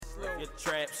Your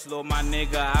trap slow, my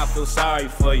nigga, I feel sorry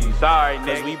for you. Sorry,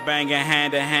 cause we banging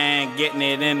hand to hand, getting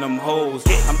it in them hoes.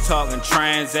 I'm talking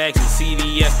transactions,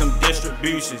 CDS, them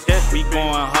distributions. We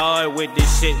going hard with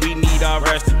this shit, we need our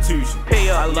restitution.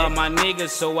 I love my niggas,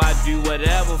 so I do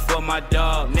whatever for my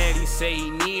dog. He say he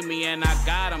need me, and I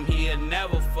got him, he'll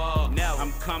never fall.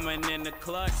 I'm coming in the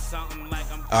clutch, something like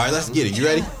I'm... All right, let's get it. You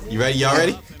ready? Y'all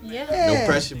ready? Yeah. No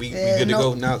pressure. We good to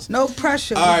go now? No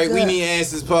pressure. All right, We Need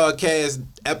Answers podcast,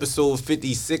 episode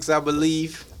 56, I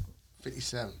believe.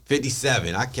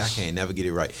 57. I can't never get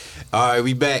it right. All right,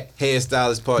 we back.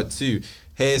 Hairstylist part 2.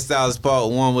 Hairstylist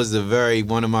part 1 was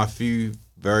one of my few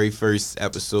very first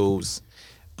episodes,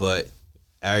 but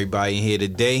everybody in here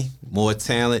today, more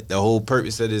talent. The whole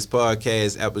purpose of this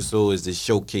podcast episode is to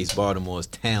showcase Baltimore's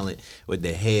talent with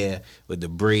the hair, with the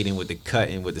braiding, with the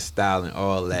cutting, with the styling,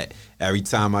 all that. Every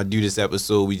time I do this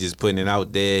episode, we just putting it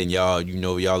out there, and y'all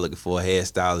looking for a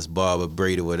hairstylist, barber,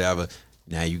 braider, whatever.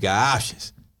 Now you got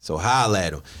options. So holla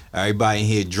at them. Everybody in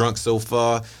here drunk so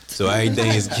far, so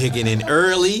everything is kicking in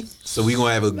early. So we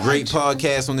gonna have a great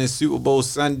podcast on this Super Bowl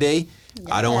Sunday. Yes.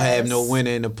 I don't have no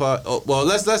winner in the part. Oh, well,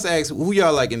 let's ask who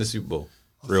y'all like in the Super Bowl,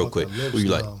 real quick. Who you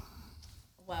like?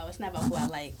 Wow, it's not about who I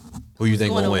like. Who you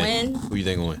think gonna win? Who you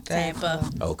think gonna win? Tampa.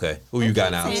 Okay. Who you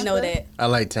got now? You know that. I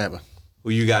like Tampa. Who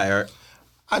you got, Eric?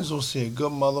 I just want to see a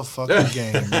good motherfucking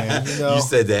game, man. You know? You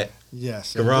said that.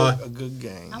 Yes, Karan? a good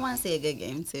game. I want to see a good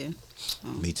game too.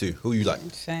 Me too. Who you like?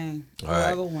 Same. All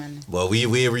right. Well,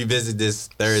 we revisit this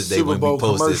Thursday Super when Bowl we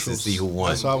post this and see who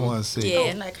won. That's what I want to see.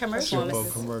 Yeah, like commercials. Super Bowl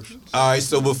commercials. All right.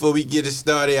 So before we get it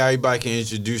started, everybody can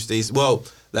introduce these. Well,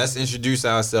 let's introduce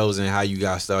ourselves and how you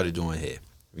guys started doing hair.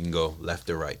 We can go left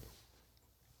to right.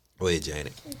 Go ahead,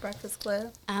 Janet. Breakfast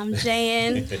Club. I'm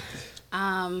Jan.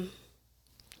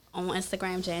 On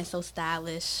Instagram, Jan So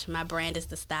Stylish. My brand is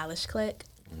The Stylish Click.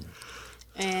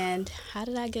 And how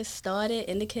did I get started?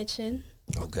 In the kitchen.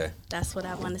 Okay. That's what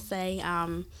I want to say.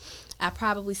 I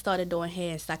probably started doing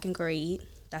hair in 2nd grade.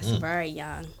 That's very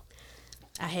young.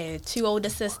 I had 2 older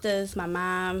sisters, my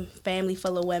mom, family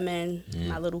full of women,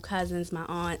 my little cousins, my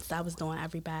aunts. I was doing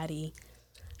everybody.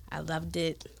 I loved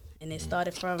it. And it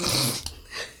started from...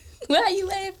 Why are you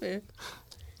laughing?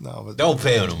 No, but don't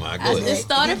pay on them, man. Go ahead. It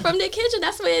started from the kitchen.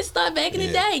 That's where it started back in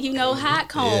the day. You know, hot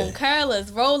comb,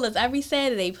 curlers, rollers every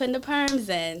Saturday, putting the perms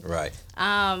in. Right.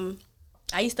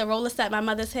 I used to roller set my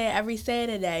mother's hair every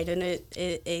Saturday. Then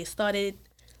it started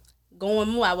going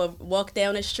more. I would walk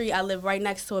down the street. I live right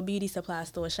next to a beauty supply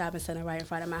store, shopping center right in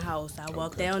front of my house. I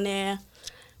walk down there,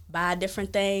 buy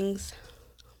different things,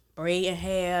 braiding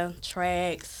hair,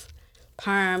 tracks,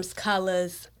 perms,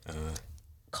 colors,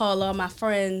 call all my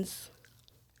friends.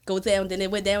 Go down, then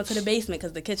it went down to the basement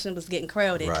because the kitchen was getting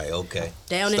crowded. Right, okay.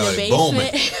 Down in the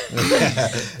basement.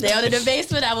 Down in the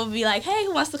basement, I would be like, hey,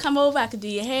 who wants to come over? I could do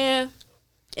your hair.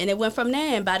 And it went from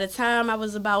there. And by the time I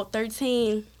was about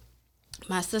 13,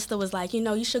 my sister was like,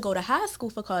 you should go to high school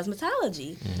for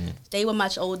cosmetology. Mm-hmm. They were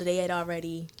much older. They had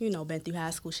already, been through high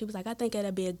school. She was like, I think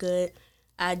that'd be a good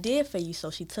idea for you.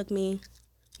 So she took me,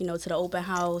 to the open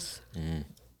house,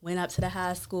 went up to the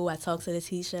high school. I talked to the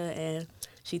teacher, and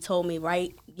she told me,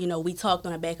 we talked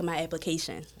on the back of my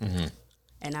application. Mm-hmm.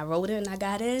 And I wrote it, and I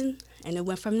got in, and it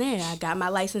went from there. I got my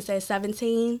license at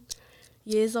 17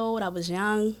 years old. I was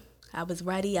young. I was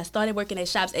ready. I started working at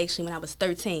shops, actually, when I was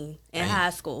 13 in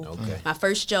high school. Okay. My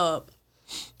first job.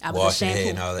 I was a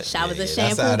shampoo. I was a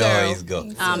shampoo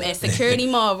girl. At Security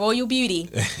Mall, Royal Beauty.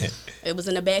 It was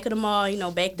in the back of the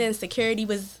mall. Back then, security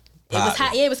was... It was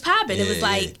hot. Yeah, it was popping. It was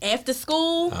like after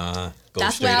school.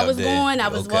 That's where I was going. I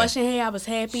was washing hair. I was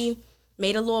happy.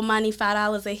 Made a little money,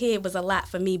 $5 a head was a lot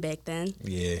for me back then.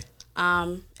 Yeah.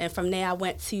 And from there, I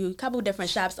went to a couple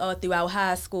different shops all throughout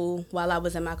high school while I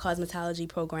was in my cosmetology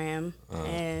program,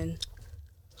 and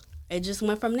it just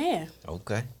went from there.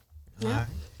 Okay. Yeah. All right.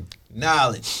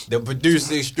 Knowledge, the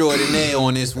producer extraordinaire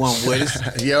on this one with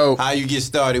us. Yo, how you get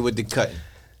started with the cutting?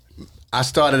 I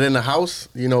started in the house,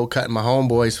 cutting my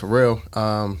homeboys for real.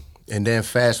 And then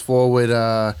fast forward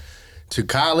to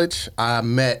college, I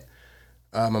met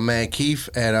my man Keith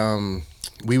at,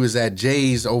 we was at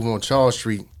Jay's over on Charles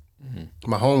Street.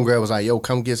 Mm-hmm. My homegirl was like, yo,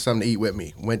 come get something to eat with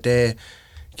me. Went there.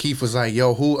 Keith was like,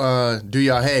 yo, who do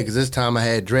y'all hair? Because this time I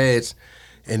had dreads.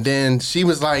 And then she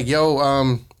was like,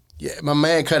 yo, yeah, my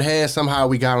man cut hair. Somehow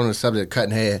we got on the subject of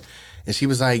cutting hair. And she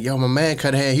was like, yo, my man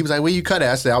cut hair. He was like, where you cut it?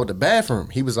 I said, out the bathroom.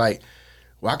 He was like,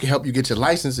 well, I can help you get your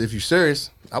license if you're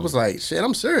serious. I was like, shit,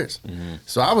 I'm serious. Mm-hmm.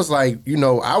 So I was like,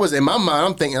 I was in my mind,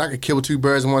 I'm thinking I could kill 2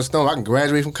 birds with one stone. I can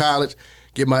graduate from college,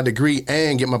 get my degree,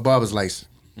 and get my barber's license.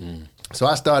 Mm. So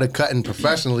I started cutting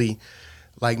professionally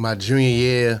like my junior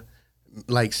year,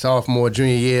 like sophomore,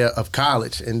 junior year of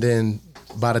college, and then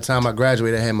by the time I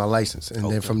graduated, I had my license,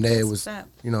 and then from there it was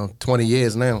 20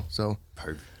 years now. So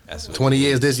Perfect. That's what 20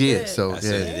 years this year. So That's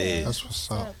what it is. That's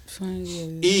what's up.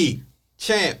 E,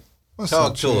 Champ, What's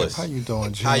talk up, to Champ? us. How you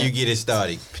doing, Champ? How you get it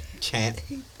started, Champ?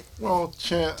 Well,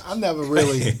 Champ, I never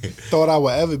really thought I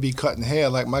would ever be cutting hair.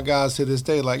 Like my guys to this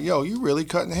day, like, yo, you really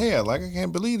cutting hair? Like, I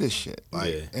can't believe this shit.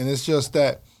 Like, Yeah. and it's just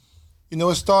that,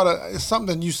 it's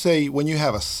something you say when you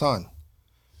have a son,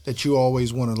 that you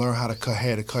always want to learn how to cut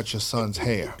hair, to cut your son's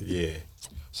hair. Yeah.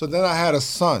 So then I had a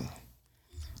son,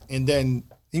 and then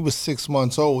he was 6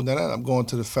 months old, and then I'm going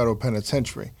to the federal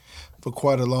penitentiary for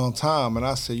quite a long time. And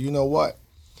I said, you know what?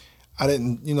 I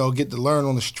didn't, get to learn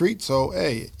on the street. So,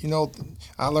 hey,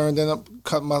 I learned then up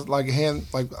cut my hand,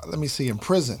 in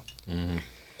prison. Mm-hmm.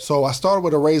 So I started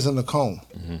with a razor and a comb.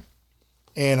 Mm-hmm.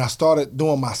 And I started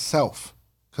doing myself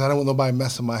because I didn't want nobody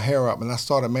messing my hair up. And I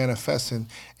started manifesting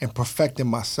and perfecting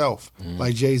myself. Mm-hmm.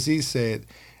 Like Jay-Z said,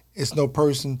 it's no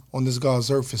person on this God's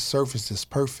surface that's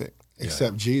perfect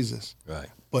except Jesus. Right.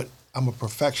 But I'm a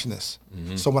perfectionist.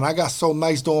 So when I got so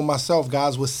nice doing myself,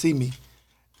 guys would see me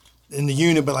in the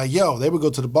unit, but like, yo, they would go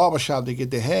to the barbershop to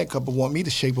get their hair cut, but want me to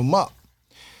shape them up.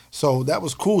 So that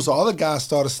was cool. So other guys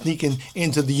started sneaking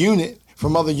into the unit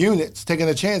from other units, taking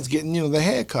a chance getting, their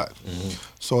hair cut.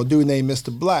 So a dude named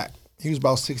Mr. Black, he was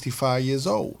about 65 years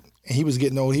old. And he was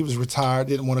getting old. He was retired,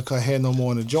 didn't want to cut hair no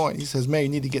more in the joint. He says, man, you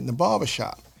need to get in the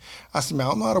barbershop. I said, man, I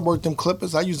don't know how to work them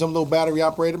clippers. I use them little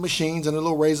battery-operated machines and a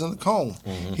little razor and a comb.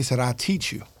 He said, I'll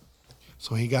teach you.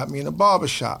 So he got me in the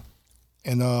barbershop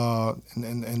in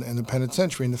the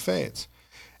penitentiary, in the feds.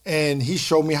 And he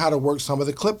showed me how to work some of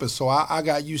the clippers. So I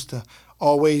got used to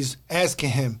always asking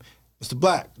him, Mr.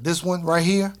 Black, this one right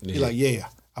here? He like, yeah.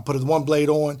 I put one blade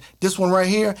on. This one right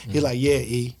here? He like, yeah,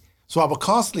 E. So I would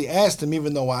constantly ask him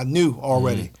even though I knew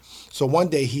already. So one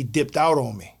day he dipped out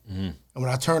on me. And when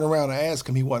I turned around and asked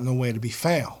him, he wasn't nowhere to be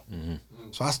found.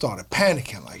 So I started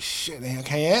panicking, like, shit, I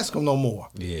can't ask him no more.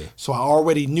 Yeah. So I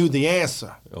already knew the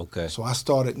answer. Okay. So I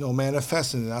started,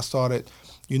 manifesting it. I started,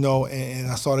 and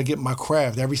I started getting my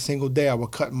craft. Every single day I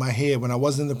would cut my hair. When I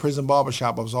wasn't in the prison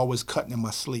barbershop, I was always cutting in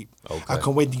my sleep. Okay. I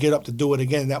couldn't wait to get up to do it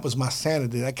again. That was my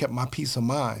sanity. That kept my peace of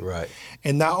mind. Right.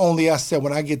 And not only I said,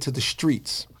 when I get to the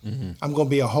streets, I'm going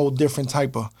to be a whole different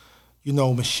type of,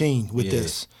 machine with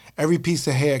this. Every piece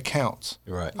of hair counts.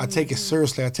 Right. I take it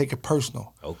seriously. I take it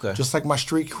personal. Okay. Just like my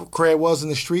street cred was in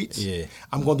the streets,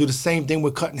 I'm going to do the same thing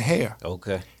with cutting hair.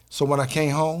 Okay. So when I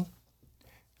came home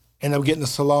and I'm getting a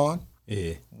salon,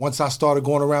 once I started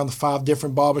going around the 5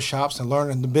 different barbershops and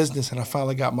learning the business, and I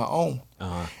finally got my own.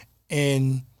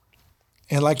 And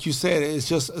like you said,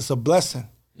 it's a blessing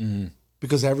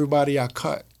because everybody I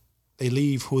cut, they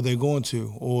leave who they're going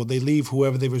to, or they leave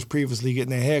whoever they was previously getting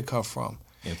their hair cut from.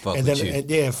 And fuck and with then,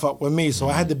 you. And fuck with me. So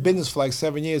I had the business for like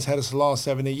 7 years, had a salon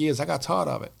 7, 8 years. I got tired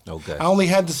of it. Okay. I only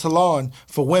had the salon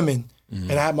for women,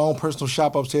 and I had my own personal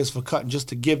shop upstairs for cutting, just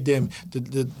to give them,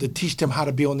 to teach them how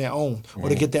to be on their own or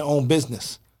to get their own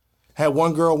business. Had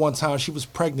one girl one time, she was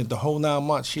pregnant the whole 9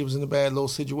 months. She was in a bad little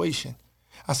situation.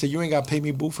 I said, you ain't got to pay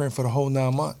me boyfriend for the whole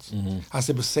 9 months. I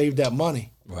said, but save that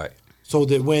money. Right. So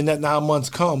that when that 9 months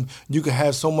come, you can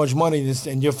have so much money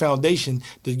in your foundation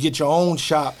to get your own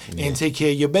shop and take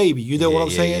care of your baby. You know what I'm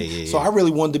saying? So I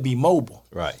really wanted to be mobile.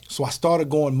 Right. So I started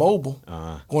going mobile,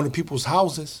 going to people's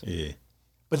houses. Yeah.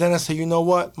 But then I said, you know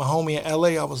what? My homie in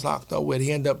L.A. I was locked up with,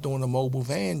 he ended up doing a mobile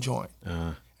van joint.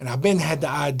 And I've been had the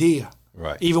idea.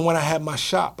 Right. Even when I had my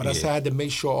shop. But I said I had to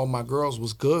make sure all my girls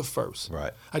was good first.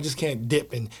 Right. I just can't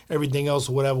dip in everything else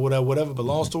or whatever. But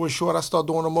long story short, I started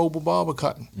doing a mobile barber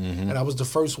cutting. And I was the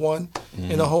first one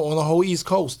on the whole East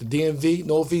Coast, the DMV,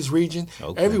 Northeast region,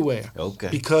 everywhere. Okay.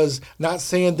 Because not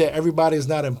saying that everybody is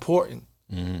not important,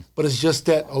 but it's just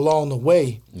that along the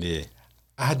way,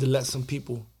 I had to let some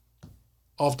people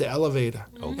off the elevator.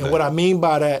 And what I mean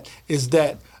by that is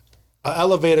that an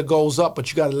elevator goes up, but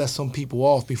you got to let some people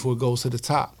off before it goes to the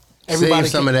top. Save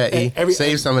some of that, E.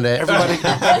 Save some of that. Everybody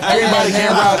can't ride.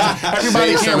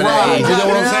 Everybody Save can't some of that, ride. E. You know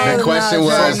what I'm saying? The question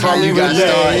was how you got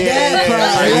started.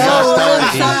 How you got started,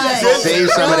 E. Save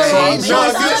some of that, E. Save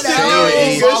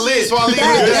it, E. So I leave it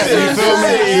with that. You feel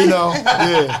me? You know?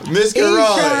 Yeah. Miss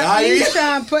Karan, how you He's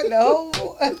trying to put the whole...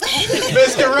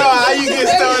 Miss Karan, how you get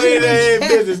started in the hair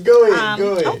business? Go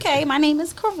ahead. Okay, my name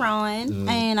is Karan,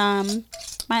 and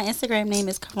my Instagram name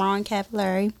is Karan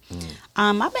Cavallari.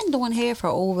 I've been doing hair for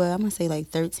over, I'm gonna say like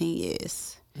 13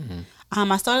 years.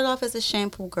 I started off as a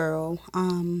shampoo girl,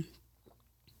 and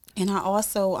I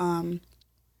also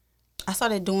I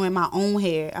started doing my own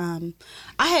hair.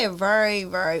 I had very,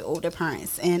 very older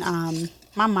parents, and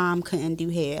my mom couldn't do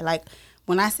hair. Like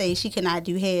when I say she could not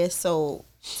do hair, so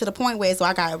to the point where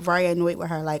I got very annoyed with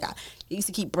her. Like I used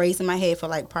to keep braids in my hair for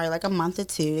like probably like a month or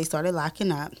two. They started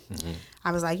locking up.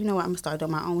 I was like, you know what, I'm gonna start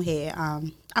doing my own hair. I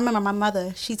remember my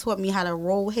mother, she taught me how to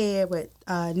roll hair with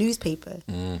newspaper.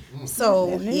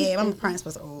 So yeah, my parents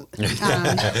was old. She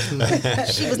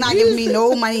was not giving me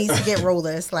no money to get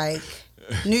rollers, like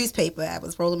newspaper. I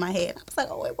was rolling my hair. I was like,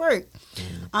 oh, it worked.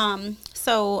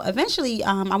 So eventually,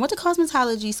 I went to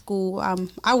cosmetology school.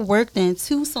 I worked in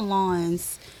 2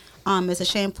 salons as a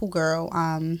shampoo girl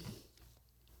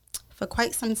for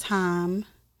quite some time.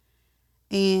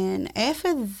 And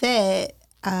after that,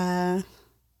 I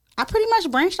pretty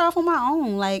much branched off on my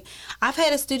own. Like, I've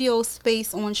had a studio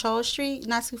space on Charles Street,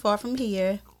 not too far from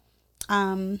here.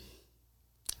 I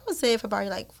was there for probably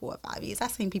like 4 or 5 years.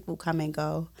 I've seen people come and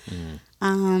go.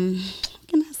 What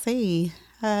can I say?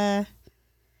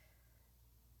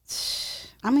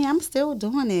 I mean, I'm still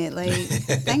doing it. Like,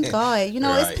 thank God. You know,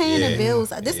 Right, it's paying the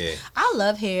bills. yeah. I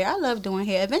love hair. I love doing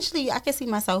hair. Eventually, I can see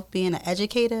myself being an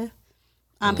educator.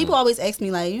 People always ask me,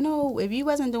 like, you know, if you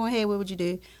wasn't doing hair, what would you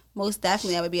do? Most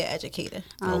definitely, I would be an educator.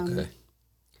 Okay.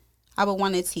 I would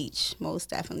want to teach, most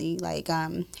definitely. Like, hair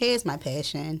is my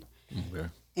passion. Okay.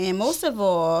 And most of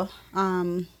all,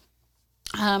 I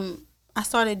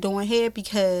started doing hair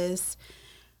because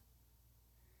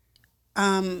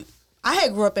I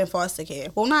had grew up in foster care.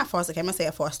 Well, not foster care. I'm going to say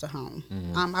a foster home.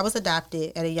 I was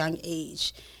adopted at a young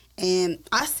age. And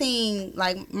I seen,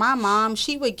 like, my mom,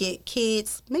 she would get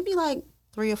kids, maybe like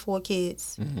 3 or 4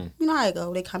 kids. You know how it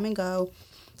go. They come and go.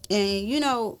 And, you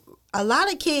know, a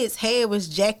lot of kids' hair was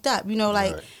jacked up. You know,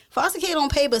 like, foster care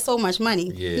don't pay but so much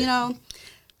money. Yeah. You know?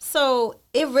 So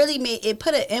it really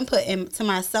put an input into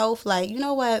myself. Like, you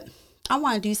know what? I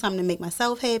want to do something to make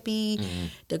myself happy.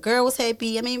 The girl was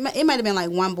happy. I mean, it might have been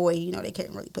like one boy. You know, they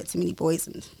couldn't really put too many boys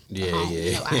in the home.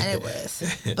 You know how it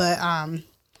was. But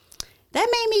that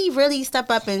made me really step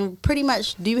up and pretty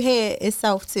much do hair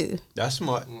itself too. That's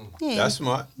smart. Yeah. That's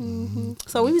smart.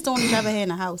 So we was doing each other hair in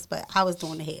the house, but I was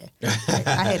doing the hair. Like,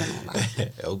 I had them on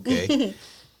live. Okay.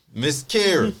 Miss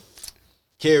Carrie.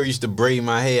 Carrie used to braid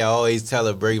my hair. I always tell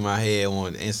her braid my hair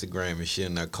on Instagram and shit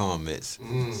in her comments.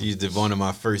 She used to be one of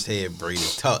my first hair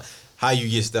braiders. Talk how you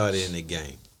get started in the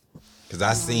game. Because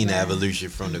I seen the evolution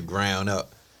from the ground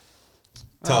up.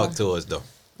 Talk to us, though.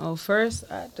 Oh, first,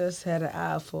 I just had an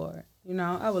eye for it. You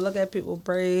know, I would look at people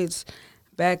braids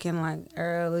back in like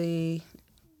early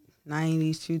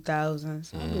 90s,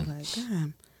 2000s. I'd be like,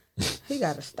 damn, he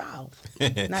got a style,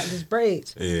 not just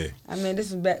braids. Yeah. I mean, this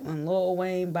is back when Lil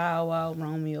Wayne, Bow Wow,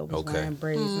 Romeo was wearing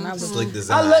braids. And I was Slick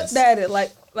designs. I looked at it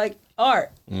like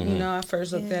art. You know, I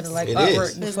first looked at it like It artwork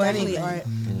is. before Definitely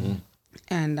anything. art.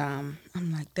 And I'm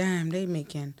like, damn, they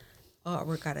making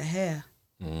artwork out of hair.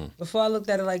 Before I looked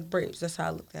at it like braids, that's how I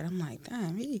looked at it. I'm like,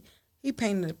 damn, he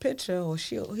painted a picture, or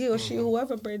he or she,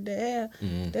 whoever braided their hair,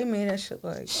 they made that shit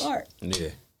like art. Yeah.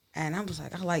 And I was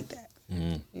like, I like that.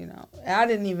 You know, I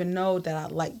didn't even know that I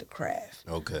liked the craft.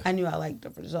 Okay. I knew I liked the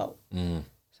result. So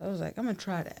I was like, I'm gonna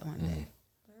try that one day.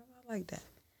 I like that.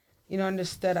 You know, and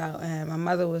just stood out. And my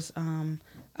mother was,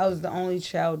 I was the only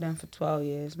child then for 12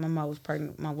 years. My mother was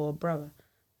pregnant with my little brother.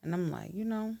 And I'm like, you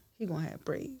know, he gonna have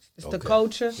braids. It's the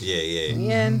culture. Yeah.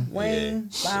 Yen,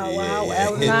 Wayne, Bow Wow, Yeah.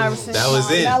 Alvin Iverson. That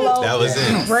was it. Mello. That was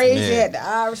it. Braids, Yeah. he had the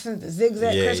Iverson, the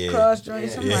zigzag crisscross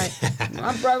joints. I'm like,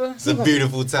 my brother, It's a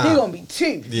beautiful time. he gonna be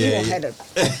cheap. Yeah, he yeah.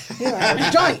 gonna have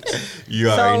a joint.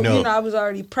 You already know. You know, I was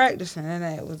already practicing, and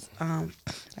it was,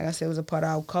 like I said, it was a part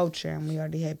of our culture, and we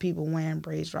already had people wearing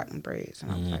braids, rocking braids,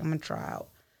 and I was like, I'm gonna try out.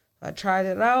 So I tried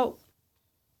it out.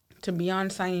 To be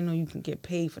honest, I didn't know you can get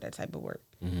paid for that type of work.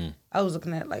 I was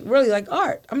looking at like really like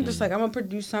art. I'm just like, I'm gonna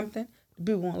produce something. The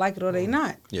people won't like it or they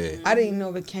not. Yeah. I didn't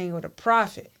know if it came with a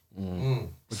profit.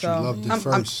 But So you loved it I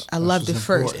first. loved it That's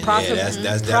first. important. Profit, that's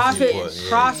definitely profit, important, yeah.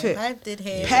 profit. I did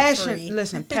hair for Passion. free.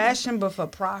 Listen, passion before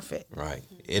profit. Right.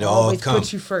 It all Always comes.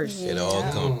 put you first. It all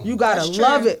comes. You gotta That's true.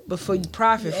 love it before you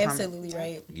profit You're from it. absolutely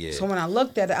right. Yeah. So when I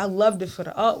looked at it, I loved it for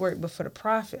the artwork, but for the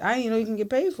profit, I didn't know you can get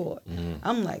paid for it.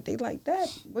 I'm like, they like that.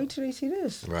 Wait till they see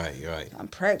this. Right. I'm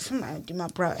practicing. I'm like, do my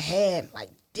brother head like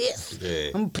this. Yeah.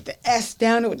 I'm gonna put the S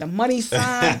down there with the money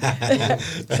sign.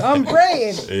 So I'm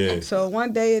braiding. Yeah. So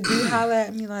one day a dude hollered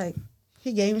at me like,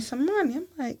 he gave me some money. I'm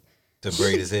like, To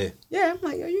braid his hair. yeah. I'm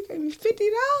like, yo, you gave me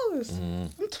 $50.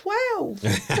 I'm 12.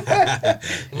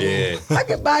 Yeah. I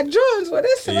could buy Jordans with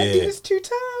this, and I Yeah. do this 2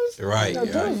 times. Right, You know,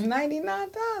 Jordans right. was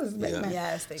 $99 back Yeah. then.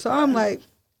 Yes, they So I'm like,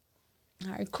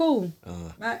 all right, cool.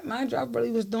 My job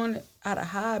really was doing it out of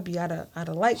hobby, out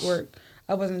of light work.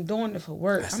 I wasn't doing it for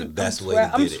work. That's the best way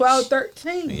to I'm get it. 12,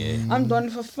 13. Yeah. I'm doing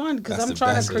it for fun because That's I'm the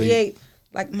trying best to way. create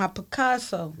like my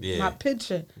Picasso, my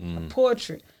picture, my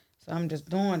portrait. So I'm just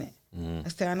doing it. I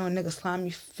said, I know a nigga slime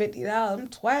me $50. I'm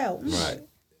 12. I'm like,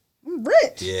 I'm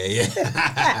rich.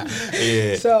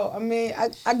 Yeah. So, I mean,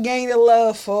 I gained a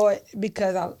love for it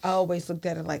because I always looked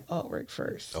at it like artwork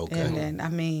first. Okay. And then, I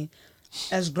mean,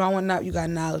 as growing up, you got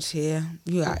knowledge here.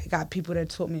 You got people that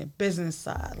taught me a business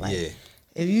side. Like,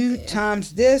 if you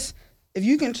times this, if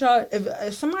you can charge,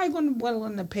 if somebody's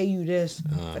willing to pay you this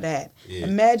for that,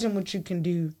 imagine what you can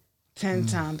do 10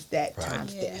 times that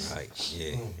times this. Right.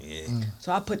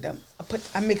 So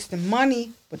I mixed the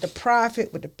money with the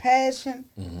profit, with the passion,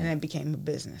 and it became a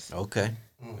business. Okay.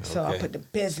 So I put the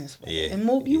business with it. And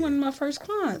you one of my first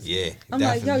clients. Yeah. I'm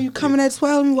like, yo, definitely. you coming at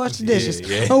 12? Let me wash the dishes.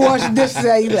 Yeah. I'm wash the dishes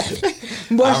at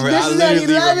 11. Wash the I dishes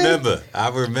at literally 11. I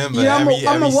remember. Yeah, I'm every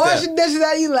going to wash step. the dishes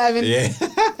at 11.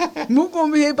 Yeah. Mook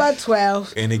going to be here by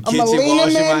 12. In the I'ma kitchen lean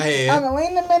washing him in- my hair. I'm going to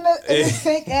lean them in the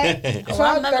sink at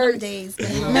I remember them 12:30. days.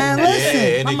 Man, listen. Yeah,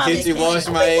 in My the mama kitchen said,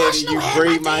 washing my hair and you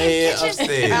braid my hair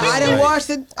upstairs. I didn't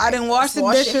Right. wash the Wash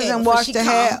your dishes hair and before wash she the come.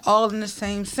 hair all in the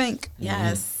same sink.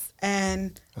 Yes.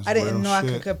 And That's I didn't real know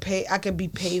shit. I could be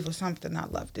paid for something I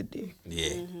love to do.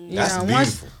 Yeah. You That's know,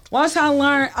 beautiful. Once I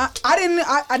learned,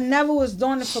 I never was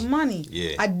doing it for money.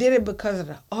 Yeah. I did it because of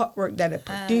the artwork that it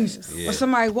produced. Yeah. When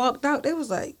somebody walked out, they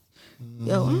was like,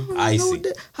 yo, Icy.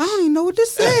 I don't even know what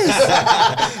this is.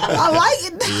 I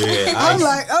like it. Yeah, I'm icy.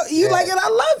 like, oh, you like it? I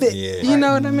love it. Yeah. You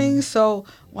know what I mean? So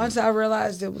once I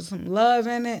realized there was some love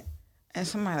in it, and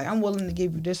somebody like, I'm willing to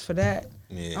give you this for that.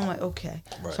 Yeah. I'm like, okay.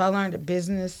 Right. So I learned the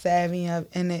business savvy of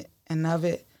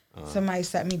it. Somebody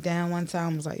sat me down one time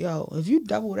and was like, yo, if you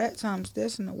double that times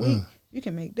this in a week, you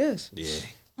can make this. Yeah.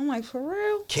 I'm like, for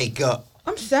real? Cake up.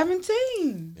 I'm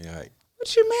 17. Yeah. Right.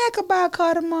 What you mean I could buy a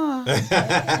car tomorrow?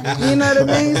 You know what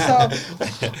I mean?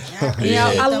 So, you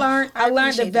know, I learned the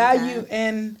appreciate value that.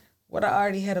 in what I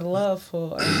already had a love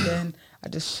for, and then I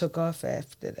just took off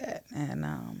after that. And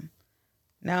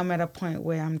now I'm at a point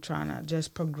where I'm trying to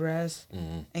just progress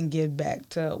and give back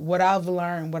to what I've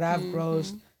learned, what I've grown,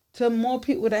 to more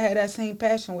people that have that same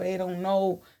passion where they don't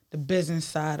know the business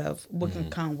side of what can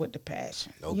come with the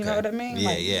passion. You know Okay. what I mean? Yeah,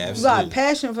 like, yeah, you got absolutely.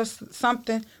 passion for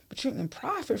something, but you can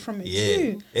profit from it Yeah.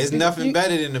 too. It's nothing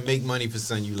better than to make money for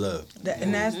something you love.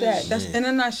 And that's that. That's in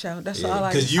a nutshell. That's all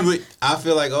I. Because I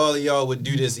feel like all of y'all would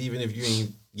do this even if you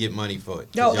ain't get money for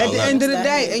it. 'Cause Yo, y'all at the love end it. of the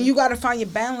day, and you got to find your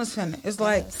balance in it. It's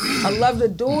like, I love to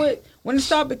do it. When it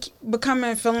start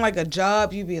becoming, feeling like a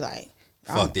job, you be like,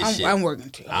 Fuck this shit. I'm working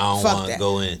too. I don't Fuck wanna that.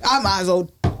 go in. I might as well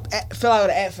fill out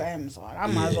an ad for Amazon. I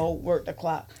might as well work the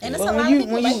clock. And it's But a when lot of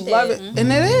people when like you that. love it,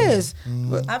 and it is.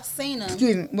 But, I've seen them.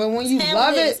 excuse me. But when you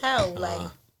love it, Hell, like,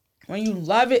 when you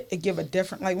love it, it give a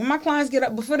different. Like when my clients get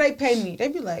up before they pay me, they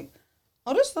be like,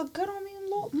 "Oh, this look good on me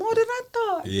more than I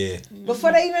thought." Yeah.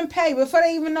 Before they even pay, before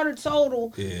they even know the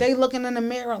total, Yeah. they looking in the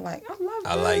mirror like, I love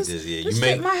this. I like this, yeah. This You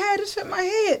fit make- my head, this fit my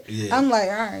head. Yeah. I'm like,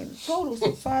 all right, total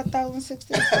is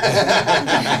 5,060.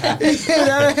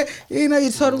 You know,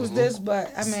 your total was this,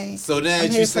 but I mean, So now I'm that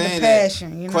here you're for the saying passion,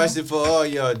 that, you know? question for all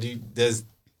y'all, does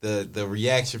the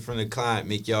reaction from the client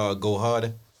make y'all go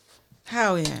harder?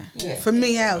 Hell yeah. For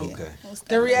me, hell yeah. Okay.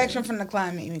 The reaction from the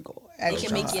client made me go it extra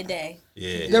can make hard. your day.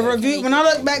 Yeah. The review, when I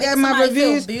look back Make at my somebody feel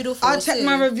reviews, beautiful, I check too.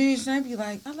 my reviews and they be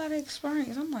like, I love the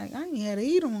experience. I'm like, I ain't had to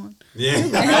eat on. Yeah.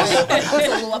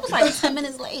 I was like 10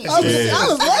 minutes late. I was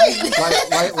late. Like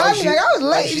I was like, I was late.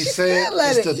 Like she She said, said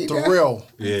let it's it, the you know? thrill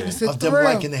Yeah. It's a of them thrill.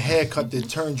 liking the haircut that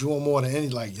turns you on more than any.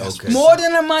 Like, yes, Okay. More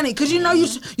than the money, cause you know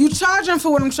you charging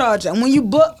for what I'm charging. When you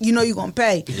book, you know you gonna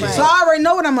pay. So I already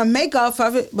know what I'm gonna make off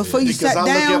of it before you because sit I look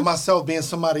at down. myself being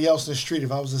somebody else in the street.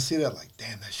 If I was to see that, like,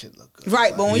 damn, that shit look good.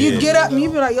 Right, but when Yeah. you get up and you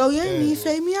be like, yo, you ain't even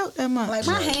fade me out that much. Like,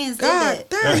 my hands did God that.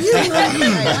 damn, you. Like, my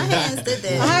hands did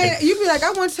that. You be like,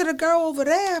 I went to the girl over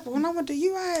there, but when I went to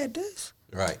you, I had this.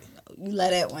 Right. You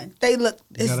love that one. They look,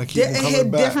 gotta it's keep 'em it coming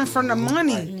hit back. different from the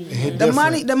money. hit The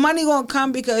different. money gonna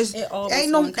come because It always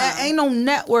ain't no gonna come. ain't no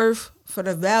net worth for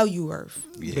the value worth.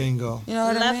 Bingo. You know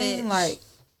what I Love mean? it. Like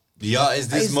Y'all, is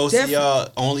this It's most different. of y'all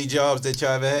only jobs that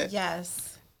y'all ever had?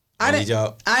 Yes. Only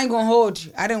job? I ain't gonna hold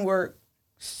you. I didn't work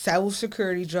civil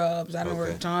security jobs. I didn't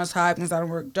Okay. work Johns Hopkins. I didn't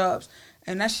work jobs.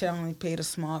 And that shit only paid a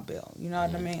small bill. You know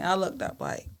what I mean? I looked up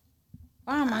like,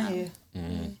 why am I here?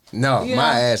 No, Yeah.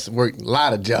 my ass worked a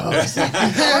lot of jobs.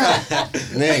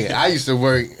 Nigga, I used to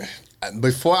work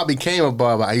before I became a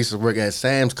barber. I used to work at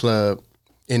Sam's Club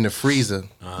in the freezer,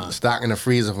 stocking the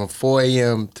freezer from 4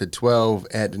 a.m. to 12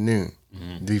 at the noon.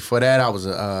 Before that, I was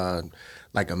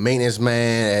like a maintenance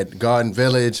man at Garden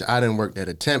Village. I done worked at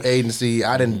a temp agency.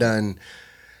 I done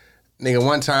Nigga,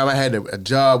 one time I had a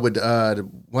job with the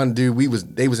one dude.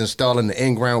 They was installing the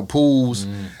in-ground pools.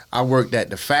 I worked at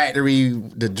the factory,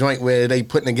 the joint where they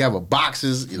putting together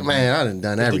boxes. Man, I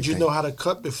done everything. Did you know how to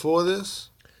cut before this?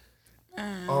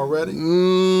 Already?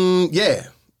 Yeah.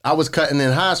 I was cutting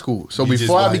in high school. So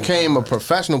before I became a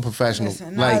professional,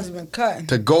 Listen, like Nas been cutting.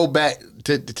 to go back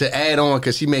to add on,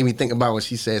 because she made me think about when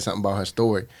she said something about her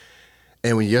story.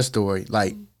 And when your story,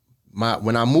 like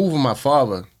when I moved with my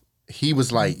father, he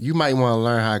was like, you might want to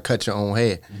learn how to cut your own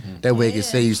hair. That way it can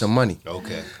save you some money.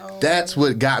 Okay. That's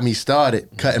what got me started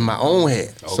cutting my own hair.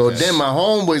 So then my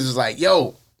homeboys was like,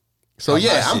 yo. So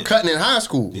yeah, I'm cutting in high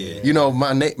school. Yeah. You know,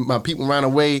 my people ran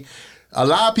away. A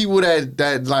lot of people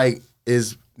that like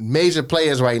is major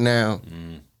players right now.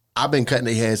 I've been cutting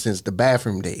their hair since the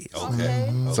bathroom days.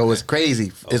 Okay. So it's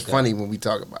crazy. It's funny when we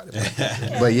talk about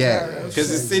it. But yeah. Because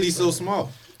the city's so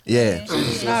small. Yeah.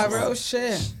 Nah, real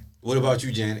shit. What about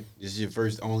you, Janet? This is your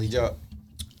first only job?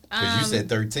 Because you said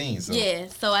 13. So. Yeah,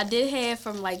 so I did hair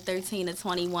from like 13 to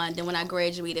 21. Then when I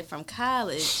graduated from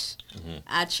college,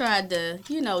 I tried to,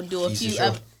 do a few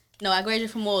up. No, I graduated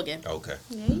from Morgan. Okay.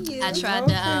 I tried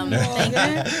to thank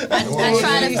you. I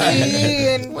tried a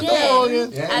few.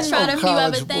 I tried a few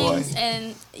other things,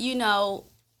 and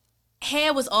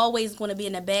hair was always going to be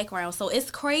in the background. So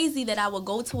it's crazy that I would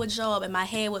go to a job and my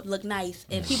hair would look nice,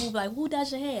 and people would be like, "Who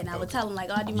does your hair?" And I would tell them like,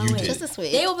 "Oh, I do my hair." Just a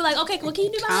switch. They would be like, "Okay, well, can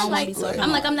you do my hair?"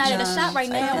 I'm like, I'm not at a shop right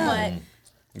now, but.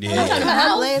 Yeah. I'm talking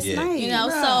about last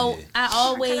night. So I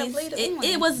always,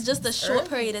 it was just a short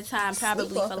period of time,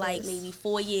 probably for like maybe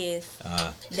 4 years,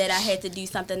 that I had to do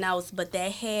something else. But that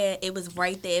hair, it was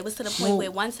right there. It was to the point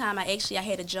where one time I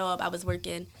had a job. I was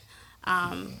working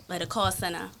at a call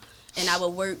center, and I would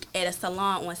work at a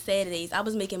salon on Saturdays. I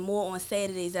was making more on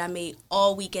Saturdays than I made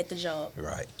all week at the job.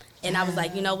 Right. And I was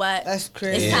like, you know what? That's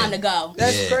crazy. It's time to go.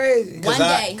 That's crazy. One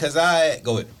day. Because I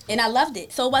go ahead. And I loved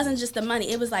it. So it wasn't just the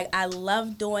money. It was like I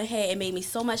loved doing hair. It made me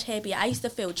so much happier. I used to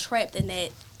feel trapped in that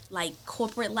like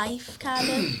corporate life kind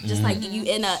of. Just like you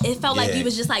it felt like you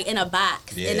was just like in a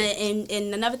box. Yeah.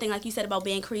 And another thing like you said about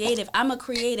being creative. I'm a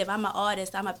creative. I'm an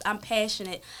artist. I'm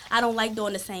passionate. I don't like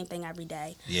doing the same thing every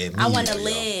day. Yeah, me I want to either,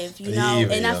 live,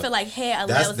 yo. I feel like hair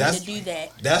allows me to do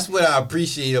that. That's what I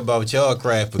appreciate about y'all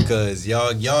craft, because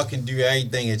y'all can do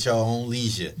everything at your own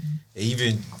leisure.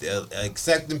 Even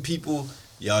accepting people,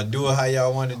 y'all do it how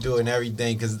y'all want to do it and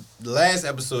everything. Because the last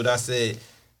episode I said,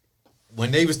 when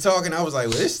they was talking, I was like,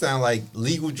 well, this sound like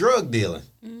legal drug dealing.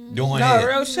 Doing No,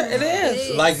 real shit. It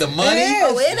is. like the money,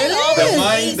 It is. the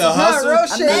money, the hustle. real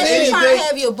shit. Imagine trying to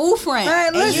have your boo friend,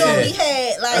 Man, and you listen. only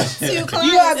had like 2 clients.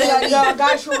 You gotta be like, yo, I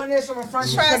got you on this, I'm gonna front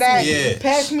you for that. Yeah.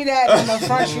 Pass me that, I'm gonna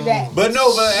front you that. But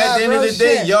no, but at the end of real the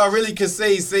day, shit. y'all really could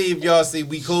say if y'all say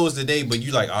we closed today, but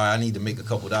you like, all right, I need to make a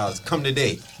couple dollars. Come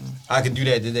today. I can do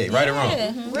that today. Right or wrong?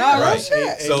 No, real Right.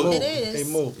 shit. So It is.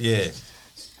 Hey, Mo. yeah.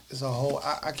 It's a whole.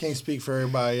 I can't speak for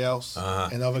everybody else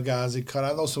and other guys that cut.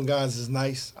 I know some guys is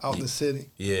nice out in the city,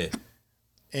 Yeah.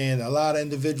 and a lot of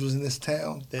individuals in this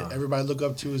town that everybody look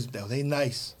up to is they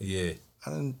nice. Yeah. I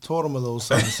done taught them a little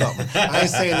something. I ain't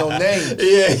saying no names.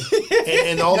 Yeah.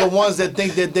 And all the ones that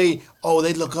think that they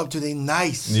look up to, they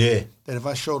nice. Yeah. That if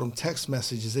I show them text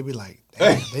messages, they be like,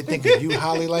 damn, they think of you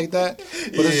highly like that.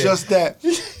 But it's just that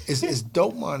it's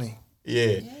dope money.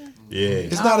 Yeah. Yeah.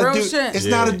 It's not a real dude. shit. It's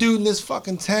not a dude in this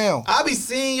fucking town. I be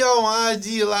seeing y'all on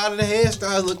IG. A lot of the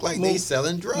hairstyles look like they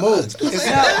selling drugs. It's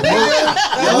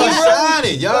Y'all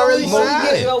shining. Y'all really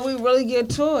shining. We really get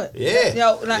to it. Yeah.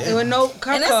 Yo, like, with no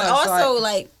cut And that's cards, also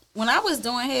like when I was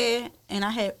doing hair, and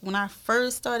when I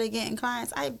first started getting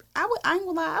clients, I ain't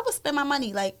gonna lie, I would spend my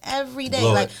money like every day,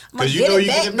 Blow like it. I'm gonna 'Cause you get know it you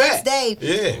back get it next back. day.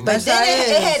 Yeah. But That's then how it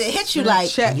it had is. to hit you like,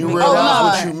 Check You me. realize oh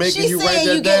what you no, making, she's you write saying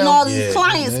that you getting down. all these Yeah.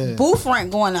 clients, Yeah. booth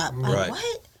rent going up. Like Right.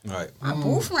 what? Right. My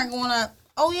booth rent going up.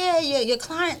 Oh yeah, your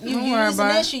client, you Don't worry using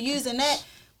about this, it. you using that.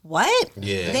 What?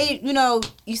 Yeah. They,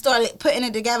 you started putting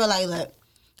it together like, look,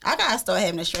 I gotta start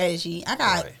having a strategy. I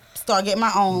gotta Right. start getting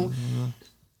my own.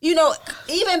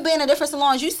 Even being in different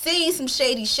salons, you see some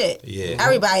shady shit. Yeah.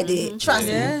 Everybody did. Trust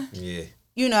Yeah. Yeah.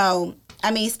 me.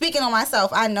 I mean, speaking on myself,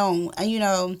 I know,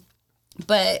 and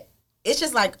but it's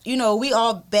just like, we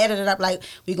all battered it up like,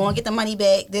 we gonna get the money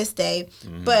back this day.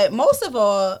 But most of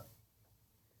all,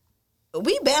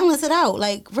 we balance it out.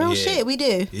 Like, real Yeah. shit, we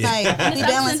do. Yeah. Like, we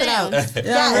It's balance ups it out. and downs.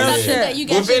 Yeah, real It's shit. that you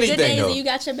got With your anything, good days though. and you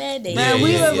got your bad days. Man, Yeah,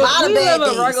 we yeah, live, yeah. A, Lot of we bad live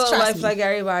a days, regular trust life me. like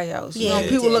everybody else. Yeah.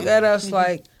 People look at us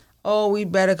like, oh, we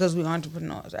better because we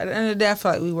entrepreneurs. At the end of the day, I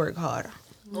feel like we work harder.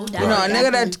 No A doubt.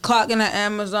 nigga that's clocking at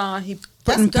Amazon, he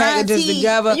putting packages guaranteed.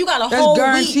 together. You got a That's whole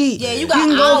guaranteed. week. Yeah, you got can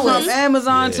go hours. from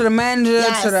Amazon to the manager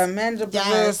Yes. to the manager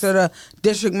Yes. to the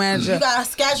district manager. You got a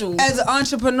schedule. As an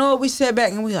entrepreneur, we sit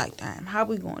back and we like, damn, how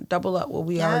we going to double up what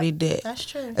we Yep, already did? that's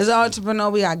true. As an entrepreneur,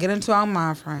 we got to get into our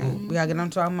mind frame. We got to get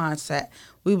into our mindset.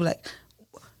 We be like,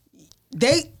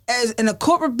 as in a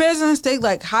corporate business, they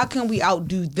like, how can we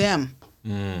outdo them?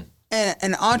 And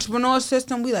in the entrepreneur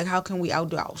system, we like, how can we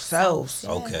outdo ourselves?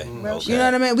 Okay. You know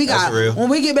what I mean? We That's got real. when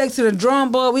we get back to the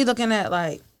drawing board, we looking at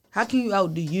like, how can you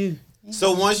outdo you?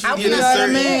 So once you How get can a You know what I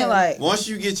certain, mean? Like once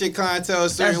you get your clientele a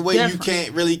certain That's way, you different.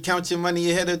 can't really count your money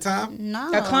ahead of time.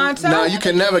 no. a clientele. No, you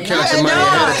can never count your money No,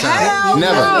 ahead of hell time.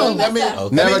 Never. no. Let me, Never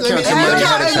let me- count let your me- money You ahead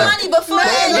count of your time. money before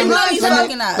Man, you know let me- you let me-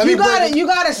 fucking up. let me You break gotta, you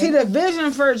gotta see the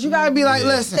vision first. You gotta be like,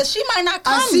 listen, Because she might not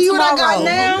come I see what I got tomorrow.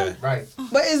 now, Okay. Right.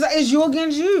 but it's you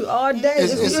against you all day.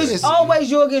 It's it's- always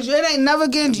you against you. It ain't never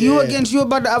against you Yeah. against you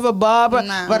about the other barber,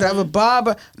 Nah. about the other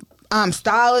barber,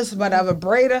 stylist, about the other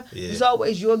braider. Yeah. It's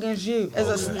always you against you.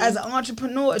 As an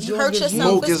entrepreneur, it's you hurt against yourself.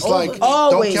 you. Mook is It's like, over.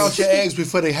 Always. don't count your eggs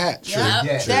before they hatch.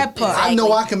 Yep. That part. I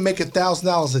know I can make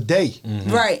 $1,000 a day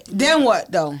Right. Then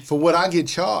what though? for what I get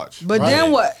charged. But right?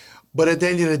 then what? But at the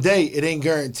end of the day, it ain't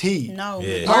guaranteed. No.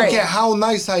 Yeah. I don't Right. care how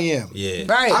nice I am. Yeah.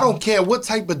 Right. I don't care what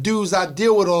type of dudes I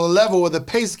deal with on a level with a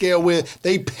pay scale where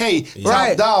they pay top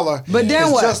Right. dollar. But then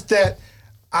it's what? just that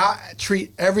I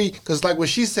treat because like what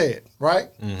she said, right?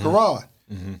 Quran.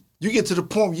 You get to the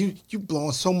point where you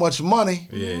blowing so much money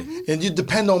and you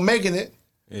depend on making it.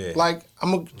 Yeah. Like,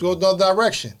 I'm going to go the other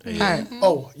direction. Right.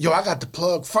 Oh, yo, I got the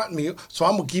plug fronting me, so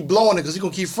I'm going to keep blowing it because he's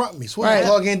going to keep fronting me. So Right. the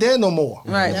plug ain't there no more.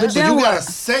 Right. But So then you what? got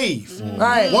to save.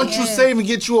 Right. Once you save and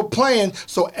get you a plan,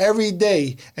 so every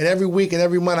day and every week and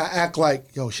every month I act like,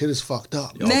 yo, shit is fucked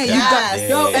up. Now you Yes. got,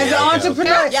 yo, Yeah, as an yeah,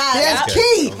 entrepreneur, Yes. that's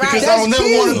key. Right. Because That's I don't never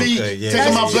key. want to be Okay, yeah.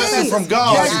 taking my That's blessing key. from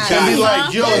God That's and be key.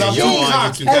 like, yo, Yeah, I'm you too on,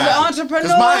 cocky. you As an got it. entrepreneur,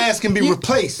 Because my ass can be you-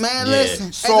 replaced. Man, Yeah.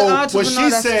 listen. So as an what entrepreneur, she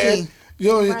that's said, key. you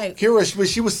know, Right. Kira, what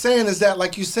she was saying is that,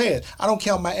 like you said, I don't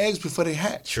count my eggs before they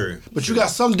hatch. True. But you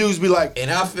got some dudes be like, And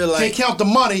I feel can't like count the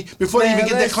money before they Man, even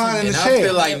get their listen. client in And the I chair.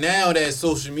 feel like now that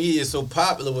social media is so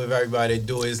popular with everybody that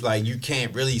do it, it's like you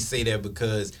can't really say that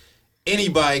because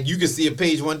anybody, you can see a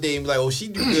page one day and be like, oh, she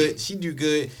do good, she do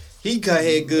good, he cut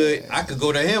hair good, I could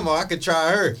go to him or I could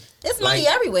try her. It's money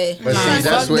Like- everywhere. But see, Nah, that's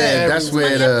fuck where that. that's where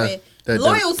Money the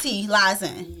everywhere. Loyalty lies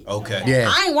in. Okay.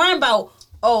 yeah. I ain't worrying about.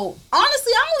 Oh,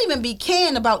 honestly, I don't even be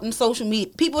caring about them social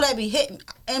media people that be hitting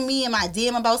and me and my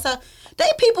DM about stuff. They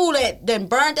people that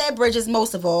burn their bridges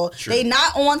most of all. True. They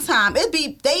not on time.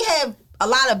 They have a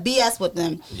lot of BS with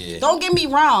them. Yeah. Don't get me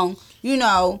wrong. You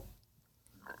know,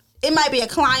 it might be a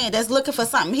client that's looking for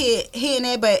something here and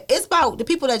there, but it's about the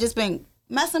people that just been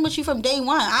messing with you from day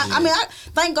one. I mean,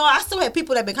 thank God I still have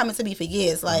people that been coming to me for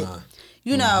years. Like,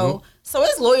 you know, so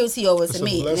it's loyalty over to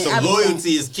me. blessing. So And everything. loyalty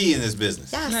is key in this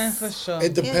business. Yes. Man, for sure.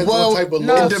 it depends Well, what type of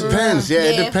no, it loyalty. depends. Yeah,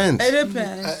 it Yeah. depends. It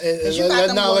depends. And you got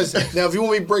them now, ones. listen, now, if you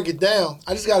want me to break it down,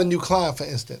 I just got a new client, for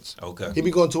instance. Okay. He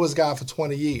been going to his guy for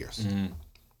 20 years.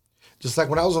 Just like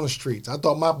when I was on the streets. I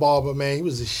thought my barber, man, he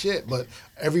was the shit. But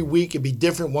every week it'd be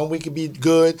different. One week it'd be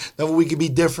good. Another week it'd be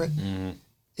different.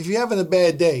 If you're having a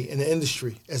bad day in the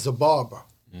industry as a barber,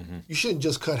 you shouldn't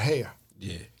just cut hair.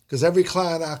 Yeah. Because every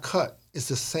client I cut is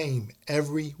the same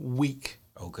every week.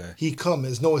 Okay. He come.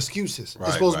 There's no excuses. Right,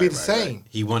 it's supposed to be right, the right, same. right.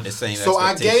 He want the same. So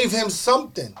I expectations. gave him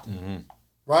something,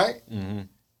 right?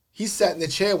 He sat in the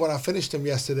chair when I finished him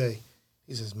yesterday.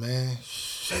 He says, man,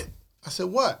 shit. I said,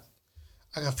 what?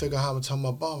 I got to figure out how I'm going to tell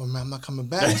my barber, man, I'm not coming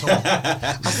back to him.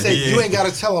 I said, you ain't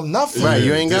got to tell him nothing. Right,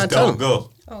 you ain't Just got to tell don't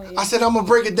him. go. I said, I'm going to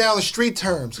break it down in street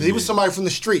terms. Because he was somebody from the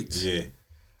streets. Yeah.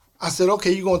 I said,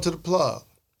 okay, you going to the plug.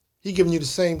 He giving you the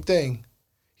same thing.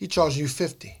 He charging you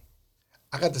 50.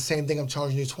 I got the same thing, I'm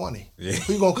charging you 20. Yeah.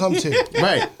 Who you going to come to?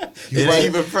 Right. It right. ain't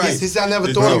even price. He said, I never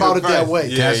It's thought even about it that price. way.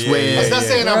 Yeah, That's yeah, where- yeah, That's not yeah.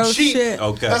 saying I'm Real cheap. shit.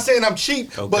 Okay. Not saying I'm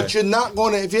cheap, Okay. but you're not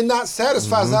going to, if you're not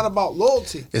satisfied, it's not about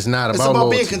loyalty. It's not It's about about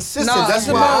being loyalty. consistent. No, That's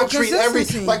it's why I about treat every,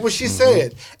 consistency. like what she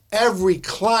said, every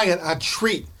client I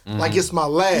treat like it's my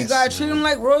last. You gotta treat them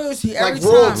like royalty every Like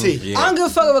time. royalty. Yeah. I don't give a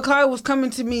fuck if a client was coming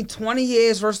to me 20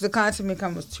 years versus the client to me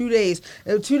coming was 2 days.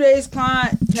 If a 2 days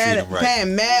client Treat 'em right.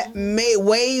 paying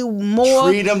way more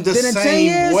Treat 'em the than a 10 same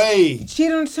years, way. Treat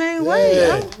them the same way.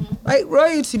 Yeah. Yo. Like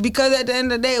royalty, because at the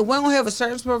end of the day, if we don't have a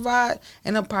service to provide,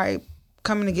 and they'll probably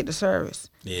coming to get the service.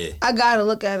 Yeah. I gotta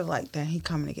look at it like that. He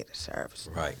coming to get the service,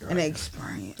 Right, And the right.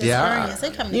 experience. Yeah. Experience, they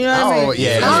coming You know what I Oh, mean?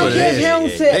 yeah, that's I don't what it care if is. he don't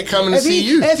Yeah, sit- They coming to if see he,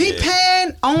 you. If he Yeah.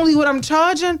 paying only what I'm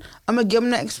charging, I'm gonna give him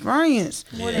the experience.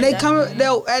 than They that. come.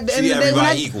 They'll at the end Treat of the day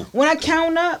everybody equal. when I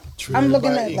count up, Treat I'm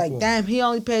looking at everybody like, equal. damn, he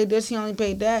only paid this, he only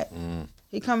paid that.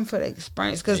 He coming for the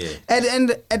experience. Because at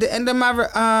the end of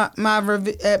my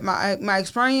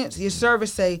experience, your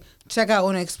service say, check out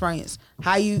on the experience.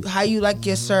 How you like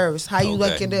your service? How you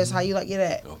like your this? How you like your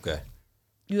that? Okay.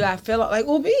 You gotta fill out like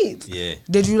Uber Eats. Yeah.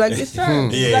 Did you like your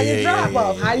service? Did you like your drop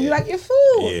off? How do you like your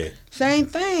food? Yeah. Same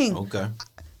thing. Okay.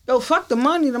 Yo, fuck the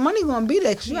money. The money gonna be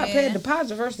there because you gotta pay a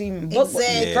deposit first to even book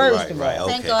Exactly. first right, of all. right.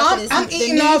 Okay. Thank God for this. I'm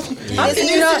eating off. I'm It's a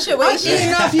eating new off. I'm situation.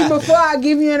 eating off you before I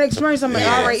give you an experience. I'm gonna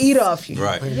already eat off you.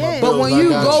 Right. Yeah. But when you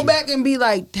go back and be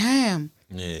like, damn,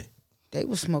 Yeah. they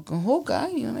was smoking hookah,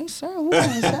 they serve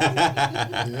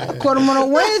hookah. I caught them on a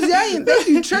Wednesday. They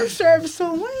do church service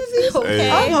on Wednesdays.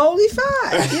 Okay. I'm holy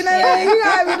five. You know what I mean? You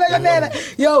gotta be looking at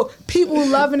that. Yo, people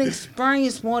love an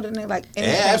experience more than they like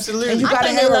anything. Yeah, absolutely. And you I gotta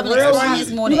think they have love a an real experience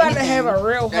more you than gotta have anything. a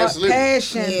real heart Absolutely.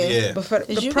 passion. Yeah. But for the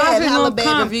Because you profit have hella don't bad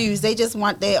come. reviews. They just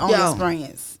want their own Yo.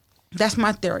 experience. That's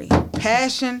my theory.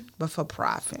 Passion, but for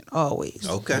profit, always.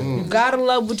 Okay. You gotta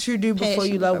love what you do before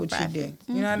Passion you love for what you profit.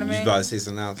 do. You know what I You mean? about to say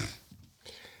something else?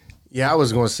 Yeah, I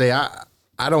was gonna say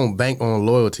I don't bank on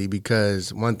loyalty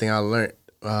because one thing I learned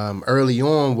early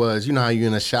on was how you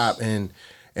in a shop and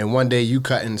one day you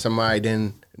cutting somebody,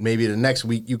 then maybe the next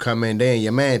week you come in there and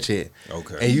your man shit.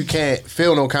 Okay. And you can't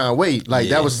feel no kind of weight. Like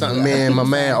Yeah. that was something my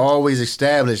man always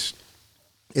established.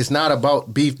 It's not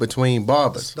about beef between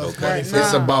barbers. Okay.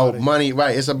 It's about money,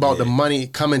 right? It's about the money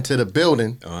coming to the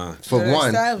building for To the one,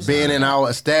 establishment. being in our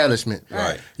establishment,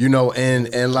 Right.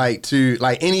 and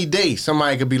like any day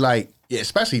somebody could be like, yeah,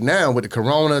 especially now with the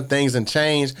corona, things and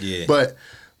changed. Yeah. But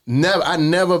I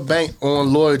never bank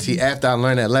on loyalty after I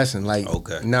learned that lesson. Like,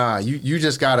 Okay. nah, you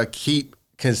just gotta keep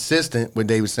consistent. What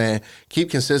they were saying,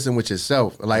 keep consistent with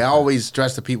yourself. Like I always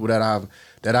stress to people that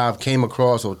I've came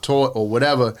across or taught or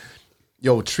whatever.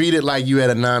 Yo, treat it like you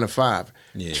had a 9 to 5.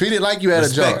 Yeah. Treat it like you had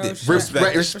Respect a it. job.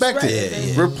 Respect it. Respect it. Yeah,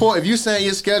 yeah. Report. If you saying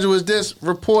your schedule is this,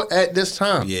 report at this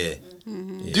time. Yeah.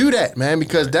 Do that, man,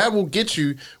 because that will get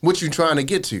you what you're trying to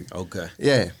get to. Okay.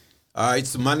 Yeah. All right.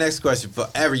 So my next question for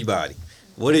everybody: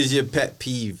 what is your pet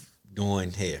peeve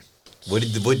doing here? What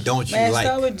don't you Man, like?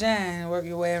 start with John. Work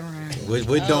your way around.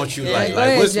 What don't you yeah. like? Go Like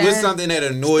ahead, what's John. something that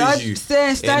annoys Start- you?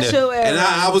 start And, your way and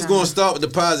I around, was John. going to start with the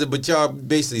positive, but y'all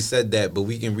basically said that. But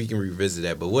we can revisit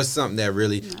that. But what's something that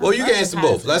really? Well, you can answer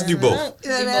both. Let's do both.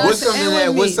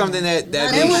 What's something that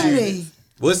makes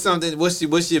you?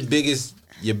 What's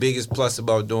your biggest plus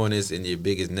about doing this and your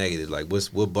biggest negative? Like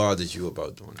what bothers you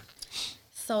about doing it?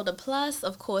 So the plus,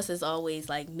 of course, is always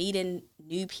like meeting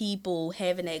new people,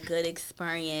 having that good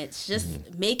experience, just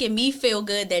making me feel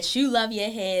good that you love your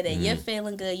head and you're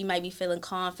feeling good. You might be feeling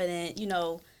confident.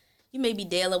 You may be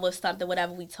dealing with something,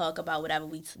 whatever we talk about, whatever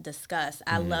we discuss.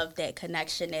 I love that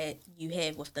connection that you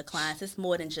have with the clients. It's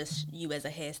more than just you as a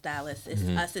hairstylist. It's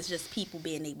us. It's just people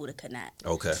being able to connect.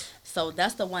 Okay. So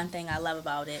that's the one thing I love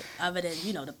about it, other than,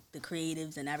 the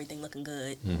creatives and everything looking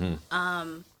good.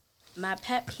 My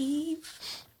pet peeve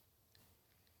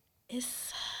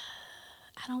is,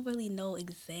 I don't really know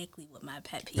exactly what my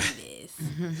pet peeve is.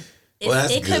 Well,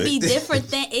 that's it could good. be different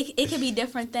it could be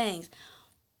different things.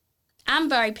 I'm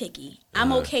very picky.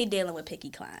 I'm okay dealing with picky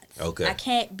clients. Okay. I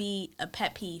can't be a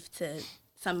pet peeve to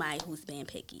somebody who's being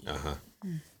picky.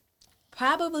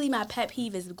 Probably my pet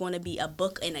peeve is going to be a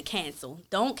book and a cancel.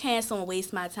 Don't cancel and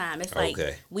waste my time. It's like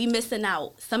we missing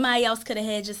out. Somebody else could have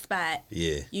had your spot.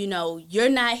 Yeah. You're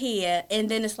not here, and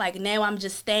then it's like now I'm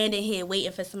just standing here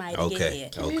waiting for somebody to get here.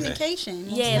 Communication.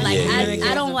 Yeah, like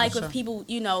Yeah. I don't like For when sure. people,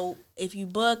 if you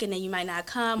book and then you might not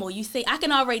come, or you say, I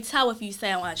can already tell if you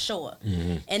sound unsure.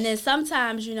 And then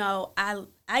sometimes,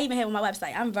 I even have on my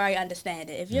website, I'm very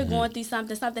understanding. If you're going through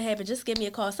something happened, just give me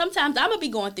a call. Sometimes I'm going to be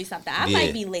going through something. I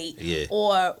might be late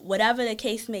or whatever the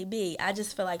case may be. I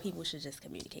just feel like people should just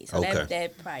communicate. So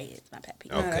that probably is my pet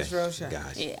peeve. Okay. that's real shit.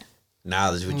 Gotcha. Yeah.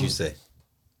 Knowledge, what you say?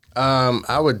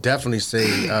 I would definitely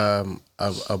say a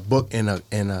book and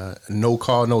a no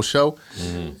call, no show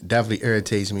definitely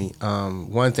irritates me.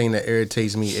 One thing that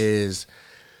irritates me is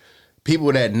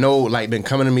people that know, like, been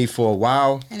coming to me for a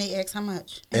while. And they ask how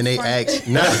much. And they ask,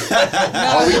 no.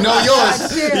 Oh, we know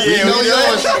yours. We know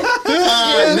yours.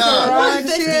 No.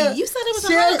 Chill. You said it was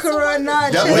Chill, 100. Corona.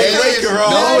 That- Chill. wait,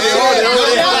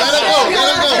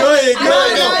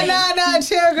 No,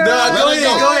 chill, girl. Go ahead.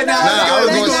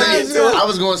 I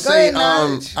was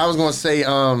gonna say,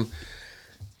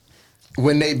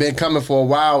 when they've been coming for a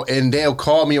while and they'll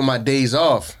call me on my days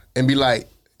off and be like,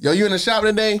 yo, you in the shop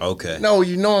today? Okay. No,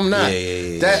 I'm not.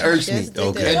 Yeah. That irks me.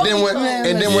 Okay. And then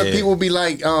when Yeah. people be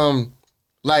like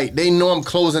they know I'm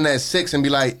closing at 6 and be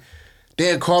like,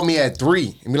 they'll call me at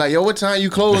 3 and be like, yo, what time you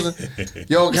closing?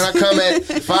 Yo, can I come at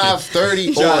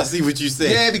 5:30? Trying to see what you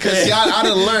say. Yeah, because see, I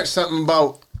done learned something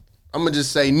about, I'm gonna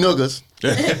just say niggas.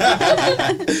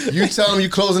 You tell them you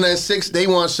closing at 6, they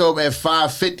want to show up at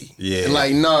 5:50. Yeah.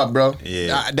 Like, nah, bro.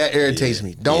 Yeah. That irritates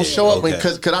me. Don't show up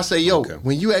because I say, yo,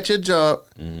 when you at your job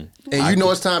and you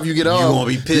know it's time for you to get off, gonna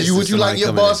be pissed would you like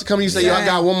your boss to come and you say, yo, I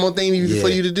got one more thing for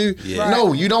you to do? Yeah.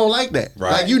 No, you don't like that.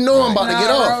 Right. Like, you know I'm about to get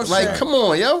off. real Like, shit. come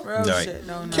on, yo. Real Right. shit.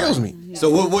 No. Kills me. So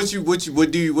what's your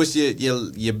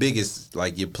biggest,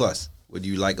 like, your plus? What do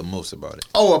you like the most about it?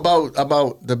 Oh,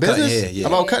 about the business? hair, yeah.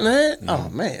 About cutting the hair? Oh,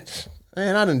 man.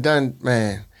 Man, I done,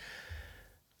 man.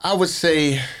 I would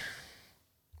say,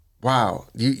 wow.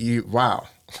 Wow.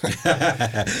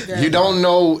 You don't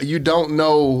know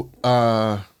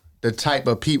the type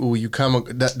of people you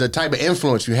the type of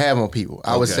influence you have on people.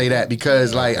 I would say that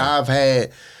because like I've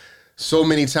had so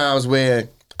many times where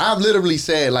I've literally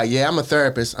said like, yeah, I'm a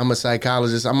therapist, I'm a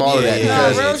psychologist, I'm all of that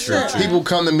because people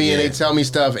come to me and they tell me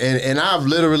stuff and I've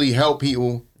literally helped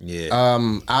people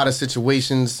out of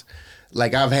situations.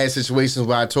 Like I've had situations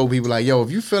where I told people like, yo,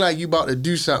 if you feel like you about to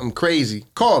do something crazy,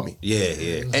 call me.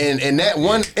 Yeah. And that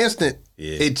one instant,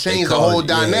 it changed the whole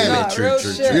dynamic. True.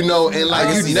 You know, and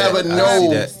like you never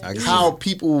know how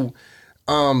people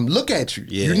look at you.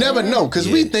 Yeah. You never know because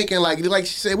we thinking like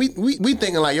she said, we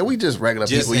thinking like, yo, we just regular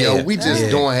people. hair. Yo, we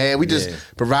just doing hair. We just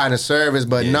providing service.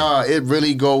 But nah, it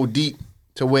really go deep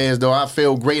to where as though I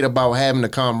feel great about having the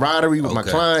camaraderie with my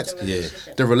clients. Yeah.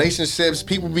 The relationships,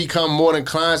 people become more than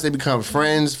clients. They become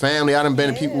friends, family. I done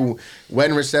been to people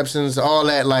wedding receptions, all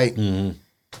that. Like,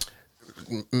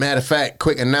 matter of fact,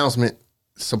 quick announcement.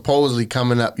 Supposedly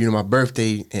coming up, my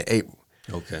birthday in April.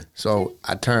 Okay. So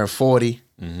I turned 40.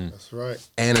 That's right.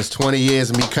 And it's 20 years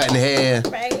of me cutting hair.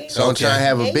 Right. So I'm trying to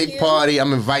have a big party.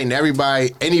 I'm inviting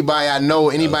everybody, anybody I know,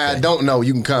 anybody I don't know,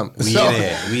 you can come. We in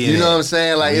there. You know what I'm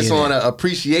saying? Like it's on an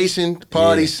appreciation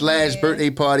party / birthday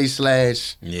party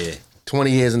 /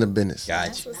 20 years in the business.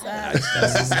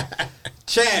 Gotcha.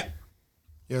 Champ,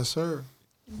 Yes, sir.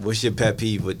 what's your pet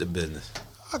peeve with the business?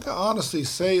 I can honestly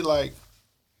say like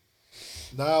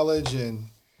knowledge and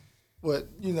what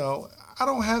I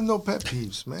don't have no pet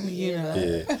peeves, man.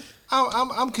 Yeah.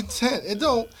 I'm content. It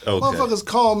don't Okay. motherfuckers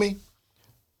call me.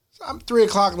 I'm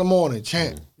 3:00 in the morning.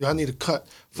 Champ, I need a cut.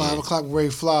 5:00 ready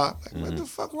to fly. Like, what the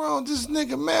fuck wrong with this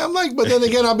nigga, man? I'm like, but then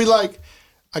again, I'll be like,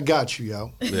 I got you,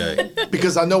 yo, Yeah.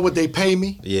 because I know what they pay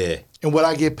me Yeah. and what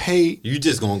I get paid, You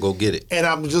just gonna go get it. and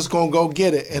I'm just gonna go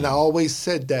get it. And I always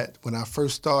said that when I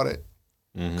first started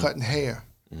cutting hair.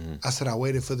 I said I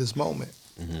waited for this moment.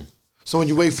 So when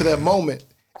you wait for that moment,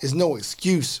 there's no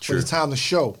excuse for the time to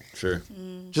show. Sure.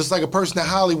 Just like a person in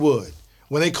Hollywood,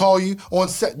 when they call you on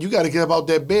set, you got to get up out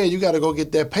that bed. You got to go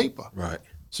get that paper. Right.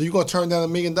 So you gonna turn down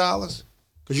 $1 million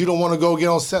because you don't want to go get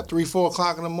on set 3, 4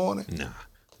 o'clock in the morning. Nah.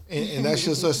 And that's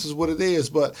just what it is.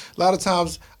 But a lot of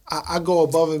times I go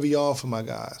above and beyond for my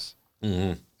guys,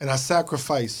 and I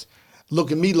sacrifice. Look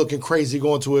at me looking crazy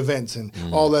going to events and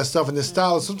all that stuff. And the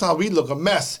stylists, sometimes we look a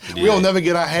mess. We don't never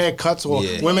get our hair cuts, or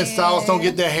women stylists don't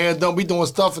get their hair done. We doing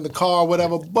stuff in the car or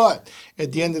whatever. But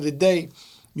at the end of the day,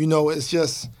 it's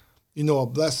just, a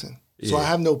blessing. So I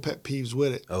have no pet peeves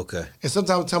with it. Okay. And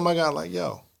sometimes I tell my guy, like,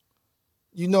 yo,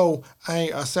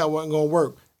 I said I wasn't going to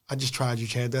work. I just tried you,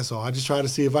 Chad. That's all. I just tried to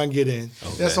see if I can get in.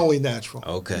 Okay. That's only natural.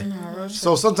 Okay.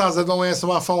 So sometimes I don't answer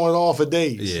my phone at all for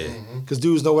days. Yeah. Because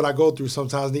dudes know what I go through.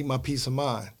 Sometimes need my peace of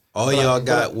mind. All y'all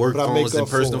got but work I make phones and up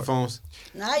for personal it. phones?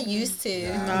 I used to.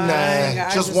 Nah,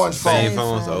 just one phone. Same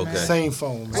phones? Okay. Same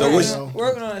phone. So what's-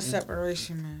 Working on a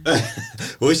separation, man.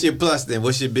 What's your plus then?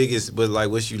 What's your biggest,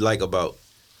 what's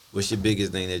your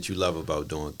biggest thing that you love about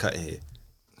doing cutting hair?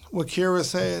 What Kira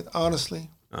said, honestly,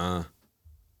 Uh-huh.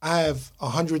 I have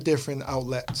 100 different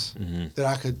outlets that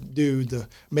I could do to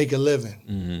make a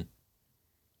living.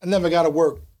 I never got to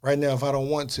work right now if I don't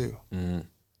want to.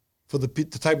 For the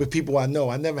type of people I know,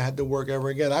 I never had to work ever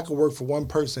again. I could work for one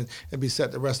person and be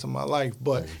set the rest of my life.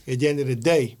 But at the end of the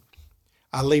day,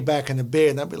 I lay back in the bed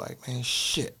and I'd be like, man,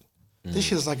 shit. This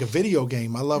shit is like a video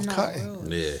game. I love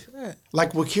cutting. Yeah.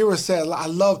 Like what Kira said, I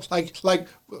love, like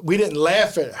we didn't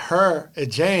laugh at her, at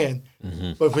Jan,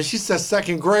 but when she said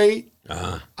second grade,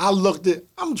 I looked at,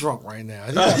 I'm drunk right now.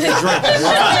 You got me drunk.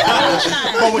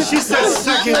 But when she said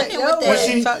second,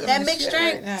 That mixed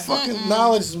drink. fucking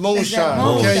knowledge is moonshine,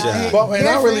 moonshine. okay? But when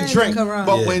I really drink, Corona.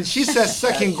 but when she said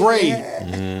second grade,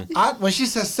 when she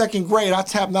said second grade, I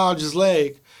tapped Knowledge's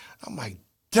leg. I'm like,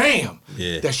 damn,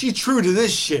 that she true to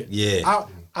this shit. Yeah.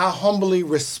 I humbly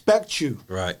respect you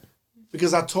Right.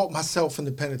 because I taught myself in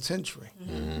the penitentiary,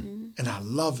 and I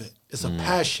love it. It's a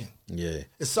passion. Yeah.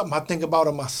 It's something I think about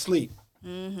in my sleep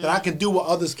that I can do what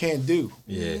others can't do.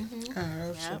 Yeah.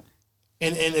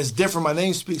 And it's different. My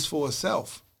name speaks for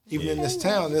itself. even in this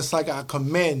town. It's like I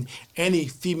commend any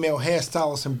female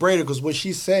hairstylist and braider because what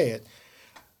she said,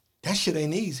 that shit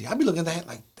ain't easy. I be looking at that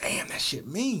like, damn, that shit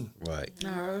mean. Right.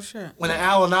 No, sure. When the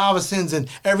Allen Iversons and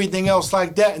everything else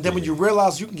like that, and then when you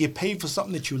realize you can get paid for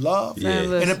something that you love. Yeah.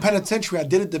 In the penitentiary, I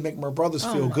did it to make my brothers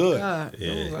feel good. God.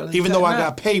 Yeah. Really Even though I cutting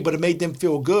got paid, but it made them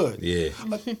feel good. Yeah.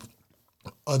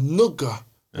 A nooka.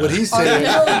 What he said.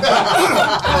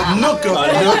 A nooka.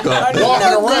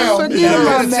 Walking around in the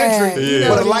penitentiary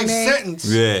with a life sentence.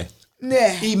 Yeah.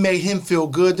 Yeah. He made him feel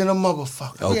good than a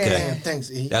motherfucker. Okay. Man, thanks,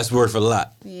 E. That's worth a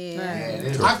lot.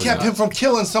 Yeah. I kept him from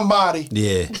killing somebody.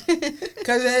 Yeah.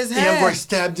 Because of his Amber hair.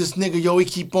 stabbed this nigga. Yo, he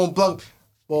keep on plugging.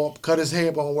 Well, cut his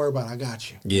hair, but don't worry about it. I got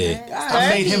you. Yeah. I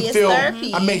made him It's feel.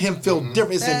 therapy. I made him feel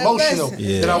different. It's Man, emotional listen.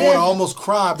 Yeah. that I want to almost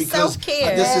cry because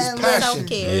Self-care. this is passion.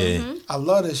 Self-care. Yeah. I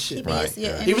love this shit. Right.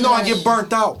 Even though I get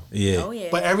burnt out, Yeah. Oh yeah.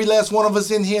 but every last one of us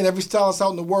in here and every stylist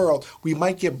out in the world, we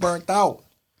might get burnt out.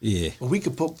 Yeah. But we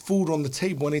could put food on the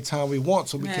table anytime we want,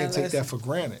 so we Man, can't take listen. that for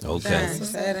granted. Okay. Dang,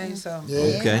 that ain't so.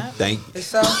 Okay. Thank It's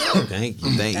so. Thank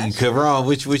you. Thank you. Karan,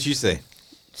 what you say?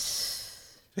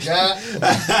 Yeah.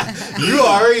 You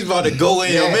already about to go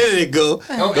in a minute ago.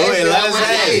 Go ahead. Let us I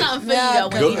have got it. something for you though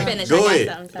when Go- you finish. go I got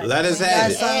ahead. something. Let us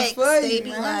have it. Sounds for you, They be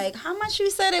man. like, how much you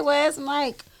said it was? I'm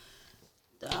like,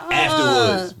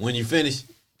 Afterwards, when you finish.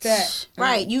 That.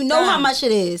 right, you know how much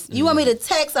it is. You want me to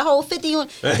text a whole 50 on?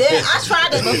 Then I tried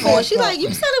it before. She like,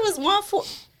 you said it was 140.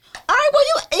 All right, well,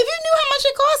 if you knew how much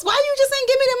it cost, why you just didn't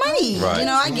give me the money? Right. You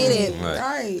know, I get it.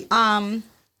 Right. Right.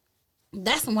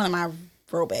 That's one of my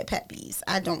real bad pet peeves.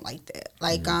 I don't like that.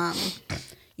 Like,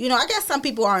 you know, I guess some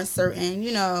people aren't certain,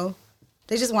 you know,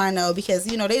 they just want to know because,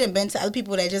 you know, they done been to other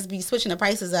people that just be switching the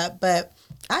prices up. But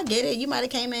I get it. You might have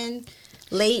came in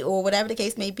late or whatever the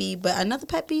case may be. But another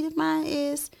pet peeve of mine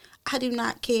is I do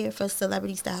not care for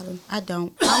celebrity styling. I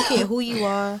don't care who you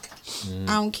are.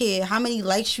 I don't care how many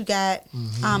likes you got.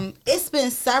 It's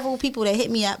been several people that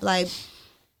hit me up like,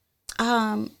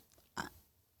 can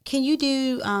you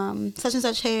do such and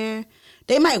such hair?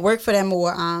 They might work for them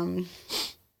or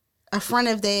a friend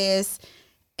of theirs.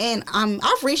 And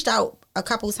I've reached out a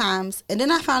couple times. And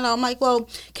then I found out, I'm like, well,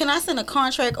 can I send a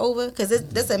contract over? Because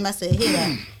this a mess of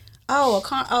here.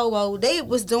 Well, they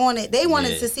was doing it. They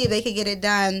wanted to see if they could get it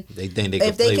done. They think they could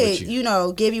if they play could, with you.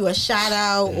 know, give you a shout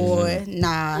out or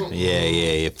nah.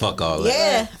 Yeah. Fuck all that.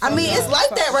 Yeah, I mean it's like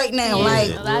that right now.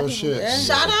 Like A lot of people.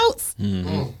 shout outs,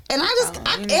 and I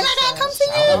gotta come to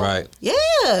you. Right. Yeah,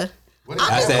 That's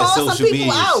I that can call some social people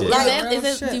media out. shit. Like,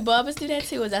 Is it do barbers do that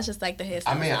too, or is that just like the hairstyle?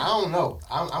 I mean, I don't know.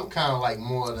 I'm kind of like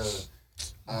more the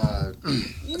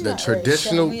show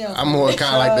traditional. me a I'm more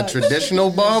kind of like the traditional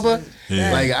barber.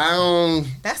 Yeah. Like I don't.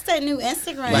 that's that new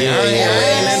Instagram. Like, Yeah, I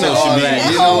ain't into social all media. that.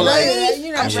 That You whole know, like lady,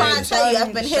 you know, I'm trying to tell you,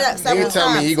 I've been hit up he several tell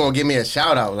me he times. gonna give me a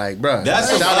shout out. Like, bruh, That's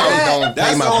shout a outs fact. don't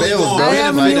That's pay my only bills, gonna bro.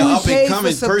 benefit Like, the you up and pay for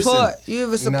coming person. support. You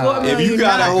either support me If or you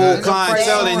got a not. whole It's a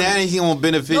clientele, then price. that ain't gonna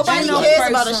benefit Nobody you. cares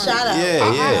about a shout out.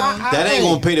 Yeah. That ain't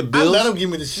gonna pay the I bills. let him give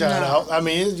me the shout out. I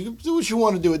mean, you do what you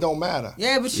want to do. It don't matter.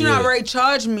 Yeah, but you're Yeah. not ready to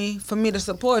charge me for me to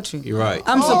support you. You're right.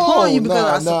 I'm supporting you because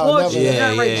I support never. you. You're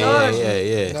not ready to charge me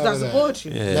Yeah. because I support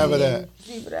you. Yeah. Never that.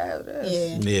 Keep it as it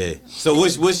is. Yeah. Yeah. So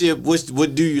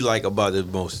what do you like about it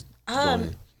most? I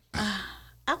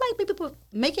like people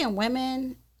making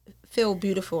women feel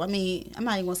beautiful. I mean, I'm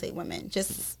not even gonna say women,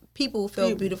 just people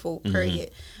feel beautiful.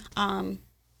 Period.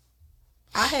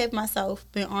 I have myself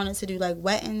been honored to do like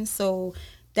weddings, so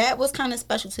that was kind of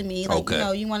special to me. Like Okay. you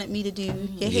know, you wanted me to do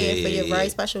your hair for your Yeah. very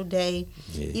special day,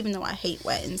 even though I hate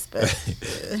weddings, but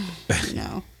you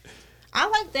know. I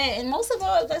like that, and most of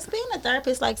all, that's being a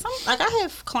therapist. Like I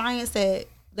have clients that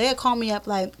they'll call me up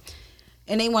like,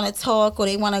 and they want to talk or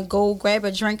they want to go grab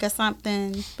a drink or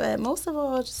something. But most of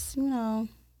all, just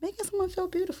making someone feel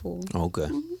beautiful. Okay.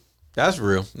 That's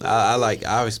real.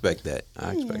 I respect that.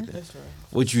 I respect that.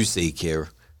 What you say, Kara?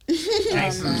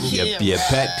 your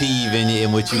pet peeve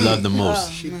and what you love the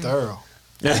most. She thorough.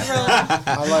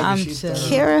 I like I'm it. She's chill. thorough.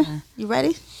 Kara, you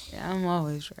ready? Yeah, I'm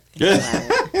always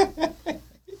ready.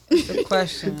 Good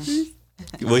question.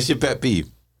 What's your pet peeve?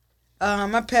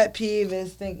 My pet peeve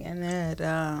is thinking that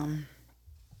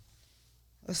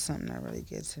what's something that really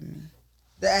gets to me?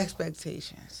 The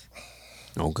expectations.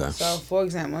 Okay. So, for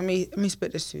example, let me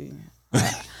spit this to you.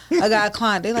 I got a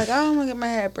client. They like, oh, I'm gonna get my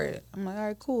hair braided. I'm like, all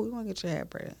right, cool. You wanna get your hair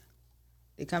braided?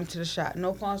 They come to the shop,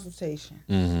 no consultation.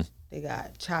 Mm-hmm. They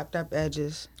got chopped up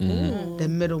edges, the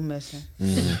middle missing,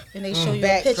 And they show you a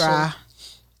back picture. dry.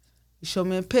 You show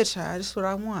me a picture. This is what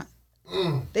I want.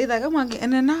 They like, I want to get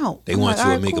in and out. They I'm want like,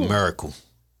 you all to right, make cool. a miracle.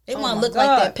 They want to look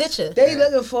like that picture. They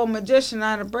looking for a magician,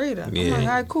 not a braider. I'm like, all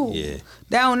right, cool. Yeah.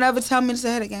 They don't never tell me to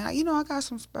say it again. Like, I got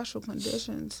some special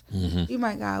conditions. You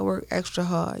might gotta work extra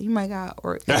hard. You might gotta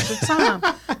work extra time.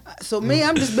 So me,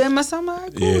 I'm just being myself. I'm like, all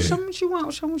right, cool. Show me what you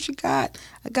want. Show me what you got.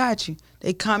 I got you.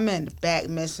 They come in, the back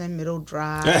missing, middle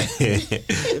dry,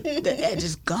 the edge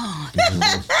is gone.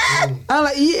 I'm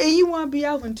like, you want to be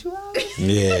out in 2 hours?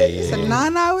 Yeah. It's a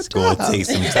 9-hour job.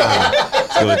 It's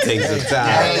gonna take some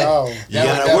time. You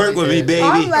gotta work with me, baby.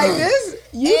 I'm like this.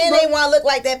 And they want to look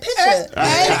like that picture.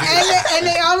 And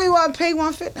they only want to pay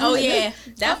 $150. Oh yeah,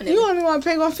 definitely. You only want to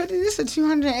pay $150. This is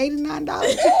 $289.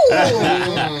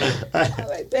 I'm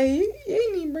like, dang, you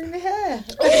didn't even bring the hair.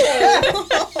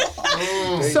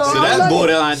 So that's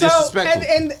borderline disrespectful.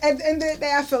 And at the end of the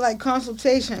day, I feel like consult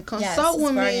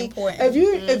with me. Important.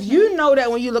 If you know that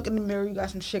when you look in the mirror, you got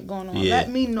some shit going on, let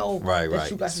me know right.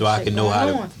 that you got some so shit I can know how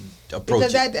on. to approach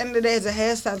Because it. at the end of the day, as a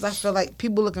hairstylist, I feel like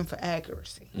people looking for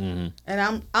accuracy, and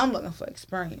I'm looking for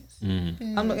experience.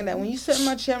 I'm looking at when you sit in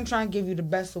my chair, I'm trying to give you the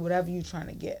best of whatever you're trying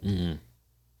to get.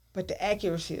 But the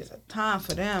accuracy is a time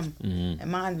for them, and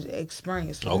mine is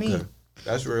experience for me.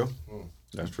 That's real.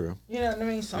 That's real. You know what I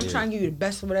mean? So I'm trying to give you the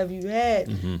best of whatever you had,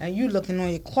 and you looking on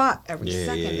your clock every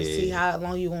second to see how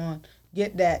long you want to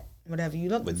get that. Whatever you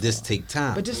look for. But this take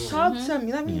time. But just talk to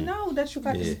me. Let me know that you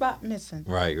got the spot missing.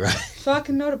 Right. So I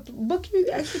can know to book you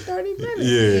extra 30 minutes.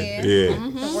 Yeah.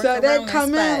 So they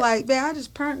come in like, man, I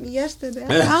just permed me yesterday.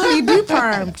 I don't even do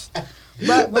perms.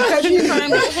 But because you perm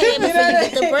your hair before you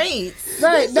get the braids.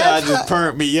 Right. So I just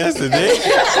permed me yesterday.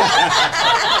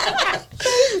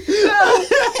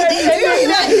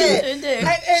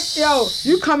 Yo,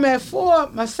 you come at 4,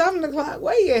 my 7 o'clock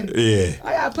weigh-in. Yeah.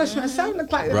 I gotta push my 7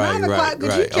 o'clock to Right, 9 o'clock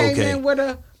because you came in with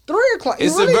a 3 o'clock.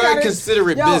 It's a very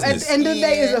considerate business. At the end of the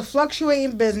day, it's a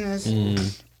fluctuating business,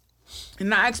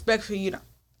 and I expect for you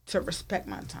to respect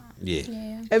my time. Yeah.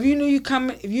 If you you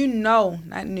coming in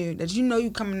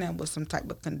with some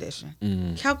type of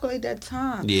condition, calculate that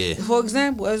time. Yeah. For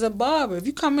example, as a barber, if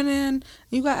you coming in,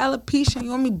 you got alopecia, you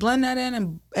want me to blend that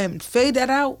in and fade that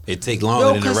out. It take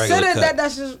longer than a regular cut. Consider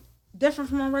that's just different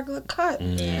from a regular cut.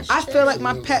 I feel like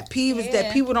my pet peeve is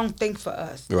that people don't think for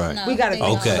us. Right. We gotta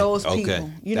think for those people.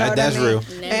 You know that's what I mean?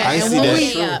 real. I see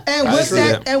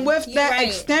that. And with that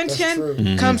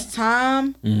extension comes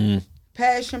time.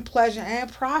 Passion, pleasure,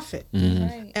 and profit,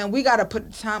 and we gotta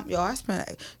put the time. Yo, I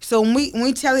spent so when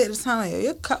we tell you at the time, like, yo,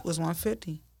 your cut was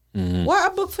 $150. Why I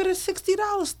booked for the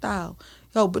 $60 style?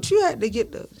 Yo, but you had to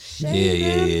get the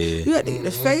shade you had to get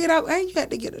the fade out, and you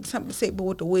had to get the something but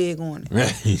with the wig on it.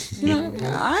 You know what I mean?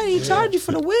 I ain't charge you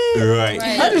for the wig. Right.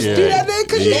 I just do that there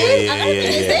because you did.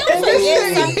 They don't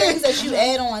forget some things that you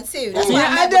add on too. That's why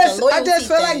I just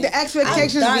feel like the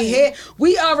expectations be here.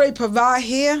 We already provide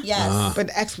here, but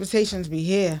the expectations be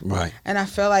here. Right. And I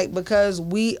feel like because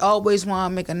we always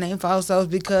want to make a name for ourselves,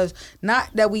 because not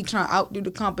that we trying to outdo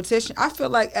the competition. I feel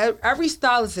like every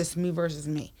stylist is me versus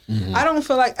me. I don't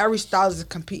feel like every stylist is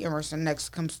competing versus the next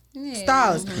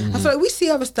stylist. I feel like we see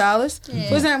other stylists.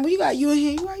 For example, you got you in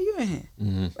here, you got you in here.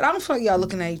 But I don't feel like y'all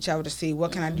looking at each other to see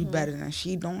what can I do better than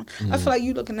she doing. I feel like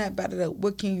you looking at better than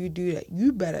what can you do that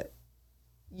you better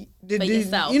for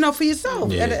yourself. You know, for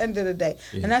yourself at the end of the day.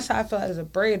 And that's how I feel like as a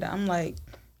braider. I'm like,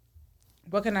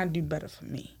 what can I do better for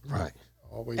me? Right.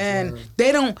 And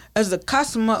they don't, as a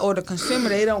customer or the consumer,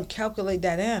 they don't calculate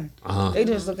that in. They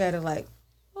just look at it like,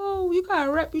 oh, you got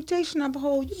a reputation up a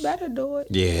hole, you better do it.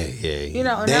 Yeah. You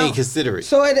know, they ain't considerate.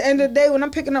 So at the end of the day, when I'm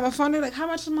picking up my phone, they're like, how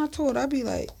much is my total? I'll be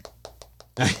like,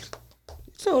 you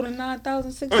told her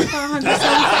 $9,600. You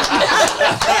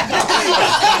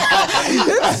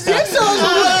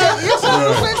told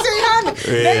her $1,500.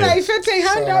 They like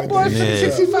 $1,500. I bought it for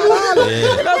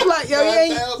 $65. And I'm like, yo,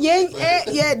 you ain't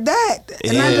yet that.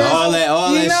 And all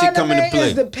that shit come into play.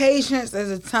 It's the patience, there's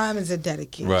the time, it's the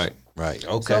dedication. Right.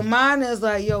 Okay. So mine is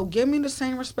like, yo, give me the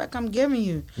same respect I'm giving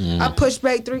you. I pushed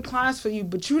back 3 clients for you,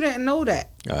 but you didn't know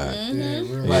that. That's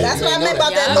what I meant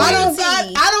about that.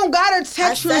 I don't gotta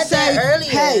text you and say,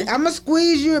 hey, I'm gonna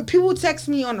squeeze you. And people text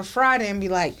me on a Friday and be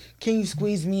like, can you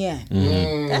squeeze me in?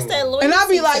 That's that loyalty. And I'll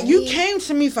be like, you came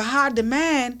to me for high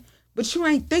demand, but you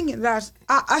ain't thinking that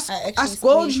I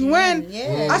squoze you in.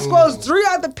 I squoze 3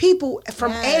 other people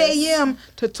from 8 a.m.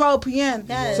 to 12 p.m.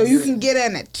 So you can get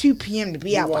in at 2 p.m. to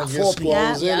be out by 4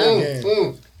 p.m.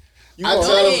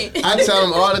 I tell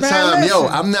them all the time, yo,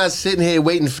 I'm not sitting here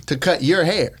waiting to cut your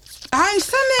hair. I ain't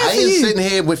sitting there I for ain't you. sitting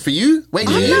here for you. Wait,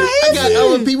 I'm not I here got for you.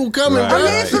 other people coming, Right, bro. I'm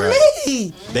here for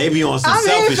me. They be on some I'm here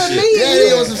selfish for shit. me. Yeah,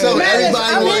 they on some stuff. Man,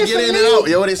 Everybody I'm want here to get for in me. and out.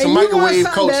 Yo, there's some And you want microwave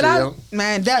something culture, that yo.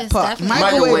 Man, that It's part. definitely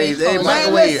Microwave, they culture.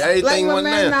 microwave. listen, Everything like what went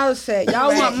Man down. Knowledge said,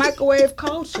 y'all want microwave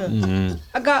culture.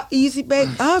 I got easy bake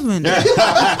oven. Hey,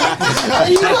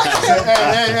 You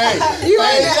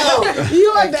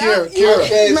want Kira, that?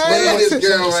 Kira. Man, this listen.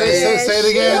 girl right Say here. it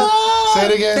again. Say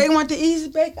it again. They want the easy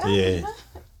bake oven. Yeah.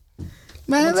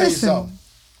 Man, I'll tell you listen. something.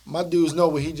 My dudes know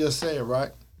what he just said,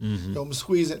 right? Yo, I'm gonna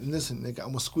squeeze it. Listen, nigga, I'm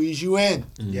gonna squeeze you in.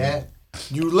 Yeah.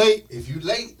 You late? If you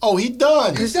late, Oh, he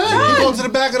done. He's done. He going to the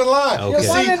back of the line. Okay. See,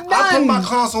 One and I put done. my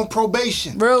clients on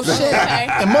probation. Real shit.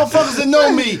 And motherfuckers that know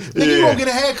me, nigga, you Yeah. gonna get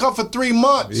a haircut for 3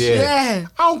 months. Yeah. Yeah.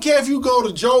 I don't care if you go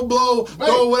to Joe Blow,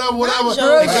 go whatever.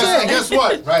 Joe And Blow. guess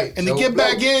what? Right. And to Joe get Blow.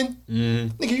 back in,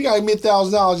 nigga, you gotta give me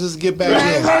 $1,000 just to get back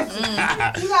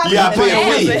in. You gotta pay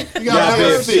a fee. You gotta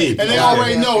pay a fee. And they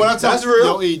already know when I tell That's real.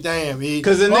 Yo, E, damn, E.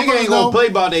 Cause the nigga Motherfuckers ain't know, gonna play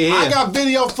about their I hair. got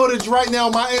video footage right now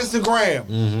on my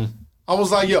Instagram. I was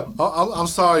like, yo, I'm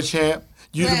sorry, champ.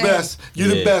 You the Man. best. You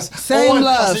the Yeah. best. Same on,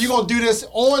 love. So you gonna do this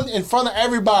on in front of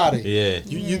everybody. Yeah.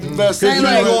 You the best. Cause you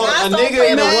love. ain't gonna, a I don't nigga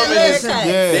play and a about woman their is, haircut.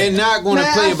 Yeah. they're not gonna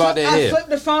Man, play about their I hair. flipped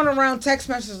the phone around, text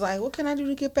messages like, what can I do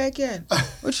to get back in?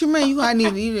 What you mean? You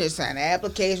need to sign an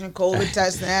application, COVID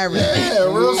test, and everything. Yeah,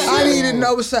 real shit. I need to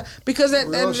know what's up. Because at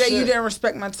the end of the day, Real you shit. didn't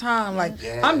respect my time. Like,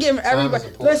 Yeah, I'm giving time is everybody.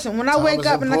 important. Listen, when I Time wake is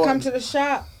up and I come important. to the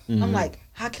shop, I'm like,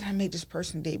 how can I make this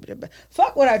person day the best?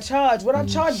 Fuck what I charge. What I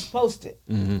charge is posted.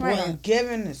 What I'm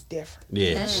giving is different.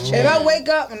 Yeah. If I wake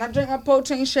up and I drink my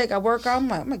protein shake, I work out, I'm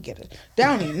like, I'm going to get it. They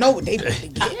don't even know what they about to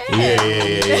get. Yeah.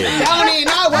 They don't even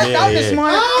know I worked Yeah, out this yeah.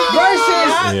 morning.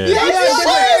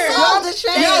 Versus,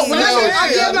 when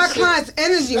I give my clients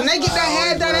energy, when they get their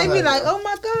hair done, they be like, oh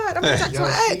my God, I'm going to text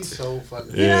my ex. so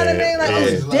fucking. You know what I mean? Like,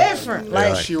 it's different.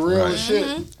 Like, She real as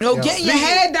shit. getting your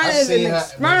hair done I is seen an her-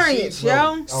 experience,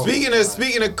 yo.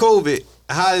 Speaking of COVID,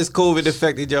 how has COVID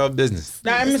affected y'all business?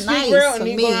 Now, I'm going to It's speak nice real for and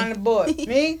you me. go on the board.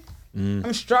 Me?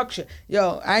 I'm structured.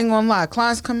 Yo, I ain't gonna lie.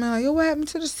 Clients come in like, yo, what happened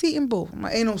to the seating booth? I'm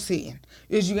like, ain't no seating.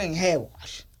 It's you getting hair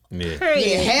wash. Yeah. You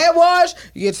get hair wash,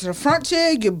 you get to the front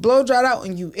chair, you get blow dried out,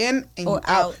 and you in and you Or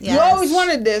out. out, You yes. always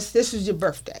wanted this. This was your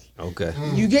birthday. Okay.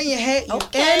 You get your hair, you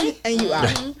in and you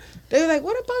out. They were like,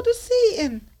 what about the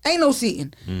seating? Ain't no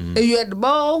seating. If you at the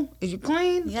bowl, is you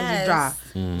clean? Is you Yes.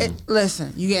 dry?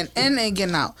 Listen, you getting in and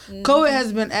getting out. COVID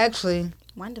has been actually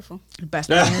Wonderful. the best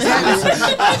thing that's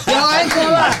happened. Yo, I ain't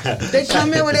gonna lie. They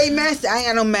come in with a mask. I ain't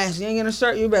got no mask. You ain't getting a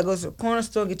shirt. You better go to the corner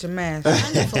store, get your mask.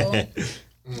 Wonderful.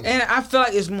 And I feel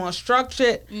like it's more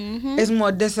structured. It's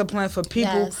more disciplined for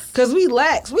people. Yes. Because we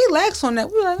lax. We lax on that.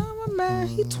 We like, oh, my man,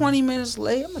 he 20 minutes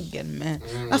late. I'm going to get him, man.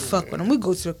 I fuck with him. We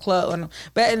go to the club with him.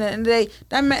 But at the end of the day,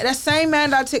 that same man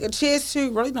that I take a chance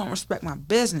to really don't respect my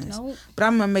business. Nope. But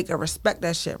I'm going to make her respect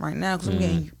that shit right now because I'm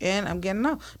getting you in. I'm getting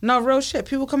out. No, real shit.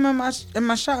 People come in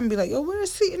my shop and be like, yo, where the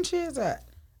seating chairs at?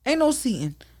 Ain't no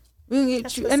seating. We can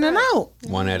get you in and out.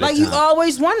 One at a Like time. you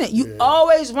always wanted. You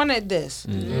always wanted this.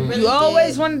 You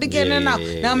always wanted to get in and out.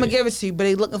 Yeah. Now I'm gonna give it to you, but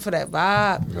they looking for that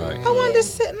vibe. Right. I wanted to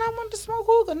sit and I wanted to smoke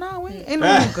hookah. No, we ain't no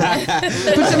hookah.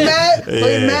 Put your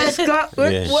mask up.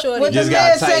 Yeah. What Shorty. the Just gotta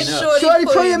man say? tighten up. Shorty,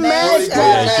 put your mask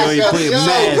Yeah, up. sure you put your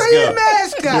mask Put your up.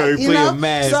 mask up. Sure, you You put know. your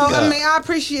mask So up. I mean, I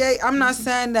appreciate. I'm not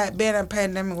saying that being a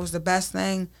pandemic was the best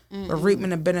thing, but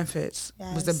reaping the benefits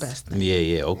was the Yes. best thing.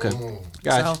 Yeah, okay.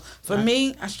 Gotcha. So for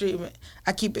me,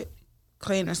 I keep it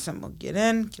clean and simple. Get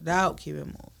in, get out, keep it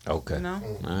moving. Okay. You know,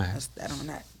 All right. that's that on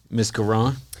that. Miss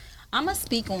Karan. I'm gonna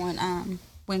speak on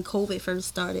when COVID first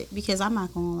started because I'm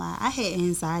not gonna lie, I had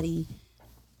anxiety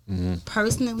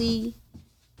personally.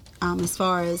 As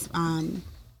far as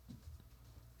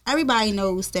everybody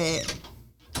knows that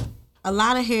a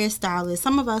lot of hairstylists,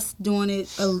 some of us doing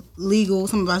it illegal,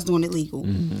 some of us doing it legal.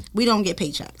 We don't get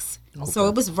paychecks, so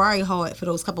it was very hard for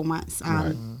those couple months.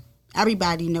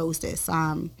 Everybody knows this.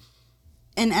 And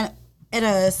at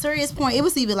a serious point, it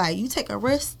was either like you take a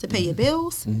risk to pay your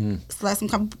bills, so let some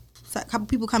couple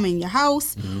people come in your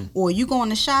house, or you go in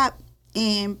the shop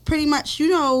and pretty much,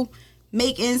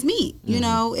 make ends meet. You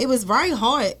know, it was very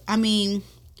hard. I mean,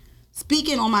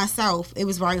 speaking on myself, it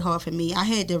was very hard for me. I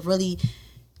had to really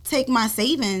take my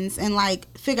savings and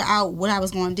like figure out what I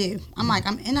was going to do. I'm like,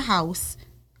 I'm in the house.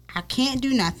 I can't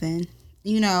do nothing.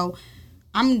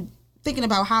 I'm thinking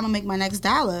about how I'm going to make my next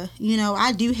dollar.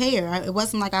 I do hair. It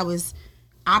wasn't like I was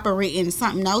operating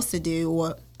something else to do,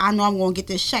 or I know I'm going to get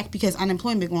this check because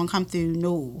unemployment going to come through.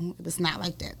 No, it was not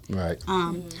like that. Right.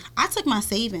 I took my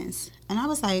savings and I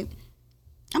was like,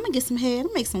 I'm going to get some hair. I'm going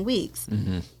to make some wigs.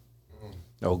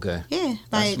 Okay. Yeah.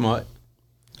 That's Like, smart.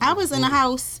 I was in the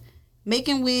house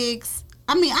making wigs.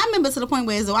 I mean, I remember to the point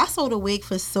where I sold a wig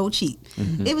for so cheap.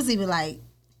 It was even like,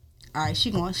 all right, she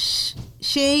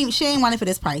ain't wanting for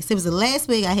this price. It was the last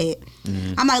wig I had.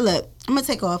 I'm like, look, I'm gonna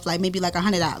take off like maybe like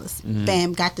 $100.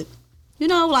 Bam, got the,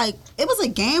 like it was a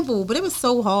gamble, but it was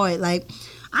so hard. Like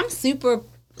I'm super.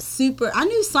 I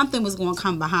knew something was going to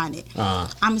come behind it.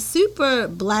 I'm super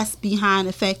blessed behind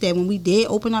the fact that when we did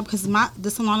open up, because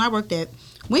the salon I worked at,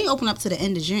 we opened up to the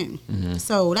end of June.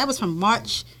 So that was from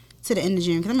March to the end of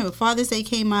June. Because I remember Father's Day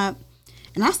came up,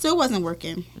 and I still wasn't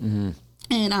working.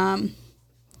 And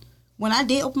when I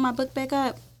did open my book back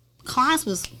up, clients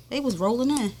was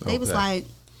rolling in. They was like,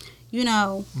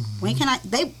 when can I?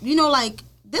 Like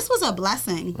this was a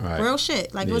blessing, real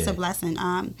shit. Like it was a blessing.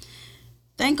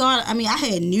 Thank God. I mean, I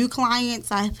had new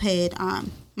clients. I've had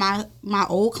my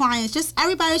old clients. Just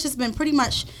everybody's just been pretty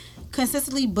much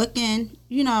consistently booking.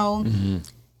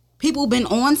 People been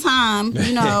on time.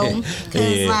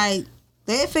 Because like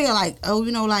they figure like, oh,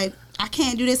 like I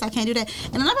can't do this, I can't do that.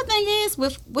 And another thing is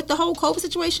with the whole COVID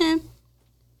situation,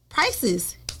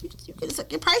 prices. You can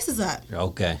set your prices up.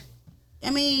 Okay. I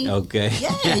mean, okay.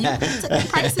 Yeah, you can set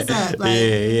your prices up. Like,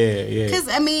 yeah. Because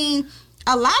I mean,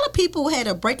 a lot of people had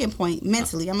a breaking point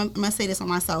mentally. I'm gonna say this on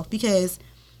myself because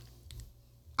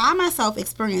I myself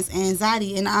experienced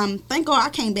anxiety, and thank God I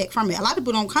came back from it. A lot of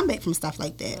people don't come back from stuff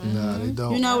like that. No, they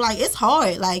don't. Like it's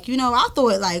hard. Like I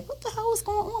thought like, what the hell is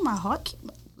going on? My heart,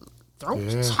 throat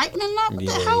tightening up. What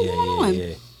the hell going on?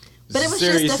 Yeah. But it was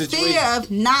just the fear of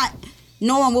not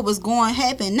knowing what was going to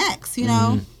happen next.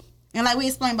 And like we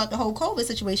explained about the whole COVID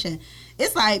situation,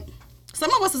 it's like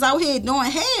some of us is out here doing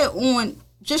hair on.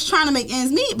 Just trying to make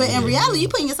ends meet, but in reality, you're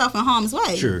putting yourself in harm's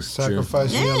way. Sure.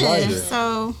 Sacrificing your life.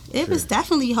 So it was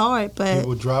definitely hard, but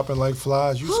people dropping like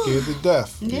flies. You scared to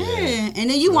death. Yeah,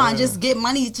 and then you want to just get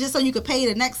money just so you could pay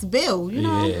the next bill.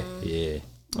 Yeah.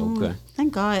 Okay.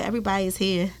 Thank God everybody is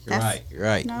here. That's,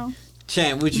 right.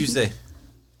 Champ, what'd you say?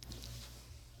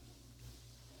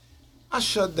 I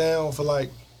shut down for like,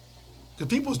 because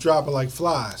people's dropping like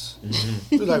flies.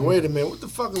 You're like, wait a minute, what the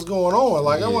fuck is going on?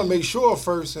 Like, I want to make sure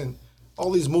first, and all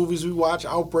these movies we watch,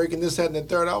 Outbreak and this, that, and the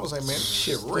third, I was like, man, this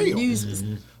shit real.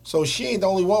 So she ain't the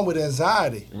only one with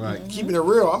anxiety. Right. Keeping it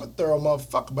real, I'm a thorough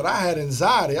motherfucker, but I had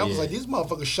anxiety. I was like, these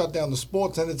motherfuckers shut down the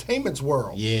sports entertainment's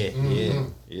world. Yeah.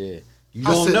 You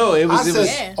don't know. It was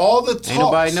all the talks. Ain't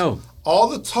nobody know. All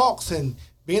the talks and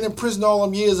being in prison all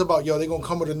them years about, they gonna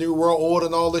come with a new world order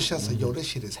and all this shit. I said, this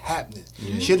shit is happening.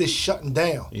 Shit is shutting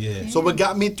down. So what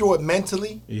got me through it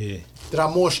mentally, that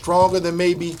I'm more stronger than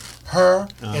maybe her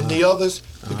and the others,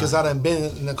 because I done been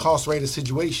in an incarcerated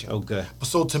situation. Okay.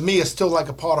 So to me, it's still like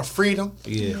a part of freedom.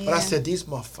 But I said, these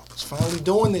motherfuckers finally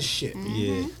doing this shit.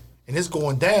 And it's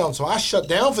going down. So I shut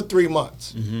down for 3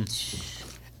 months.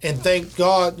 And thank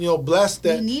God, blessed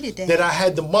that I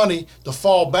had the money to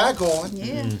fall back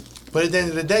on. But at the end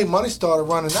of the day, money started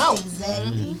running out.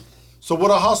 Exactly. So what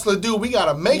a hustler do, we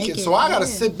got to make it. So I got to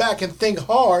sit back and think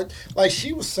hard. Like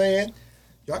she was saying,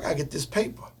 I got to get this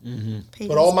paper.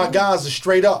 But all my guys are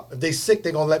straight up. If they sick,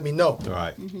 they going to let me know.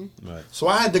 Right. So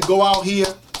I had to go out here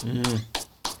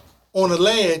on a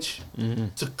ledge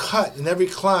to cut. And every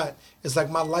client, it's like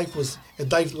my life was a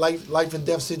life and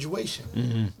death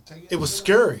situation. It was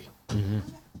scary.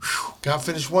 Got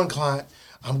finished one client.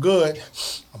 I'm good.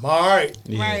 I'm all right.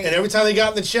 And every time they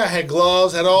got in the chair, I had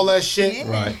gloves, had all that shit.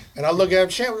 Right. And I look at him,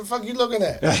 Champ, what the fuck you looking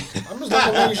at? I'm just looking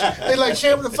at you. They like,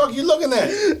 Champ, what the fuck you looking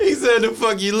at? He said, the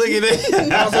fuck you looking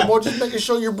at? I was like, boy, just making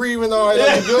sure you're breathing all right.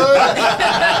 Like, you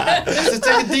good? Just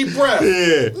take a deep breath.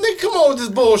 Nigga, come on with this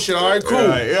bullshit, all right? Cool.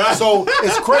 Right. So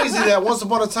it's crazy that once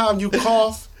upon a time you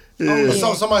cough, or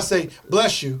somebody say,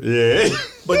 bless you.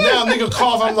 But now nigga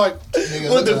cough, I'm like,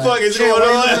 what the fuck is going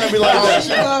on? Be like,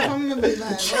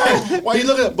 why you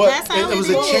looking at? But it was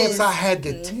a chance I had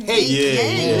to take.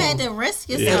 You had to risk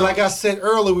yourself. And like I said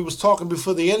earlier, we was talking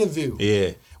before the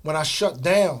interview. When I shut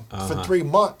down for 3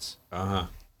 months.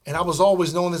 And I was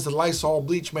always known as the Lysol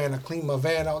bleach man. I cleaned my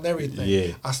van out and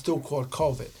everything. I still caught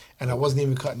COVID. And I wasn't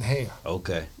even cutting hair.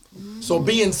 Okay. So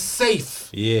being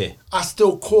safe, I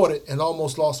still caught it and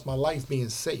almost lost my life being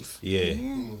safe.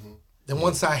 Then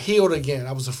once I healed again,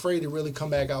 I was afraid to really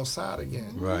come back outside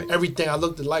again. Right. Everything, I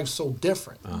looked at life so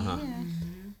different.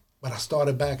 But I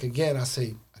started back again. I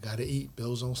say, I got to eat.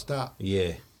 Bills don't stop.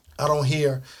 I don't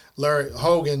hear Larry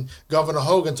Hogan, Governor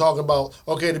Hogan talking about,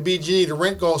 okay, the BG, the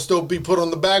rent gonna still be put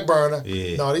on the back burner.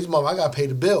 No, these motherfuckers, I gotta pay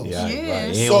the bills.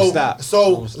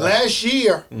 So last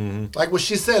year, like what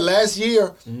she said, last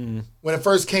year when it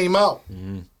first came out,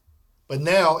 But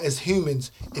now, as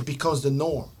humans, it becomes the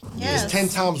norm. Yes. It's 10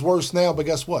 times worse now, but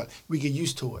guess what? We get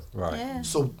used to it. Right. Yeah.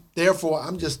 So therefore,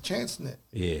 I'm just chancing it.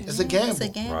 Yeah. It's a gamble. It's a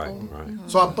gamble. Right.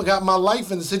 So I got my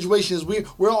life in the situation is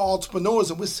we're all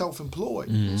entrepreneurs and we're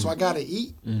self-employed. So I got to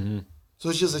eat. So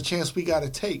it's just a chance we got to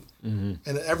take. And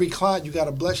every client, you got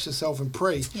to bless yourself and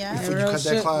pray Yeah. before you Real cut that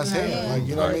shit. client's Yeah. hand. Like,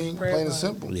 you know what I mean? Pray Plain and about it.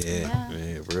 simple. Yeah,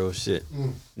 man, real shit.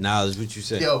 Knowledge, what you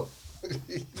say? Yo.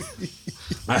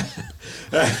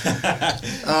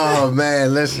 Oh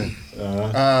man, listen.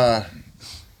 I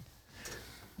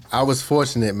was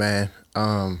fortunate, man.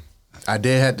 I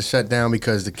did have to shut down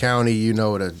because the county, you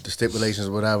know, the stipulations,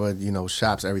 whatever, you know,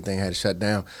 shops, everything had to shut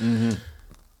down. I'm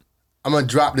gonna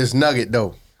drop this nugget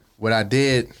though. What I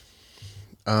did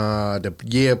the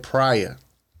year prior,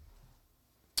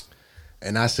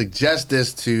 and I suggest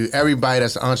this to everybody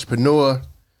that's an entrepreneur,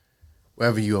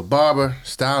 whether you're a barber,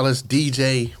 stylist,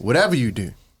 DJ, whatever you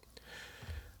do.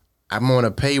 I'm on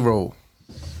a payroll.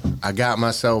 I got an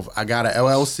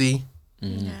LLC.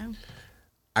 Yeah.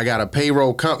 I got a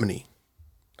payroll company.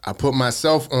 I put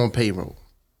myself on payroll.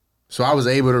 So I was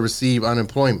able to receive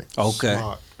unemployment. Okay.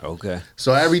 Smart. Okay.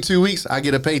 So every 2 weeks, I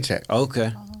get a paycheck.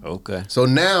 Okay. Okay. So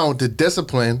now the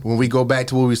discipline, when we go back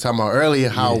to what we was talking about earlier,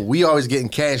 how we always getting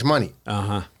cash money.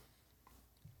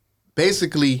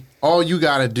 Basically, all you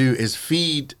got to do is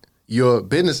feed your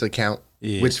business account,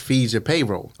 which feeds your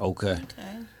payroll. Okay.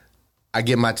 I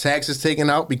get my taxes taken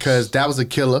out because that was a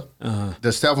killer.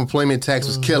 The self-employment tax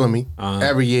was killing me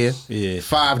every year. Yeah.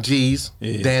 5 G's,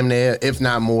 damn near, if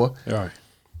not more. All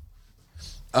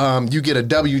right. You get a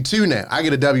W-2 now. I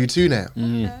get a W-2 now.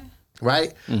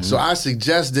 Right? So I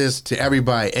suggest this to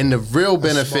everybody. And the real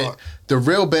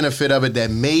benefit of it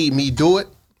that made me do it,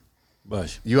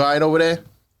 Bless you all right over there?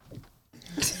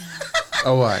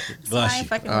 Oh, all right. you. Bless you.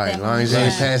 All right, as long as you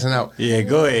ain't passing out. Yeah,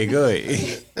 go ahead. Go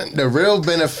ahead. The real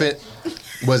benefit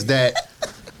was that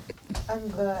I'm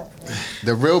good.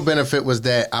 the real benefit was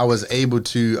that I was able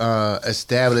to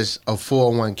establish a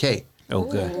 401k.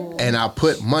 Okay. And I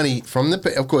put money from the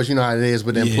pay. Of course, you know how it is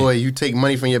with the employee. You take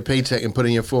money from your paycheck and put it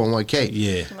in your 401k.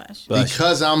 Yeah. Bless you. Bless you.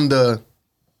 Because I'm the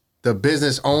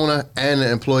business owner and the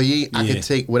employee, I Yeah. can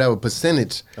take whatever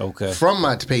percentage from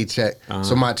my paycheck.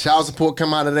 So my child support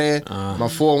come out of there, my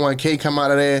 401k come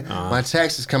out of there, my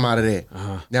taxes come out of there.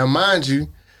 Now, mind you,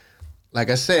 like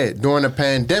I said, during the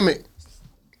pandemic,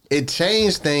 it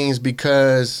changed things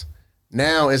because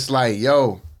now it's like,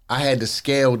 yo, I had to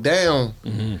scale down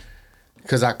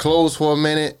because I closed for a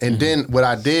minute. And then what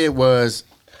I did was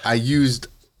I used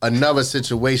another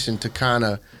situation to kind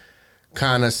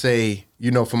of say, you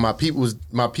know, for my peoples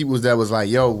that was like,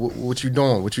 yo, what you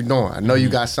doing? What you doing? I know you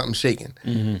got something shaking.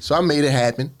 So I made it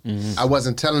happen. I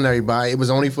wasn't telling everybody. It was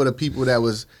only for the people that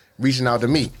was reaching out to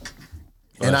me.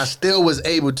 And I still was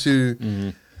able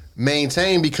to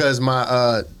maintain because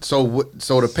my so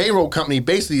the payroll company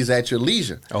basically is at your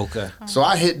leisure. Okay. So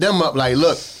I hit them up like,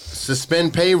 look,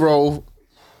 suspend payroll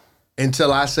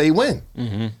until I say when.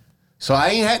 So I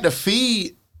ain't had to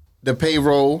feed the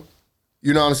payroll,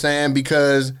 you know what I'm saying,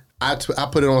 because I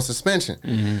put it on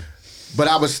suspension. But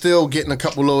I was still getting a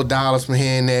couple little dollars from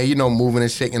here and there, you know, moving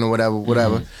and shaking or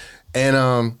whatever. And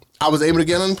I was able to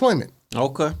get unemployment.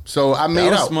 Okay. So I made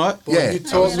was out. smart. Yeah. You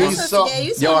taught me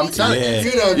something. Yo, I'm telling Yeah. you.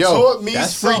 You done Yo, taught me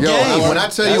that's free something. game. When I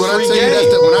tell you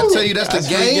that's the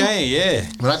Free game. game, yeah.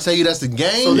 When I tell you that's the So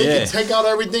game, they Yeah. can take out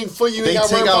everything for you. they Ain't gotta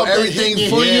take worry out about they everything hitting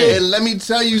for your you. head. And let me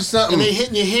tell you something. And they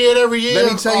hitting your head every year.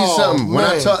 Let me tell you Oh, something. When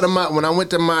man. I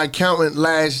went to my accountant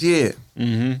last year,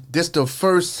 this the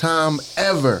first time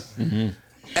ever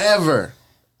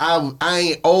I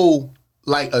ain't owe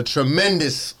like a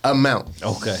tremendous amount.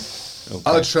 Okay.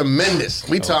 A tremendous.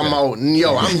 We talking about,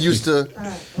 yo, I'm used to,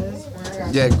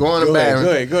 going to Go bed.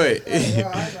 ahead. Go ahead.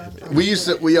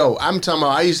 I'm talking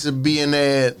about, I used to be in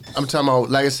there, I'm talking about,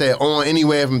 like I said, on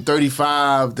anywhere from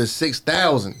 35 to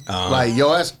 6,000. Like,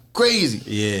 yo, that's crazy.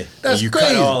 Yeah. That's you crazy.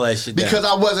 cut all that shit down. Because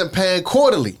I wasn't paying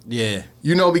quarterly. Yeah.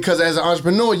 You know, because as an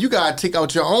entrepreneur, you gotta take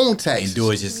out your own taxes. And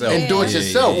do it yourself. And do it Yeah,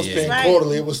 yourself. yeah, yeah. Paying Right.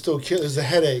 quarterly, it was still kill. It's a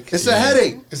headache. It's a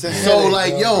headache. It's a So headache,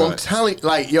 like, bro. yo, I'm telling,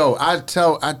 like, yo, I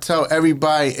tell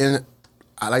everybody, and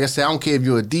like I said, I don't care if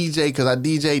you're a DJ, because I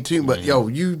DJ too, but yo,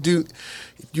 you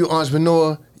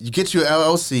entrepreneur, you get your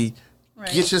LLC,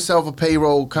 Right. get yourself a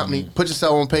payroll company, put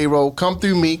yourself on payroll, come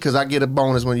through me, because I get a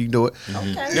bonus when you do it.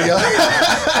 Okay. Yo,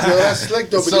 that's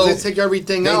slick though, because So, they take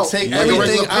everything they out. take Like a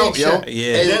everything regular out, yo. paycheck.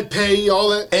 Yeah. And then pay all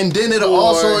that. And then it'll Boy.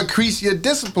 also increase your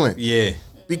discipline. Yeah.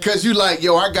 Because you like,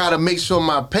 yo, I gotta make sure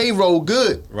my payroll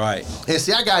good. Right. And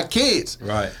see, I got kids.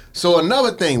 Right. So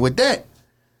another thing with that,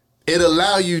 it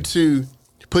allow you to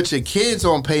put your kids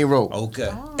on payroll.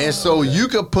 Okay. And so you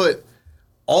could put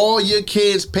all your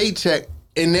kids' paycheck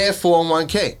in their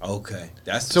 401k. Okay,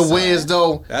 that's So whereas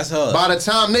though, that's hard. by the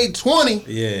time they 20,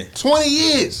 Yeah. 20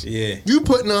 years, Yeah. you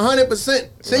putting 100%.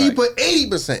 Say you Right. put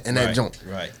 80% in that Right, joint.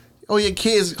 right. Oh, your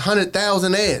kids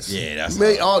 100,000 ass. Yeah, that's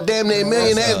all damn near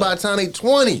millionaires hard. by the time they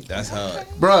 20. That's hard.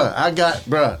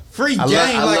 Bruh. Free I game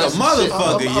love- I like a love some shit.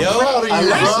 motherfucker, I'm yo. proud of you,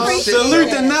 bro. appreciate Salute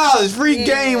that. the knowledge. Free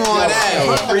game on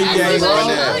that. Free game on Show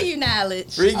that. you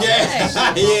knowledge. Free game. yeah.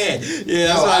 Yeah,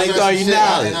 that's No, why I they got call some you shit,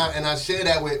 knowledge. and I share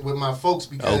that with my folks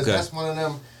because Okay. that's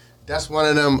one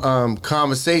of them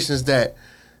conversations that,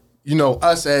 you know,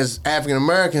 us as African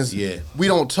Americans, Yeah. we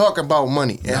don't talk about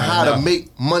money and how no. to make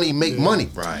money money.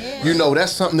 Right. You know,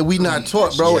 that's something that we not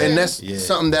taught, bro, Yeah. and that's Yeah.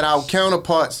 something that our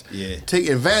counterparts Yeah. take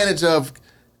advantage of,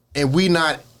 and we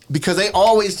not, because they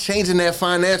always changing their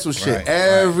financial shit Right,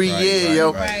 every right, year, right,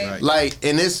 yo. right. Like,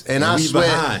 and I we swear,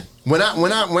 behind. when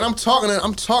I'm talking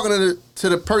to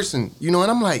the person, you know, and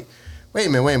I'm like, wait a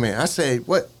minute. I said,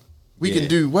 what? We Yeah. can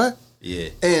do what? Yeah.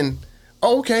 And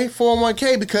okay,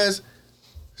 401k, because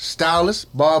stylists,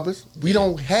 barbers, we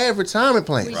don't have retirement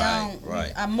plans. We Right, don't.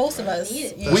 right. Most of us.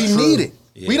 We true. need it.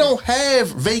 Yeah. We don't have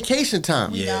vacation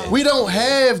time. Yeah. We don't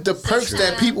have the perks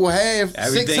that people have.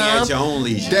 Everything sick time at your own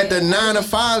leisure. that the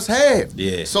 9-to-5s have.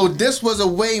 Yeah. So this was a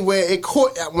way where it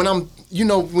caught when I'm, you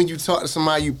know, when you talk to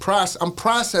somebody, I'm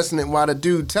processing it while the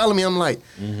dude telling me, I'm like,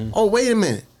 oh, wait a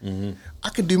minute. I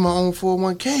could do my own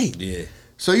 401k. Yeah.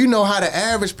 So you know how the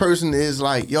average person is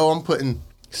like, yo, I'm putting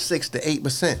 6 to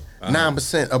 8%,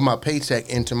 9% of my paycheck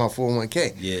into my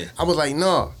 401k. Yeah. I was like,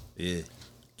 no, Yeah.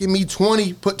 give me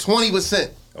 20, put 20%.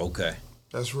 Okay.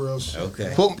 That's real shit.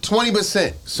 Okay. Put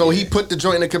 20%. So he Yeah. put the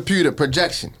joint in the computer,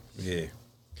 projection. Yeah.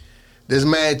 This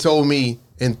man told me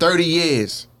in 30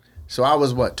 years, so I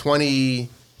was what,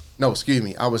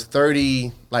 I was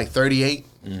 30, like 38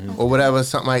 or whatever,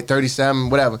 something like 37,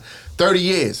 whatever. 30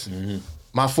 years,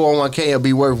 my 401k will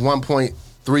be worth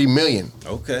 1.3 million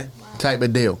Okay. type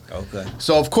of deal. Okay.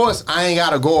 So of course I ain't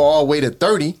gotta go all the way to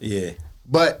 30, Yeah.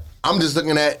 but I'm just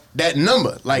looking at that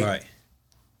number. Like, Right.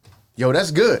 yo,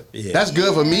 that's good. Yeah. That's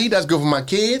good for me. That's good for my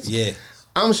kids. Yeah.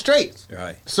 I'm straight.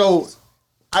 Right. So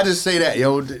I just say that,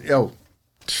 yo,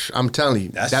 I'm telling you,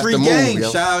 That's that's free the move, game.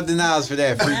 yo. Shout out to Niles for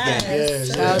that free game. Yeah,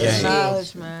 Shout out Yeah. to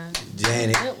knowledge, man.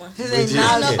 Janet. His ain't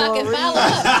I don't know knowledge if I for a can reason. follow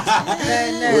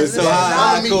up. Well, so how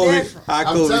Knowledge COVID, different. how I'm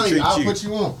COVID telling you, treat I'll you? put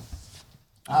you on.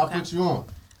 I'll put you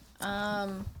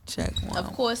on. Check one.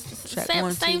 Of course, Check same,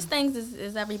 one, same two. things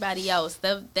as everybody else.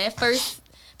 The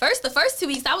first 2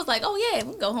 weeks, I was like, oh yeah,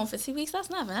 we can go home for 2 weeks. That's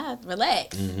nothing. I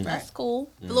relax. That's cool.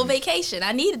 A little vacation.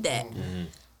 I needed that.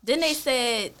 Then they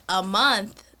said a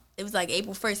month. It was like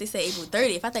April 1st. They said April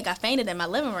 30th. I think I fainted in my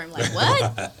living room. Like, what?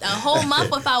 A whole month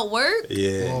without work?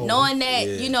 Yeah. Knowing that,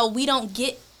 Yeah. you know, we don't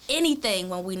get anything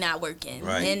when we're not working.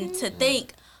 Right. And to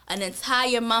think an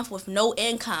entire month with no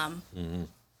income and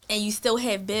you still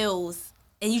have bills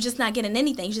and you just not getting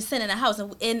anything. You just sitting in the house.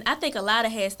 And I think a lot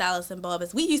of hairstylists and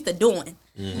barbers, we used to doing.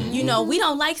 You know, we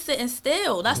don't like sitting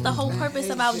still. That's the whole purpose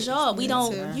of our job. We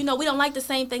don't, you know, we don't like the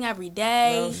same thing every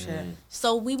day.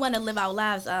 So we want to live our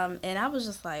lives. And I was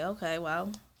just like, okay,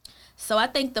 well. So I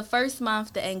think the first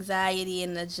month, the anxiety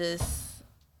and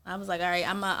I was like, all right,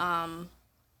 I'm going to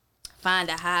find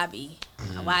a hobby.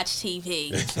 I watch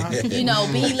TV. You know,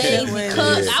 be lazy,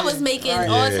 cook. I was making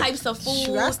all types of food.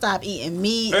 Shoot, I stopped eating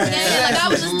meat. Yeah, like I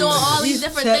was just doing all these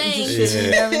different things. Shit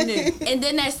you never knew. And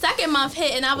then that second month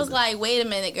hit, and I was like, wait a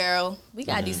minute, girl, we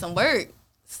gotta do some work.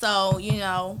 So, you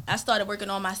know, I started working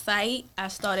on my site. I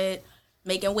started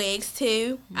making wigs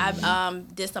too. I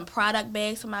did some product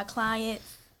bags for my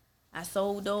clients. I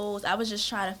sold those. I was just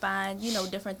trying to find, you know,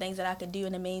 different things that I could do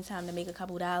in the meantime to make a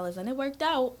couple dollars. And it worked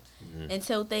out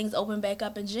until things opened back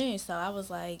up in June. So I was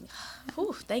like,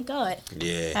 whew, thank God.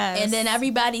 Yeah. And then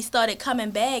everybody started coming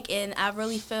back, and I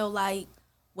really feel like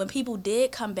when people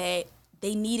did come back,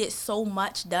 they needed so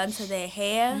much done to their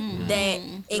hair that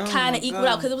it kind of equaled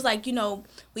out. Because it was like, you know,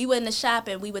 we went in the shop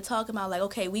and we were talking about like,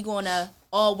 okay, we going to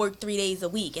all work 3 days a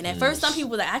week. And at first, some people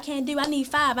were like, I can't do, I need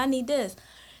 5, I need this.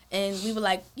 And we were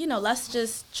like, you know, let's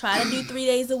just try to do 3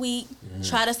 days a week,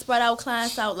 try to spread our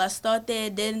clients out. Let's start there.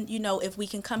 Then, you know, if we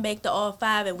can come back to all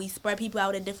 5 and we spread people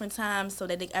out at different times so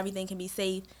that everything can be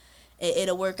safe,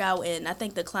 it'll work out. And I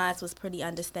think the clients was pretty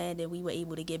understanding. We were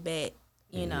able to get back,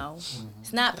 you know.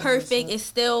 It's not perfect. It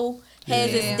still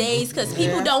has its days because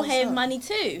people don't have money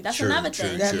too. That's True, another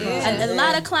true, thing. true. A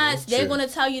lot of clients, they're True. going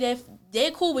to tell you that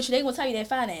they're cool with you. They're going to tell you their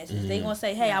finances. They're going to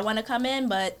say, hey, I want to come in,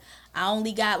 but I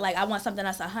only got, like, I want something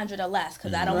that's 100 or less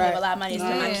because I don't have a lot of money. So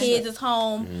my kids is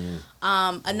home.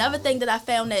 Another thing that I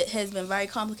found that has been very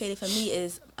complicated for me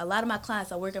is a lot of my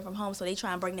clients are working from home, so they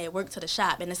try and bring their work to the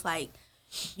shop. And it's like,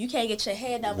 you can't get your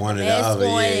head up One with or the the mask other,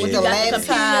 on, yeah, and yeah. you got the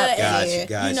computer,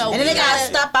 Gotcha. you know, And then they gotta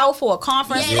step out for a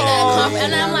conference Yeah, call.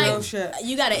 and I'm Real like, shit.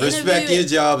 you gotta Respect interview your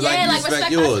job like yeah, you like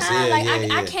respect my yours. time. Yeah, like yeah,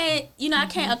 I yeah. can't, I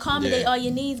can't accommodate Yeah. all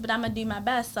your needs, but I'm gonna do my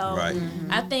best. So Right.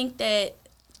 I think that,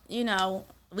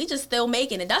 we just still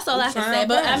making it. That's all I can trying say. our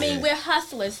But I best. mean, Yeah. we're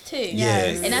hustlers too. Yeah,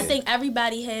 And I yeah. think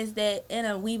everybody has that in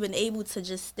them. We've been able to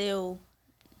just still,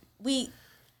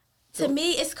 to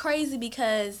me, it's crazy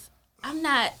because I'm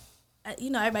not,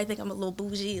 everybody think I'm a little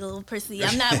bougie, a little prissy.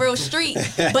 I'm not real street,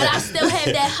 but I still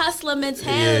have that hustler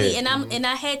mentality. Yeah. And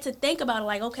I had to think about it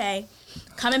like, okay,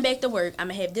 coming back to work, I'm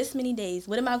gonna have this many days.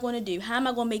 What am I gonna do? How am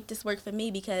I gonna make this work for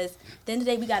me? Because at the end of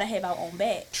the day, we gotta have our own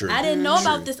back. True. I didn't know True.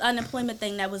 about this unemployment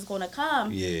thing that was gonna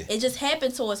come. Yeah. It just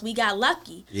happened to us. We got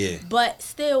lucky. Yeah. But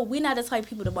still, we're not the type of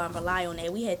people to want to rely on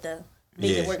that. We had to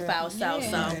make Yeah. it work for ourselves.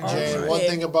 So, Jan, yeah. one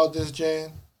thing about this,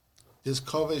 Jan, this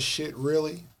COVID shit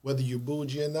really, whether you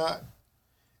bougie or not,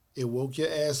 it woke your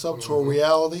ass up to a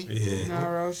reality Yeah. No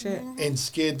real shit. and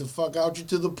scared the fuck out you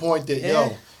to the point that, Yeah.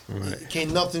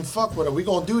 can't nothing fuck with it. We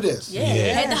gonna do this. Yeah,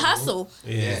 had to hustle.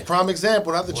 Yeah. Prime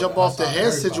example, not to jump off the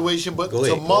hair situation, but Go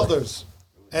to ahead. mothers,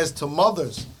 as to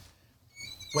mothers,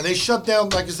 when they shut down,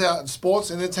 like you said, sports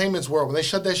and entertainment's world, when they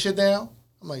shut that shit down,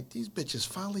 I'm like, these bitches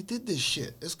finally did this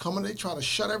shit. It's coming, they trying to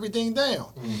shut everything down.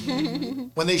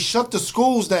 When they shut the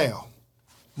schools down,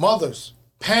 mothers,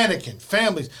 panicking,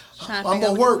 families, Trying to I'm figure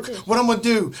gonna out work, what to do. what I'm gonna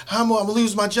do, how I'm gonna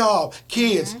lose my job,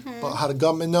 kids. But how the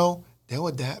government know? They'll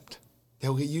adapt.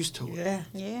 They'll get used to it. Yeah.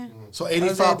 Yeah. So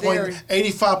was that theory?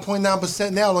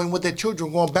 85.9% now, and with their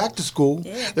children going back to school,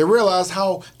 Yeah. they realize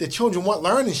how their children want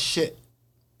learning shit.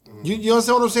 You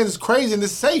understand what I'm saying? It's crazy and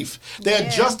it's safe. They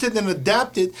adjusted and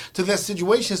adapted to that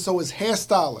situation. So as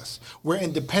hairstylists, we're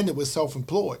independent, we're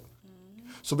self-employed.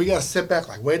 So we got to sit back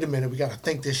like, wait a minute, we got to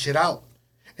think this shit out.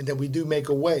 And then we do make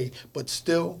a way. But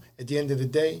still, at the end of the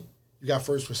day, you got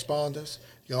first responders,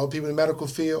 you got all the people in the medical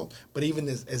field, but even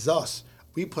as us,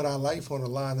 we put our life on the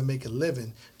line to make a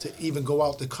living, to even go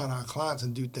out to cut our clients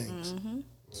and do things.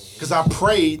 Because I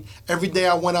prayed every day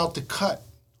I went out to cut.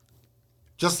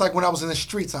 Just like when I was in the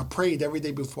streets, I prayed every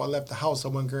day before I left the house. I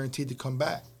wasn't guaranteed to come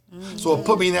back. So it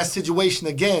put me in that situation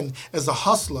again as a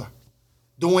hustler,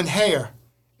 doing hair.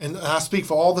 And I speak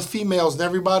for all the females and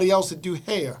everybody else that do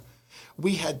hair.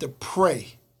 We had to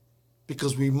pray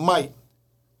because we might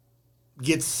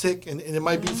get sick and it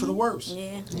might be for the worst.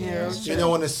 Yeah. Yeah. You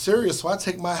know, and it's serious. So I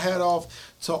take my hat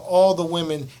off to all the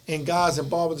women and guys and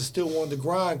barbers that still want to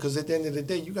grind, because at the end of the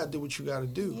day, you got to do what you got to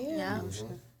do. Yeah.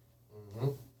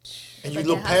 And you Like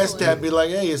look that past hustle. that and be like,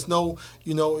 hey, it's no,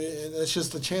 it's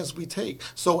just a chance we take.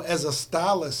 So as a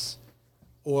stylist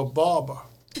or a barber,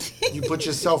 you put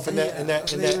yourself in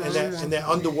that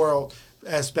underworld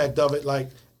aspect of it. Like,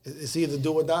 it's either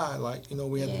do or die. Like,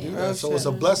 we had to do that. So it's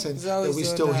a blessing It's that always we do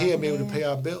or still die. here and be able to pay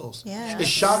our bills. Yeah. It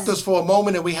shocked us for a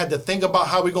moment and we had to think about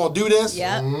how we're going to do this.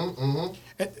 Yep.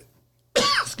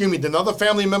 Excuse me, then other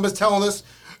family members telling us,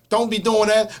 don't be doing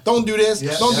that, don't do this,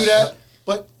 don't do that.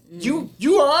 But you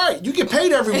all right. You get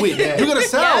paid every week. You get a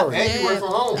salary. And you work from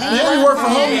home. And you work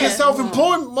from home, you get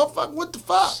self-employed. Motherfucker, what the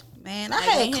fuck? Man, I Like,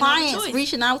 had ain't no clients choice.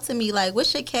 reaching out to me like,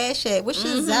 "What's your cash at? What's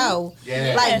your Zelle?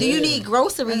 Yeah. Like, do you need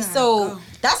groceries?" So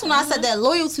that's when I said that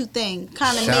loyalty thing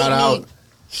kind of made Shout out. me.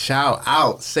 Shout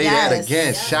out. Say that Yes.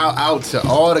 again. Shout out to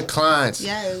all the clients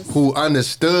Yes. who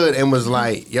understood and was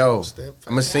like, yo, I'm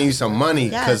going to send you some money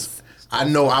because Yes. I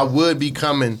know I would be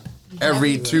coming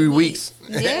every 2 weeks.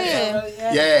 Yeah.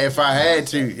 Yeah, if I had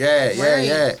to. Yeah.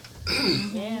 Yeah.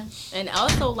 And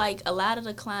also, like, a lot of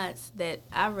the clients that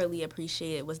I really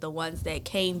appreciated was the ones that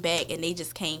came back and they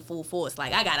just came full force.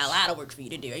 Like, I got a lot of work for you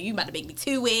to do. You about to make me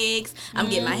 2 wigs. I'm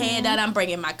getting my hair done. I'm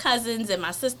bringing my cousins and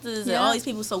my sisters and all these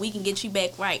people so we can get you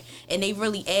back right. And they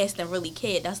really asked and really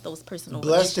cared. That's those personal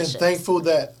Blessed and relationships. thankful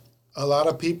that a lot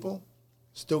of people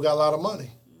still got a lot of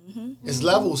money. It's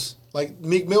levels. Like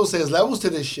Meek Mill says, levels to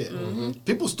this shit.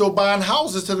 People still buying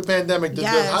houses to the pandemic. The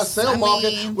Yes, high sale I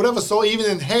market, mean- whatever. So even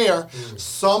in hair,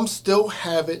 some still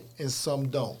have it and some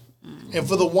don't. And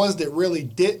for the ones that really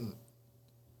didn't,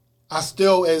 I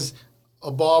still, as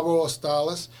a barber or a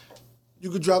stylist, you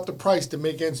could drop the price to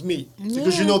make ends meet.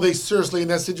 Because you know they seriously in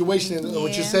that situation. And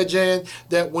what you Yeah. said, Jan,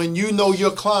 that when you know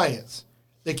your clients,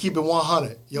 they keep it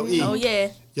 100. Yo, E. Oh,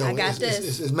 yeah. Yo, I got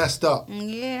this. It's messed up.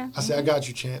 Yeah. I said, I got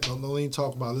you, Champ. Don't even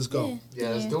talk about it. Let's go. Yeah,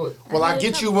 let's do it. Well, I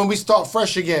get you when we start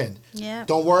fresh again. Yeah.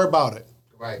 Don't worry about it.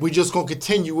 Right. We just going to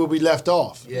continue where we left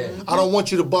off. Yeah. I don't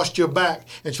want you to bust your back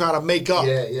and try to make up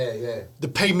Yeah. to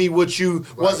pay me what you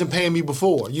wasn't paying me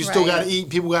before. You still Right. got to eat.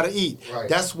 People got to eat. Right.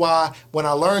 That's why when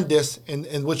I learned this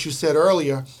and what you said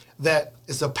earlier, that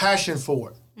it's a passion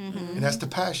for it. And that's the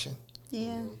passion.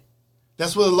 Yeah.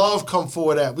 That's where the love come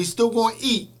forward at. We still going to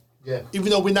eat. Yeah. Even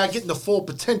though we're not getting the full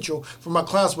potential from our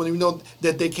clients, when we know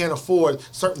that they can't afford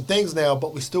certain things now,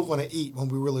 but we're still going to eat when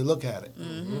we really look at it.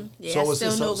 Mm-hmm. Yeah, So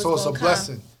it's a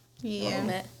blessing.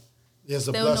 Yeah. It's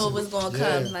a Still blessing. knew it was gonna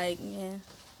come. Like, yeah.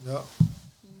 Yeah.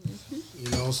 You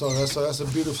know, so that's a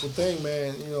beautiful thing,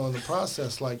 man. You know, in the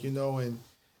process, like, you know, and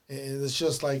it's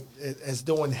just like it's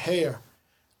doing hair.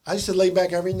 I used to lay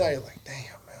back every night, like, damn,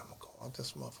 man, I'm gonna go out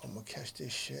this motherfucker, I'm gonna catch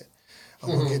this shit. I'm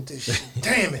gonna get this shit.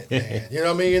 Damn it, man. You know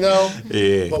what I mean? You know?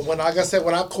 Yeah. But when, like I said,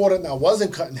 when I caught it and I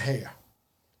wasn't cutting hair,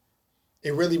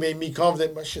 it really made me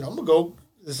confident. But shit, I'm gonna go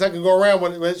the second go around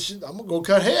when shit, I'm gonna go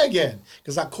cut hair again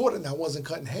because I caught it and I wasn't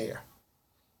cutting hair.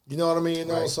 You know what I mean? You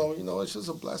know, Right. so you know, it's just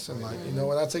a blessing. Like, you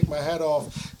know, and I take my hat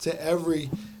off to every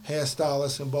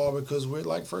hairstylist and barber because we're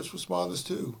like first responders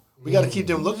too. We got to keep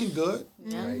them looking good.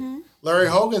 Right. Larry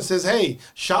Hogan says, "Hey,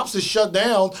 shops is shut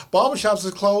down, barber shops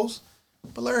is closed."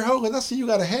 But Larry Hogan, I see you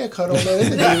got a haircut on that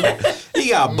interview He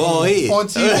got a bald head. on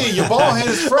TV. Your bald head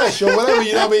is fresh or whatever.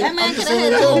 You know what I mean? That man I'm could just have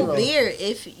saying had in a whole general. beard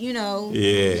if, you know.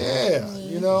 Yeah. Yeah,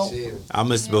 you know. I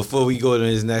must, before we go to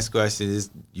this next question,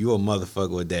 you a motherfucker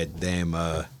with that damn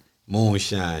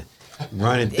moonshine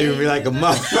running through me like a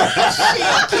motherfucker.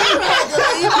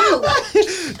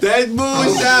 That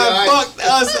moonshine fucked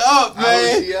us up,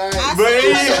 man.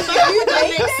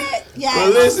 But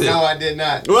listen, No, I did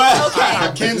not. what?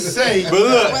 I can say, But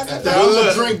look, that was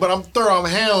a drink, but I'm thorough. I'm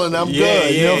handling. I'm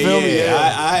good. You know what I mean?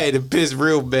 I had to piss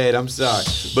real bad. I'm sorry.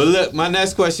 But look, my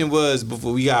next question was,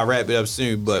 before we gotta wrap it up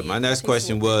soon, but my next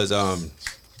question was,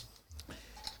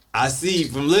 I see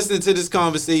from listening to this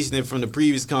conversation and from the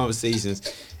previous conversations,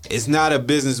 it's not a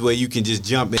business where you can just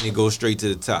jump in and go straight to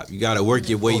the top. You gotta work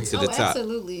your way to the top.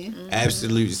 Absolutely.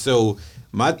 Absolutely. So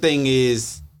my thing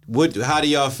is, how do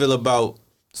y'all feel about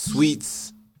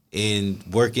suites and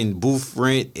working booth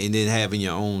rent and then having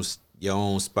your own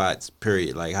spots?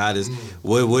 Period. Like, how does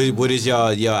what is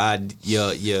your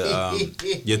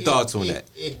thoughts on that?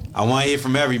 I want to hear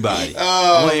from everybody.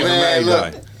 I want to hear from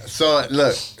everybody.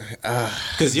 Look,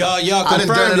 Cause y'all I done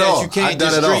confirm done it that all. you can't I done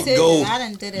just it all. straight go. I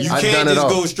done did it. You all. I can't done it just all.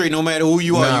 go straight no matter who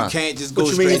you are. Nah. You can't just go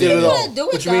What you mean you straight. did it You all? gotta do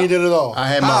it, What you mean you did it all? I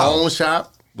had my How? own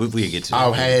shop. We get to I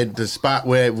that. had the spot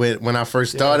where when I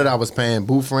first started, I was paying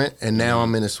booth rent, and now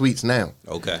I'm in the suites now.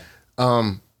 Okay.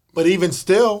 But even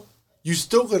still, you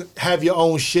still could have your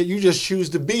own shit. You just choose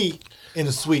to be in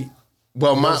a suite.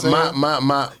 Well, You know what I'm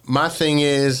saying? my thing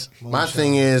is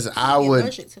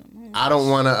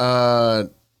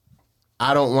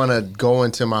I don't want to go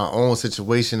into my own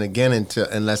situation again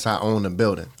unless I own the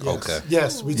building. Okay.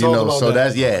 Yes, we You talked know, about so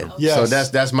that. that's Yes. So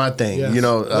that's my thing. Yes. You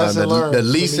know, Lesson learned the for me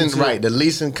leasing, too. right? The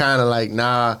leasing kind of like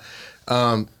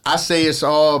I say it's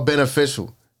all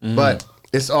beneficial, but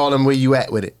it's all in where you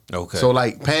at with it. Okay. So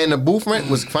like paying the booth rent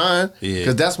was fine Yeah.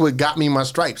 because that's what got me my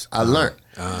stripes. I learned.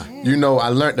 You know, I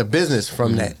learned the business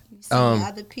from that.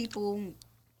 Other people,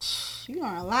 you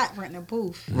learn a lot renting a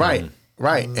booth. Right.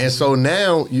 Right. And so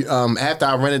now, after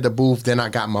I rented the booth, then I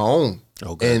got my own.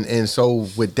 Okay. And so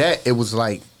with that, it was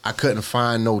like I couldn't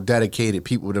find no dedicated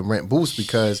people to rent booths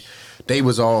because they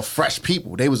was all fresh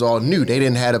people. They was all new. They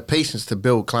didn't have the patience to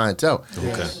build clientele.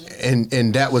 Okay.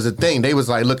 And that was the thing. They was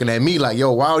like looking at me like,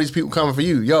 yo, why are these people coming for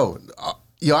you? Yo,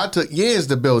 I took years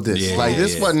to build this. Yeah, like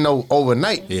this yeah. wasn't no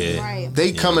overnight. Yeah. Right.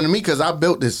 They coming to me because I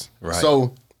built this. Right.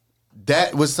 So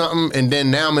that was something, and then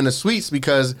now I'm in the suites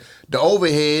because the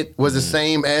overhead was the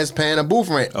same as paying a booth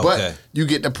rent, Okay. but you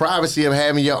get the privacy of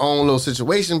having your own little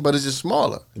situation, but it's just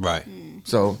smaller. Right.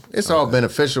 So it's all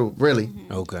beneficial, really.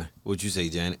 Okay. What'd you say,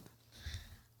 Janet?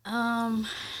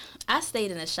 I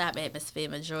stayed in a shop atmosphere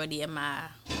majority of my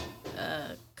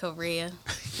career.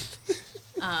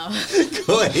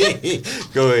 Go ahead.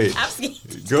 Go ahead. I'm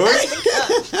scared. Go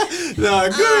ahead. No,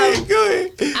 go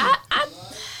ahead.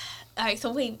 All right,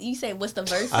 so wait, you said what's the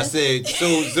verse? I said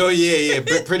so yeah,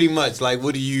 pretty much. Like,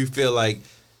 what do you feel like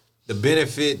the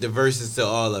benefit, the versus to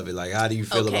all of it? Like, how do you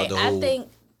feel about the whole? I think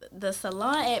the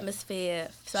salon atmosphere,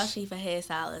 especially for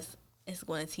hairstylists, is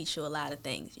going to teach you a lot of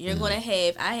things. You're going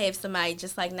to I have somebody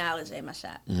just like Knowledge at my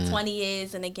shop. 20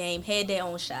 years in the game, had their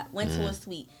own shop, went to a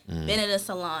suite, been at a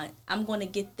salon. I'm going to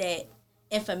get that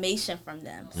information from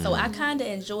them. So I kind of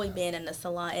enjoy being in the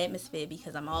salon atmosphere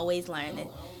because I'm always learning.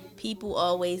 People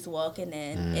always walking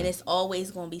in, and it's always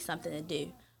going to be something to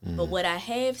do. But what I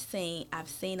have seen, I've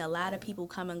seen a lot of people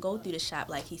come and go through the shop,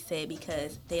 like he said,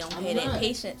 because they don't have that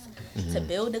patience to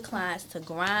build the clients, to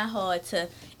grind hard.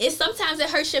 Sometimes it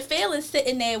hurts your feelings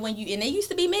sitting there when and it used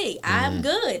to be me. I'm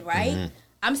good, right?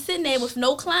 I'm sitting there with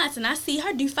no clients, and I see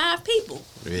her do 5 people.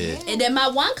 Yeah. And then my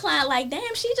one client, like,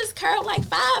 damn, she just curled like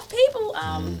 5 people.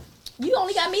 you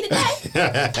only got me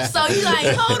today. So you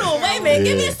like, hold on, wait a minute,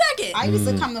 give me a second. I used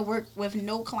to come to work with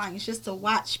no clients just to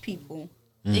watch people.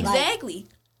 Exactly.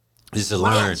 Just to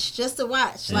learn. Just to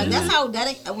watch. Like that's how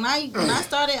that when I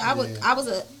started, I was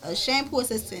a shampoo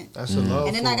assistant. That's a love.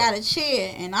 And then I got a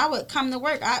chair, and I would come to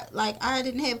work. I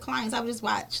didn't have clients. I would just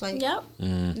watch. Like, Yep.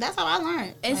 That's how I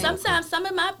learned. And like, sometimes some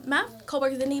of my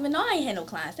coworkers didn't even know I ain't had no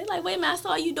clients. They like, wait a minute, I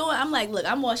saw you doing. I'm like, look,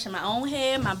 I'm washing my own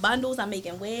hair, my bundles, I'm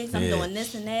making wigs, I'm doing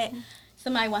this and that.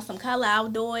 Somebody wants some color, I'll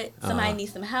do it. Somebody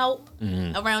needs some help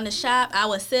around the shop,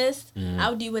 I'll assist.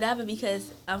 I'll do whatever because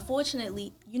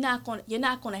unfortunately, you're not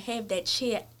gonna have that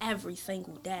chair every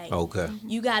single day. Okay.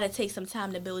 You gotta take some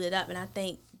time to build it up, and I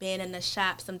think being in the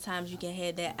shop, sometimes you can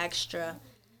have that extra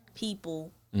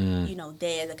people, you know,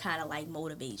 there to kind of like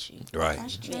motivate you. Right.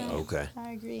 That's true. Okay.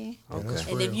 I agree.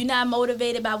 Okay. And if you're not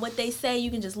motivated by what they say,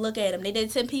 you can just look at them. They did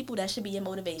 10 people, that should be your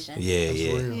motivation. Yeah,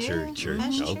 real. True.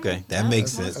 That's true. Okay. That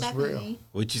makes sense. That's real.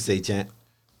 What you say, Champ?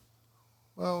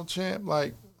 Well, champ,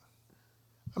 like,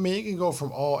 I mean, it can go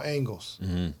from all angles.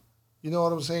 You know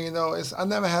what I'm saying? You know, I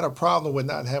never had a problem with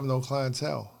not having no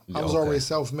clientele. I was Okay. already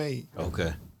self-made.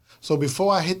 Okay. So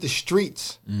before I hit the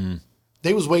streets,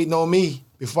 they was waiting on me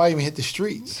before I even hit the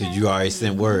streets. Because you already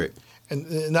sent word.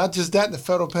 And not just that, in the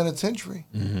federal penitentiary,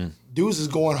 dudes is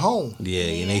going home. Yeah,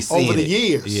 and they seen Over the it.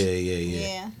 years. Yeah.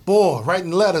 Yeah. Boy,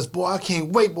 writing letters. Boy, I can't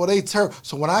wait. Boy, they turn.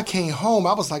 So when I came home,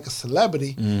 I was like a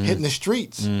celebrity hitting the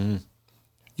streets.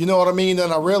 You know what I mean?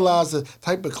 And I realized the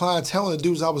type of clientele and the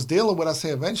dudes I was dealing with, I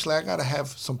said, eventually I got to have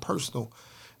some personal.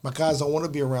 My guys don't want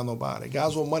to be around nobody.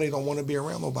 Guys with money don't want to be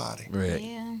around nobody. Right.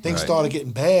 Yeah. Things started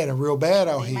getting bad and real bad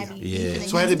out They here. might be Yeah. beefing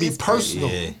So I had to be against this person. personal.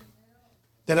 Yeah.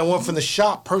 Then I went from the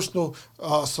shop, personal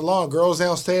salon, girls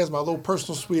downstairs, my little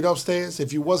personal suite upstairs.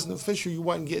 If you wasn't official, you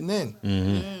wasn't getting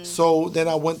in. So then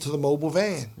I went to the mobile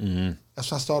van.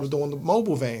 That's when I started doing the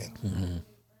mobile van.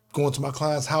 Going to my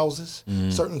clients' houses,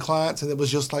 certain clients, and it was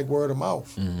just like word of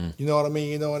mouth. You know what I mean?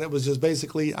 You know, and it was just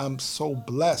basically, I'm so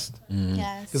blessed.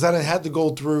 Yes. Because I didn't have to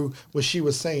go through what she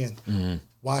was saying,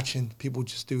 watching people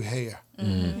just do hair.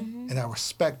 And I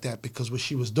respect that because what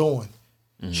she was doing,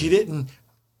 she didn't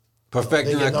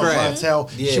Perfecting get her no craft. clientele.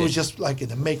 Yeah. She was just like in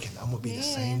the making. I'm going to be the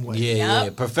same way. Yeah.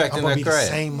 I'm Perfecting going her to be the craft.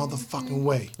 same motherfucking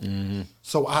way.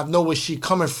 So I know where she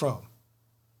coming from.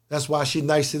 That's why she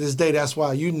nice to this day. That's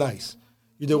why you nice.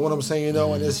 You know what I'm saying? You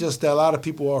know, and it's just that a lot of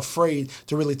people are afraid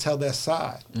to really tell that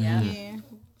side. Yeah. Yeah.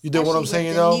 You know what I'm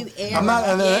Especially saying? You with know, the new I'm not,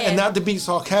 era. and not to be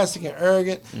sarcastic and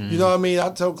arrogant. You know what I mean? I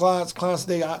tell clients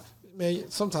today,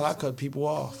 man, sometimes I cut people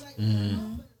off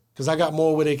because I got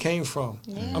more where they came from.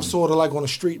 I'm sort of like on a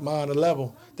street mind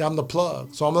level. That I'm the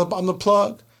plug. So I'm the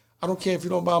plug. I don't care if you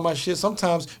don't buy my shit.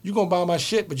 Sometimes you gonna buy my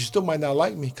shit, but you still might not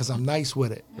like me because I'm nice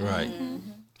with it. Right.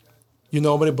 You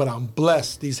know what I mean? But I'm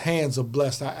blessed. These hands are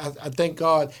blessed. I thank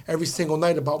God every single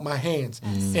night about my hands.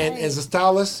 And as a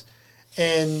stylist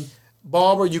and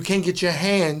barber, you can get your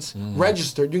hands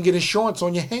registered. You can get insurance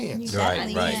on your hands. Right.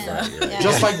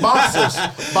 Just like boxers.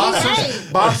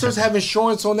 Boxers have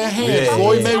insurance on their hands. Yeah,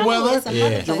 Floyd yeah. Mayweather,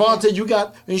 Yeah. Javante, you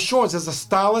got insurance. As a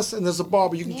stylist and as a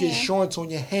barber, you can get insurance on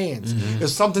your hands. If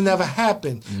something ever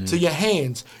happened to your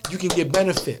hands, you can get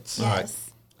benefits. All right.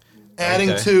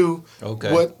 Adding Okay. to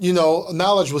Okay. what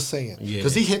Knowledge was saying, Yeah.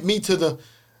 because he hit me to the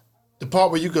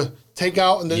part where you could take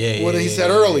out and what he said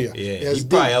yeah, earlier. Yeah. It's He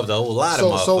probably deep. helped a whole lot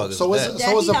So of motherfuckers. so with it's that.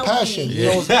 so it's a That he passion. helped You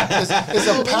know, it's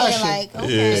a Over there, passion. like,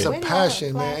 okay, It's a where did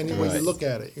passion, that man. apply Any to way this? you look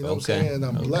at it, you know what I'm Okay. saying. And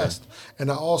I'm blessed.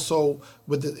 And I also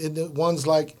with the ones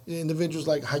like individuals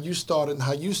like how you started and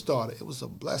how you started, it was a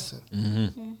blessing.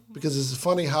 Because it's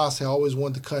funny how I say I always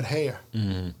wanted to cut hair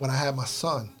when I had my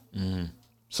son.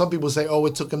 Some people say, "Oh,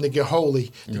 it took him to get holy,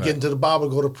 to get into the Bible,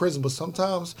 go to prison." But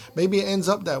sometimes maybe it ends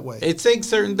up that way. It takes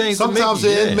certain things Sometimes to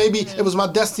make you, maybe it was my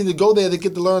destiny to go there to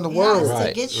get to learn the word, Yes, Right,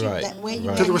 to get you right, that way you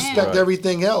right. to are respect now.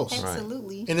 everything else.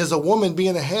 Absolutely. And as a woman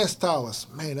being a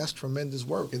hairstylist, man, that's tremendous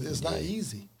work. It's not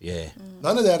easy. Yeah.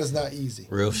 None of that is not easy.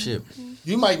 Real shit.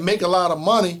 You might make a lot of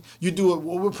money. You do it.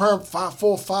 Well, we're paying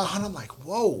 $500. I'm like,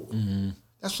 whoa.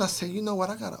 That's when I say, you know what?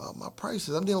 I gotta up my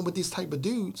prices. I'm dealing with these type of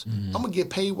dudes. I'm gonna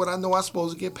get paid what I know I'm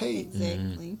supposed to get paid.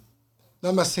 Exactly. Now,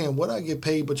 I'm not saying what I get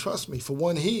paid, but trust me, for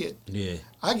one head, Yeah.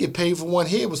 I get paid for one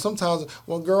head. But sometimes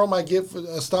one girl might get for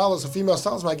a stylist, a female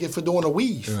stylist might get for doing a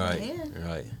weave. Right.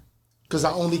 Right. Because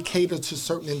I only cater to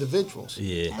certain individuals.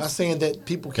 Yeah. Not saying that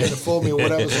people can't afford me or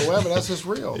whatever, that's just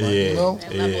real. Like, you know?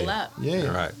 And level up. Yeah.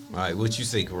 All right. All right. What you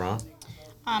say, Karan?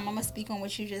 I'm gonna speak on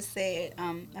what you just said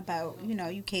about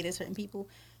you cater to certain people.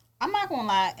 I'm not gonna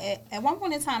lie. At one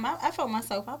point in time, I felt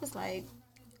myself. I was like,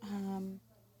 I'm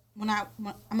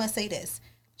gonna say this,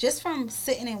 just from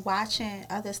sitting and watching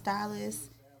other stylists,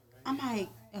 I'm like,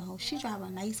 she drive a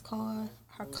nice car.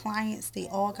 Her clients, they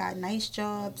all got nice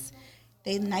jobs.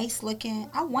 They nice looking.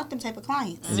 I want them type of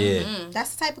clients. Yeah.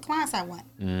 That's the type of clients I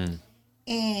want. Mm.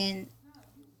 And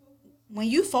when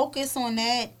you focus on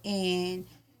that and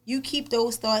you keep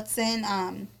those thoughts in,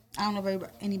 I don't know if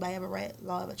anybody ever read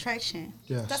Law of Attraction.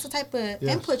 Yes. That's the type of Yes.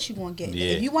 input you're going to get.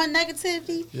 Yeah. If you want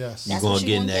negativity, Yes. You're that's going what to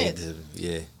you're get going to get. negative.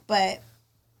 Yeah. But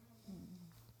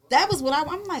that was what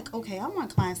I'm like, okay, I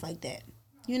want clients like that.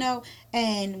 You know?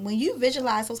 And when you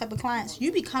visualize those type of clients,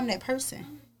 you become that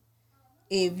person.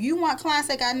 If you want clients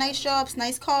that got nice jobs,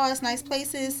 nice cars, nice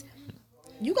places,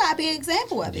 you got to be an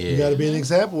example of it. You got to be an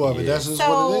example of it. That's just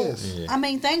what it is. I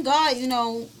mean, thank God,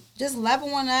 just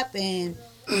leveling up and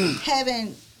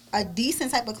having a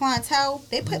decent type of clientele,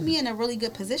 they put me in a really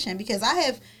good position because I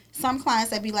have some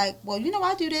clients that be like, well,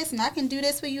 I do this and I can do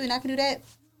this for you and I can do that.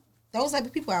 Those type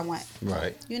of people I want.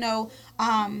 Right.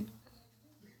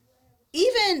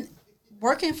 Even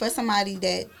working for somebody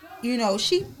that, she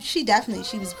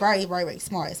was very, very, very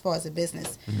smart as far as a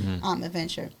business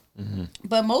adventure. Mm-hmm.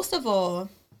 But most of all,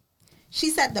 she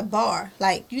set the bar.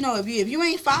 Like, if you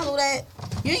ain't follow that,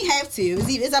 you ain't have to.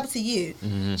 It's up to you.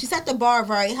 Mm-hmm. She set the bar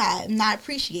very high, and I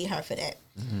appreciate her for that.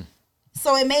 Mm-hmm.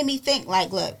 So it made me think,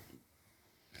 like, look,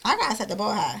 I gotta set the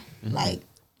bar high. Mm-hmm. Like,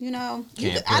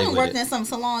 I done worked in some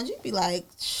salons. You'd be like,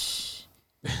 shh,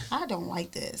 I don't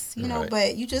like this, right.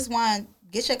 But you just want to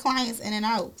get your clients in and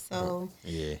out. So,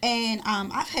 yeah. And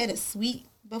I've had a suite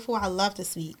before. I loved a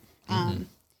suite. Then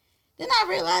I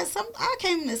realized I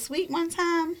came in a suite one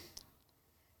time.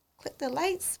 Click the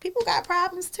lights. People got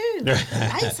problems too.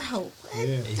 Lights out.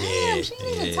 Yeah. Damn, she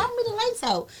didn't even tell me the lights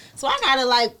out. So I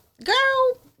gotta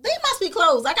girl, they must be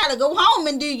closed. I gotta go home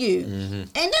and do you. Mm-hmm. And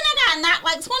then I gotta knock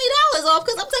 $20 off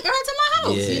because I'm taking her to my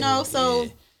house. So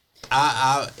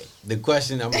the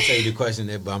question, I'm gonna tell you the question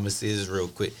there, but I'm gonna say this real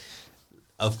quick.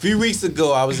 A few weeks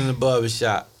ago, I was in the barber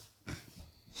shop.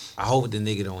 I hope the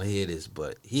nigga don't hear this,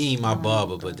 but he ain't my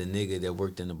barber, but the nigga that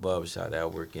worked in the barber shop that I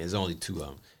work in, there's only two of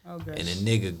them. Okay. And a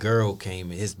nigga girl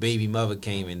came in, his baby mother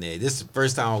came in there. This is the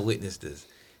first time I witnessed this.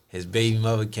 His baby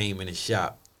mother came in the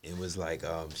shop and was like,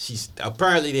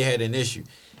 apparently they had an issue.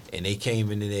 And they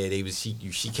came in there,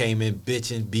 she came in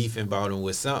bitching, beefing about him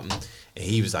with something. And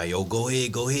he was like, yo, go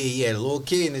ahead. He had a little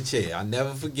kid in the chair. I'll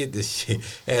never forget this shit.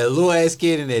 Had a little ass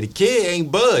kid in there. The kid ain't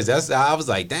buzzed. I was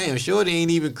like, damn, sure they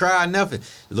ain't even cry nothing.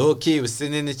 The little kid was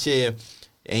sitting in the chair,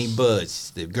 ain't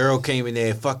budged. The girl came in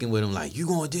there fucking with him like, you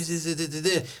going this.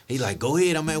 He like, go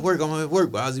ahead, I'm at work, blah,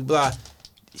 blah, blah.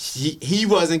 He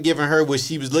wasn't giving her what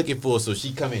she was looking for, so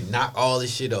she come and knock all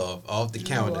this shit off the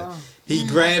counter. Wow. He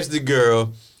grabs the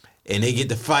girl. And they get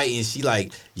to fight, and she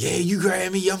like, yeah, you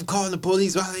grab me, I'm calling the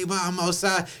police, I'm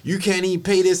outside, you can't even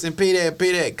pay this and pay that,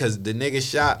 because the nigga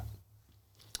shop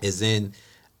is in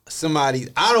somebody,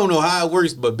 I don't know how it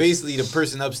works, but basically the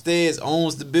person upstairs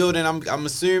owns the building, I'm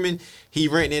assuming, he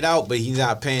renting it out, but he's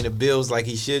not paying the bills like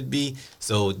he should be,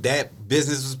 so that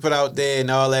business was put out there and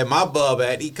all that. My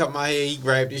barber, he cut my hair, he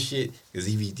grabbed this shit, because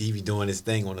he be doing his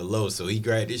thing on the low, so he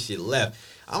grabbed this shit left.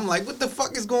 I'm like, what the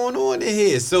fuck is going on in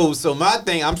here? So my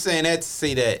thing, I'm saying that to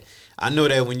say that I know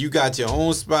that when you got your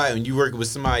own spot and you working with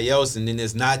somebody else and then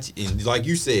it's not, and like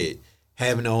you said,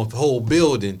 having a whole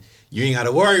building, you ain't got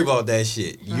to worry about that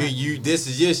shit. You this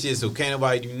is your shit, so can't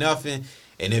nobody do nothing.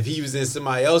 And if he was in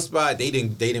somebody else's spot, they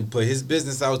didn't put his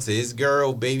business out to his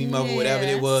girl, baby mother, whatever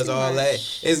it was, all that.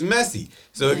 It's messy.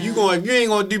 So if you ain't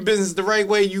gonna do business the right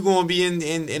way, you gonna be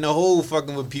in a hole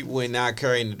fucking with people and not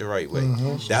carrying it the right way.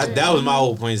 Mm-hmm. That was my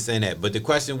whole point of saying that. But the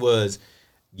question was,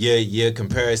 your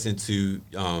comparison to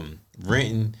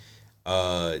renting,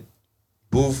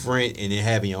 booth rent, and then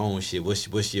having your own shit.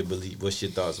 What's your belief? What's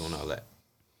your thoughts on all that?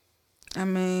 I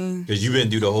mean, because you've been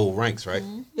through the whole ranks, right?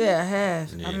 Yeah, I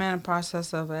have. Yeah. I'm in the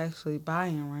process of actually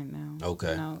buying right now.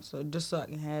 Okay. So just so I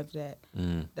can have that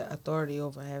the authority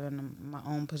over having my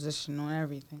own position on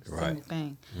everything. Right. Same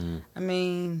thing. I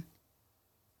mean,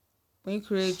 when you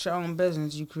create your own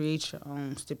business, you create your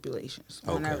own stipulations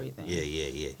on everything.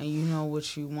 Yeah. And you know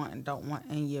what you want and don't want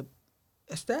in your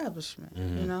establishment.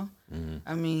 You know.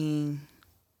 I mean.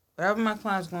 Whatever my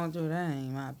client's going to do, that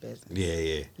ain't my business. Yeah.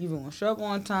 You either going to show up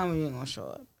on time or you ain't going to show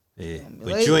up. Yeah.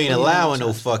 But you ain't allowing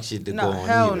no fuck shit to go on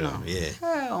hell either. No. Yeah.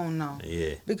 Hell no.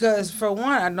 Yeah. Because for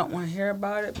one, I don't want to hear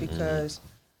about it because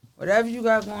whatever you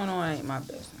got going on ain't my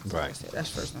business. Right. Like I said, that's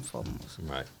first and foremost.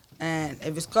 Right. And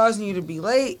if it's causing you to be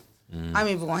late, I'm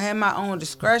either going to have my own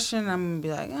discretion. I'm going to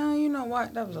be like, you know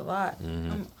what? That was a lot.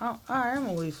 All right, I'm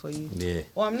going to wait for you. Yeah.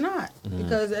 Or I'm not.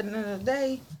 Because at the end of the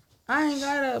day, I ain't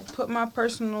gotta put my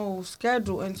personal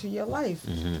schedule into your life.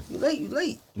 You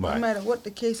late. Right. No matter what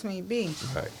the case may be.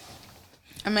 Right.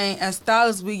 I mean, as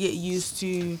stylists, we get used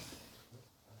to,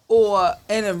 or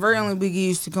inadvertently, we get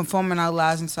used to conforming our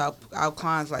lives into our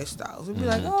clients' lifestyles. We'd be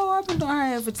like, oh, I've been doing her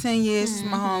hair for 10 years. This is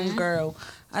my home girl.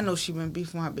 I know she been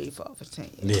beefing my baby for 10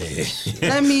 years. Yeah.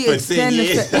 Let me extend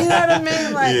it. You know what I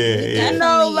mean? Like, Yeah. you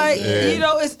know, like, you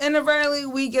know, it's inadvertently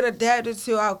we get adapted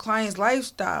to our client's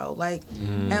lifestyle. Like,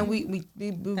 and we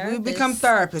become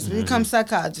therapists. We become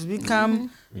psychologists. We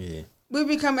become... Yeah. We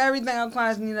become everything our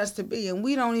clients need us to be, and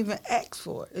we don't even ask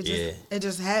for it. It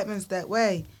just happens that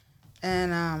way,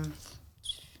 and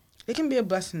it can be a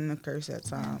blessing and a curse at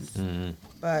times.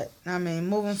 But I mean,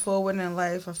 moving forward in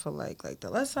life, I feel like the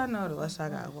less I know, the less I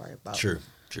gotta worry about. True.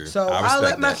 So I'll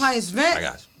let my clients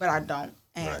vent, but I don't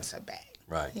answer back.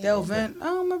 Right. They'll vent.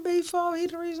 Oh, my baby father, he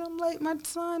the reason I'm late. My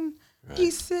son,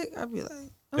 he's sick. I'll be like,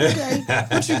 okay,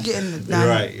 what you getting done?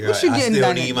 Right. What you getting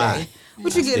done? Need mine.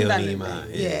 What you getting done?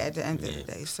 Yeah, at the end of the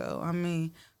day. So I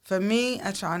mean, for me,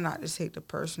 I try not to take the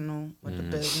personal with the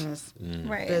business.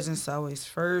 Right. Business always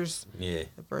first. Yeah.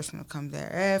 The personal come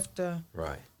thereafter.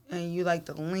 Right. And you like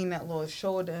to lean that little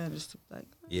shoulder and just like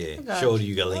shoulder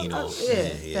you gotta lean over.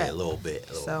 Yeah, a little bit.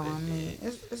 So I mean,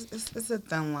 it's a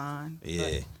thin line.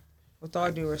 Yeah. With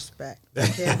all due respect, I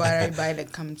care about everybody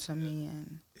that comes to me,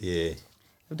 and if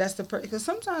that's the because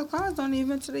sometimes clients don't even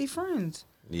vent to their friends.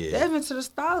 Yeah. They vent to the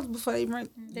stylists before they vent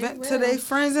to their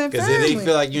friends and family. Because if they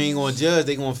feel like you ain't gonna judge,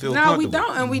 they gonna feel comfortable. No, we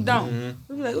don't, and we don't.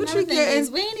 We be like, what you Another thing getting? is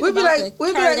we ain't We even be about like, to we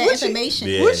be carry like, that what information.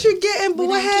 Yeah. what you getting? But We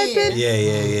what don't care. happened?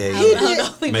 Yeah. He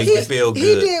did. Make you feel He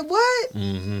good. did what?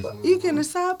 You getting a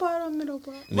side part or middle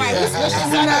part? Right. It's not-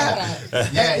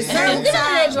 Yeah, it's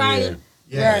not time. Right.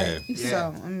 yeah.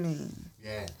 So I mean,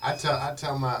 Yeah, I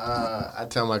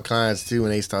tell my clients too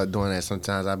when they start doing that.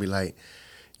 Sometimes I'll be like,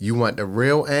 "You want the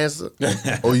real answer,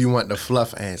 or you want the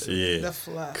fluff answer?" the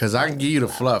fluff. Because I can give you the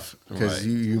fluff, because Right.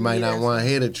 you might not want to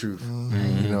hear the truth.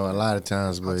 You know, a lot of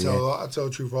times, but I tell the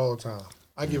truth all the time.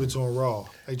 I give it to him raw.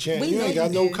 Hey, Chan, We you know ain't got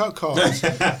you no do. cut cards. I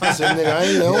said, nigga, I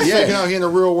ain't no Yeah. faking out here in the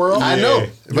real world. I know. You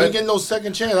But ain't getting no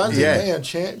second chance. I said, damn,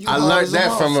 Chan, you I hard learned as a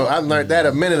that from motherfucker. I learned that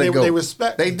a minute They- ago. they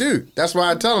respect They me. do. That's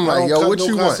why I tell them I like, don't yo, cut what no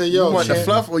you cuss, want? say, yo, You want the Chan.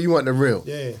 fluff or you want the real?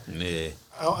 Yeah. Yeah.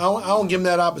 I don't give him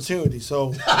that opportunity,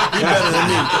 so he better than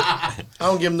me. I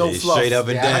don't give him no Yeah, fluff. straight up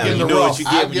and Yeah, I down. give You him the know rough. what you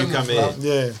I get when give you him come the in.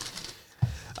 fluff.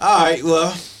 Yeah. All right,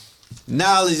 well,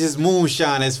 knowledge is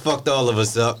moonshine has fucked all of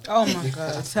us up. Oh my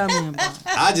God, tell me about it.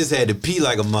 I just had to pee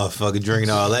like a motherfucker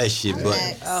drinking all that shit. But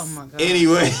Oh my God.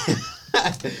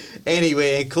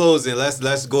 anyway, in closing,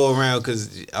 let's go around because,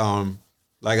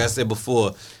 like I said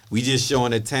before, we just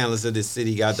showing the talents of the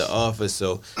city got the offer.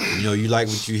 So, you like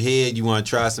what you hear, you want to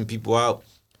try some people out.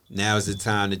 Now is the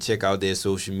time to check out their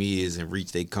social medias and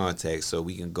reach their contacts so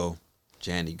we can go.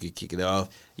 Janet, you could kick it off.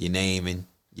 Your name and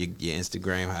your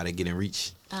Instagram, how they get in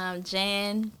reach.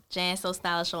 Jan So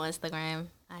Stylish on Instagram.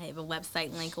 I have a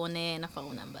website link on there and a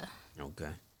phone number.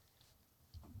 Okay.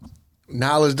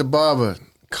 Knowledge the Barber,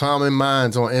 Common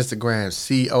Minds on Instagram,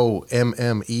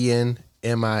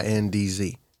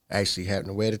 COMMENMINDZ. Actually happened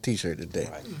to wear the t-shirt today.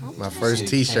 My first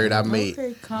t-shirt I made. Okay,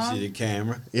 You calm. see the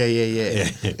camera? Yeah.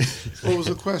 What was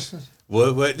the question?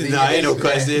 What? No, ain't no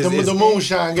question. The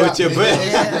moonshine got Put your me.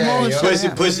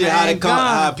 push it.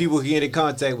 How people can get in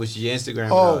contact with your Instagram.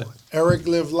 and all Oh, that. Eric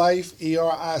Live Life,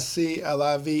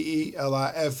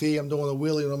 EricLiveLife. I'm doing a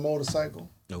wheelie on a motorcycle,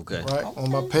 Okay. right,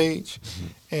 on my page.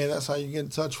 And that's how you get in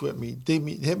touch with me.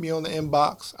 Hit me on the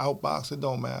inbox, outbox, it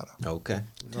don't matter. Okay.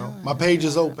 You know? My page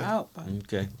is open. Outbox.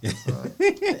 Okay.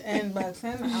 Inbox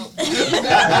and outbox.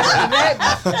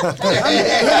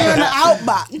 I'm in the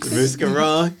outbox. Miss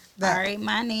Karan. All right,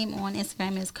 my name on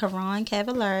Instagram is Karan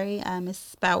Cavallari. I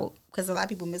misspelled because a lot of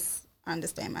people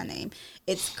misunderstand my name.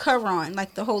 It's Karan,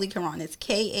 like the Holy Quran. It's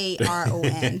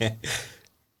Karon.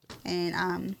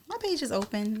 And my page is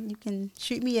open. You can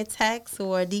shoot me a text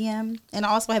or a DM. And I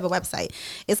also have a website.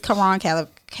 It's Karan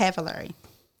Cavallari.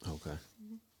 Okay.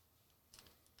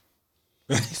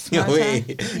 my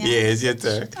Wait. turn? Yeah, it's your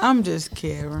turn. I'm just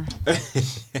Karen.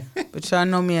 But y'all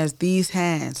know me as These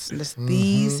Hands. That's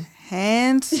These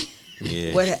Hands.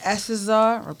 Yeah. Where the S's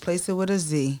are, replace it with a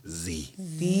Z. Z.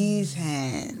 These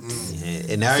Hands.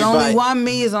 Yeah. And It's only everybody, one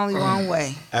me is only one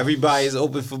way. everybody is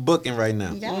open for booking right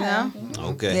now. Yeah. You know?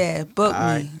 Okay. Yeah, book All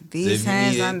right. me. So These if you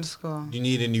Hands need it- underscore. You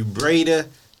need a new braider,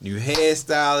 new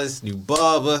hairstylist, new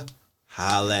barber.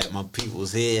 Holla at my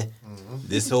people's here.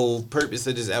 This whole purpose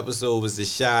of this episode was to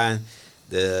shine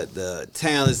the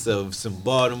talents of some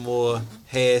Baltimore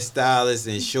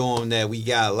hairstylists and show them that we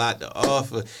got a lot to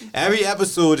offer. Every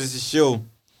episode is a show.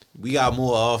 We got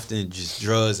more often just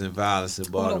drugs and violence in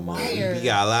Baltimore. We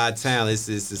got a lot of talent.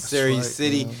 It's a serious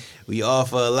city. We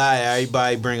offer a lot.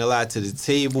 Everybody bring a lot to the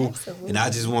table. Absolutely. And I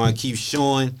just want to keep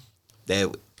showing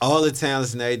that all the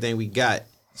talents and everything we got.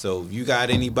 So if you got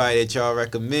anybody that y'all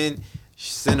recommend,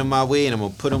 send them my way and I'm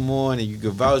going to put them on and you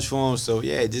can vouch for them. So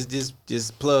yeah,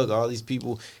 just plug all these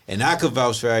people. And I could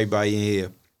vouch for everybody in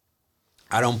here.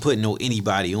 I don't put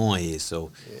anybody on here,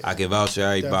 so I can vouch for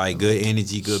everybody. Definitely. Good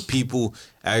energy, good people.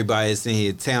 Everybody that's in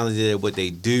here talented at what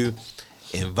they do,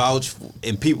 and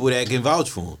people that can vouch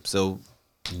for them. So,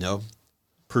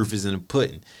 proof is in the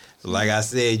pudding. So like I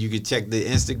said, you can check the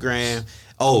Instagram.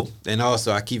 Oh, and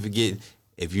also I keep forgetting,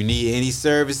 if you need any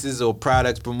services or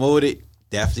products promoted,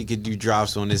 definitely could do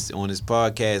drops on this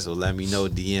podcast. So let me know,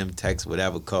 DM, text,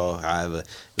 whatever, call, however.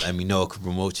 Let me know. I could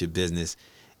promote your business.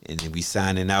 And then we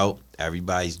signing out.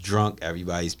 Everybody's drunk.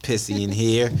 Everybody's pissy in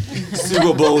here.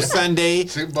 Super Bowl Sunday.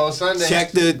 Super Bowl Sunday.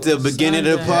 Check the beginning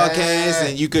of the podcast,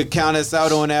 and you could count us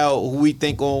out on who we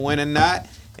think gonna win or not.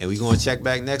 And we gonna check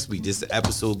back next week. This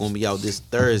episode gonna be out this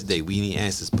Thursday. We Need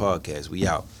Answers podcast. We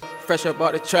out. Fresh up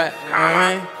out the trap. All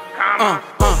right.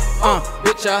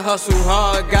 Bitch, I hustle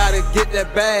hard, gotta get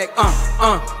that bag.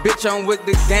 Bitch, I'm with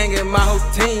the gang and my whole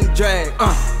team drag.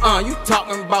 You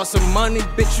talking about some money,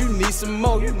 bitch, you need some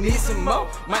more,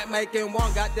 Might make it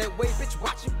one, got that way, bitch,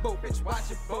 watch it, bitch,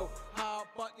 watch it, How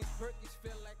about these Perkies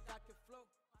feel like